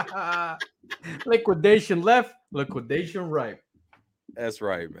 Liquidation left, liquidation right. That's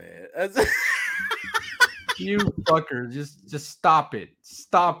right, man. You fuckers, just stop it.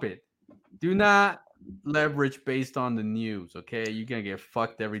 Stop it. Do not leverage based on the news, okay? You're gonna get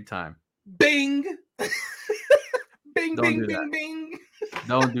fucked every time. Bing. Bing, Don't bing, do that. bing, bing.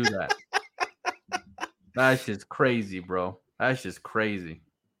 Don't do that. That's just crazy, bro. That's just crazy.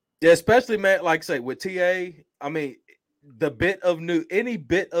 Yeah, especially, man, like I say, with TA, I mean, any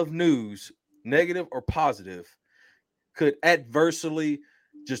bit of news, negative or positive, could adversely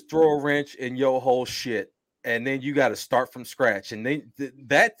just throw a wrench in your whole shit. And then you got to start from scratch. And then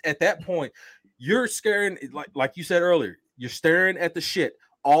that at that point, you're scaring, like you said earlier, you're staring at the shit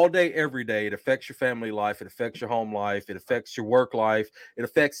all day, every day. It affects your family life, it affects your home life, it affects your work life, it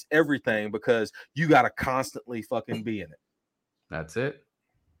affects everything because you got to constantly fucking be in it. That's it.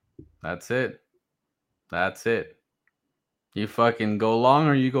 That's it. That's it. You fucking go long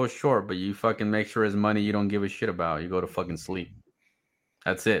or you go short, but you fucking make sure it's money you don't give a shit about. You go to fucking sleep.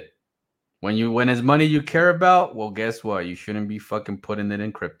 That's it. When it's money you care about, well, guess what? You shouldn't be fucking putting it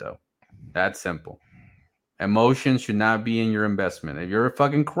in crypto. That's simple. Emotions should not be in your investment. If you're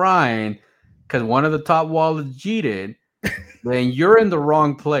fucking crying because one of the top wallets cheated, then you're in the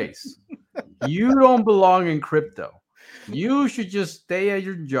wrong place. You don't belong in crypto. You should just stay at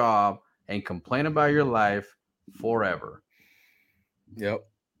your job and complain about your life forever. Yep.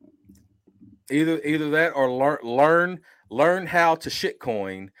 Either that or learn how to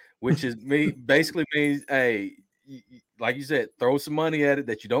shitcoin, which is basically means, hey, like you said, throw some money at it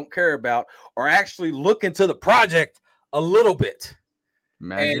that you don't care about, or actually look into the project a little bit.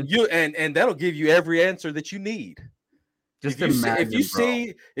 Imagine. And that'll give you every answer that you need. Just imagine,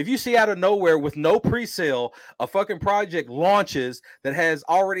 if you see out of nowhere with no pre-sale, a fucking project launches that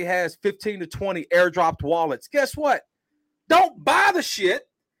already has 15 to 20 airdropped wallets, guess what? Don't buy the shit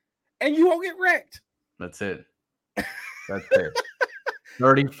and you won't get wrecked. That's it. That's it.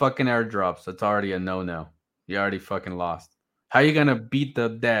 30 fucking airdrops. That's already a no-no. You already fucking lost. How you gonna beat the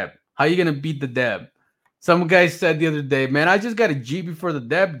deb? How you gonna beat the deb? Some guy said the other day, man, I just got a G before the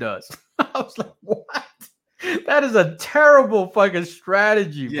deb does. I was like, what? That is a terrible fucking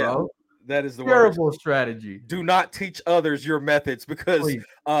strategy, bro. That is the terrible strategy. Do not teach others your methods because do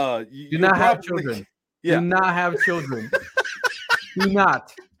not have children. Yeah. Do not have children. Do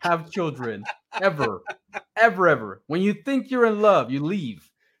not have children ever, ever, ever. When you think you're in love, you leave.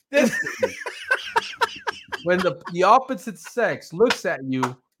 When the opposite sex looks at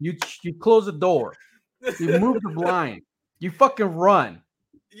you, you close the door. You move the blind. You fucking run.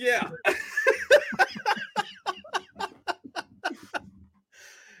 Yeah.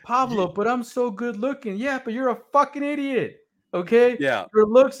 Pablo, but I'm so good looking. Yeah, but you're a fucking idiot. Okay? Yeah. Your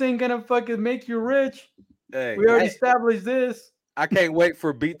looks ain't gonna fucking make you rich. Hey, we already established this. I can't wait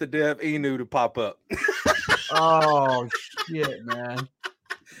for Beat the Dev Inu to pop up. Oh shit, man.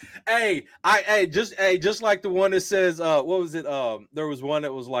 Just like the one that says, what was it? There was one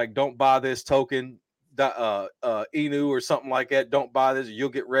that was like, don't buy this token, Inu or something like that. Don't buy this, or you'll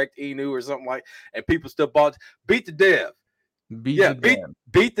get wrecked, Inu or something like. And people still bought. Beat the Dev.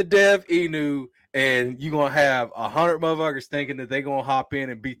 Beat the Dev Inu, and you're gonna have 100 motherfuckers thinking that they're gonna hop in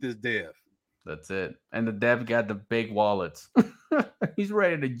and beat this Dev. That's it. And the Dev got the big wallets. He's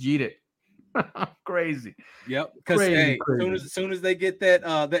ready to cheat it. Crazy. Yep. Because as soon as they get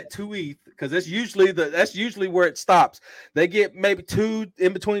that 2 ETH, because that's usually where it stops. They get maybe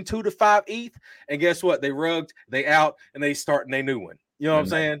in between 2 to 5 ETH, and guess what? They rugged, they out, and they starting a new one. You know what I'm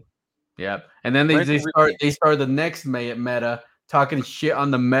saying? Yep. And then they start the next meta talking shit on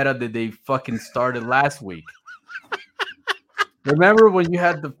the meta that they fucking started last week. Remember when you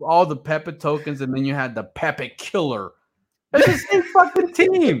had all the Pepe tokens and then you had the Pepe killer? It's the same fucking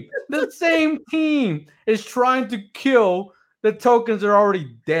team. The same team is trying to kill the tokens that are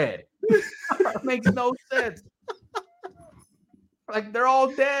already dead. It makes no sense. Like they're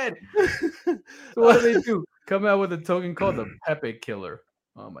all dead. So what do? Come out with a token called the Pepe killer.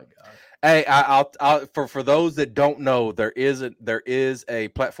 Oh my god. Hey, I'll for those that don't know, there is a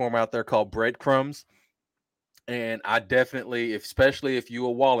platform out there called Breadcrumbs, and I definitely, especially if you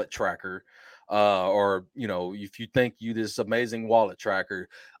a wallet tracker, or if you think you this amazing wallet tracker,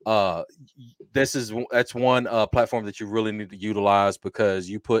 that's one platform that you really need to utilize, because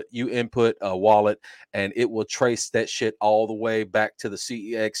you input a wallet and it will trace that shit all the way back to the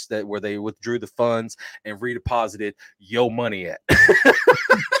CEX where they withdrew the funds and redeposited your money at.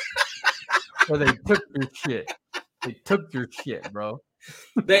 So they took your shit. They took your shit, bro.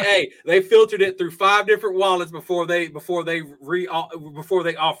 They filtered it through 5 different wallets before they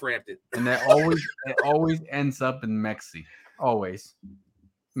off ramped it. And it always ends up in Mexi. Always.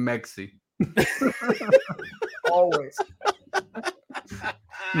 Mexi. Always.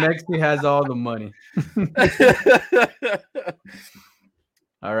 Mexi has all the money.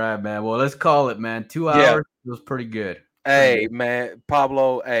 All right, man. Well, let's call it, man. 2 hours was pretty good. Hey, man,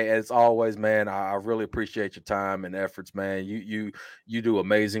 Pablo. Hey, as always, man, I really appreciate your time and efforts, man. You do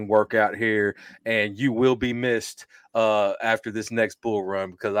amazing work out here, and you will be missed after this next bull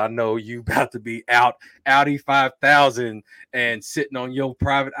run, because I know you about to be out Audi 5000 and sitting on your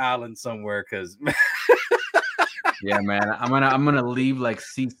private island somewhere. Because yeah, man, I'm gonna leave like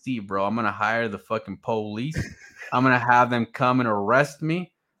CC, bro. I'm gonna hire the fucking police. I'm gonna have them come and arrest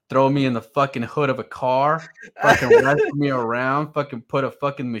me. Throw me in the fucking hood of a car, fucking arrest me around, fucking put a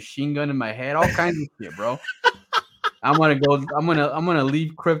fucking machine gun in my head, all kinds of shit, bro. I'm gonna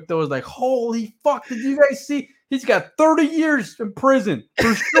leave crypto as like, holy fuck, did you guys see? He's got 30 years in prison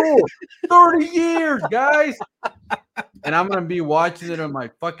for sure. 30 years, guys. And I'm gonna be watching it on my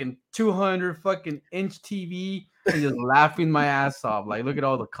fucking 200 fucking inch TV and just laughing my ass off. Like, look at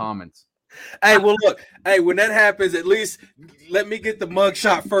all the comments. Hey, well, look. Hey, when that happens, at least let me get the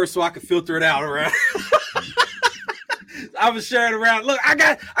mugshot first so I can filter it out around. I was sharing around. Look, I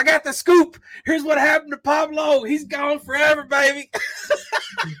got the scoop. Here's what happened to Pablo. He's gone forever, baby.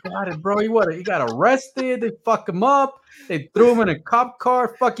 You got it, bro. He got arrested. They fucked him up. They threw him in a cop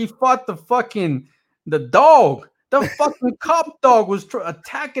car. Fuck, he fought the dog. The fucking cop dog was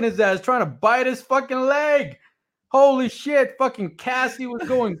attacking his ass, trying to bite his fucking leg. Holy shit, fucking Cassie was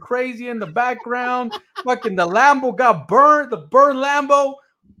going crazy in the background. Fucking the Lambo got burned, the burned Lambo.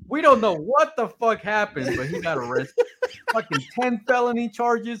 We don't know what the fuck happened, but he got arrested. Fucking 10 felony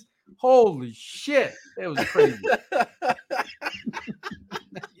charges. Holy shit. It was crazy.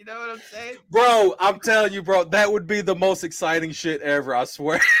 You know what I'm saying? Bro, I'm telling you, bro, that would be the most exciting shit ever, I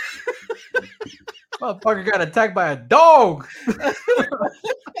swear. Motherfucker got attacked by a dog.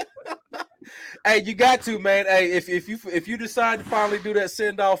 Hey, you got to, man. Hey, if you decide to finally do that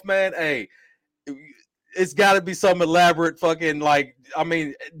send off, man, hey, it's got to be some elaborate fucking, like, I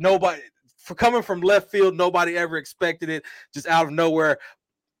mean, nobody, for coming from left field, nobody ever expected it. Just out of nowhere,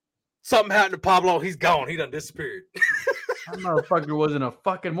 something happened to Pablo. He's gone. He done disappeared. That motherfucker wasn't a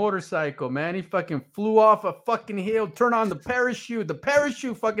fucking motorcycle, man. He fucking flew off a fucking hill, turned on the parachute. The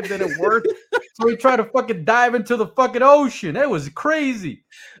parachute fucking didn't work. So he tried to fucking dive into the fucking ocean. It was crazy.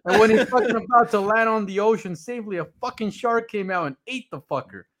 And when he's fucking about to land on the ocean safely, a fucking shark came out and ate the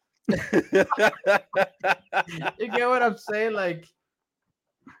fucker. You get what I'm saying? Like,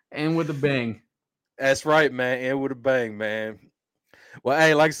 and with a bang. That's right, man. And with a bang, man. Well,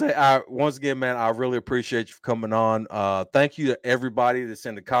 hey, like I say, once again, man, I really appreciate you for coming on. Thank you to everybody that's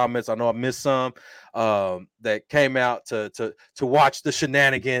in the comments. I know I missed some that came out to watch the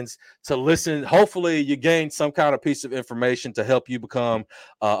shenanigans, to listen. Hopefully, you gained some kind of piece of information to help you become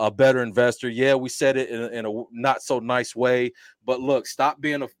a better investor. Yeah, we said it in a not so nice way, but look, stop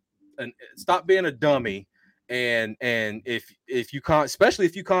being a dummy. And if you especially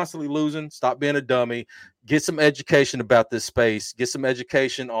if you constantly losing, stop being a dummy. Get some education about this space. Get some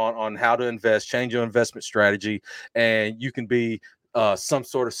education on how to invest. Change your investment strategy, and you can be some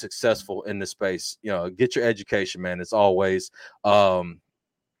sort of successful in this space. You know, get your education, man. It's always like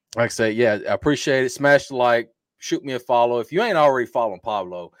I say, yeah, I appreciate it. Smash the like, shoot me a follow. If you ain't already following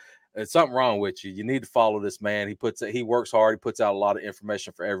Pablo, there's something wrong with you. You need to follow this man. He works hard. He puts out a lot of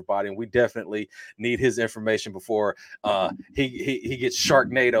information for everybody, and we definitely need his information before he gets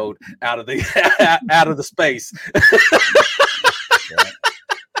Sharknadoed out of the space.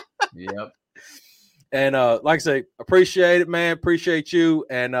 Yep. And like I say, appreciate it, man. Appreciate you,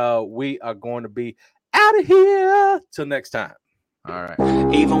 and we are going to be out of here till next time. All right.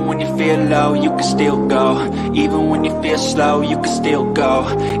 Even when you feel low, you can still go. Even when you feel slow, you can still go.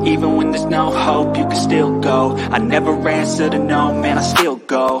 Even when there's no hope, you can still go. I never answer to no, man, I still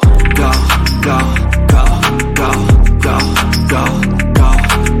go. Go, go, go, go, go, go, go, go,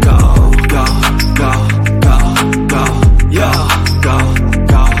 go, go, go, go, yo,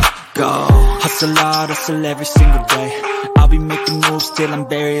 go. Hustle hard, hustle every single day. I'll be making moves till I'm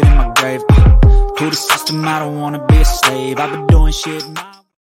buried in my grave. To the system, I don't wanna be a slave. I've been doing shit now.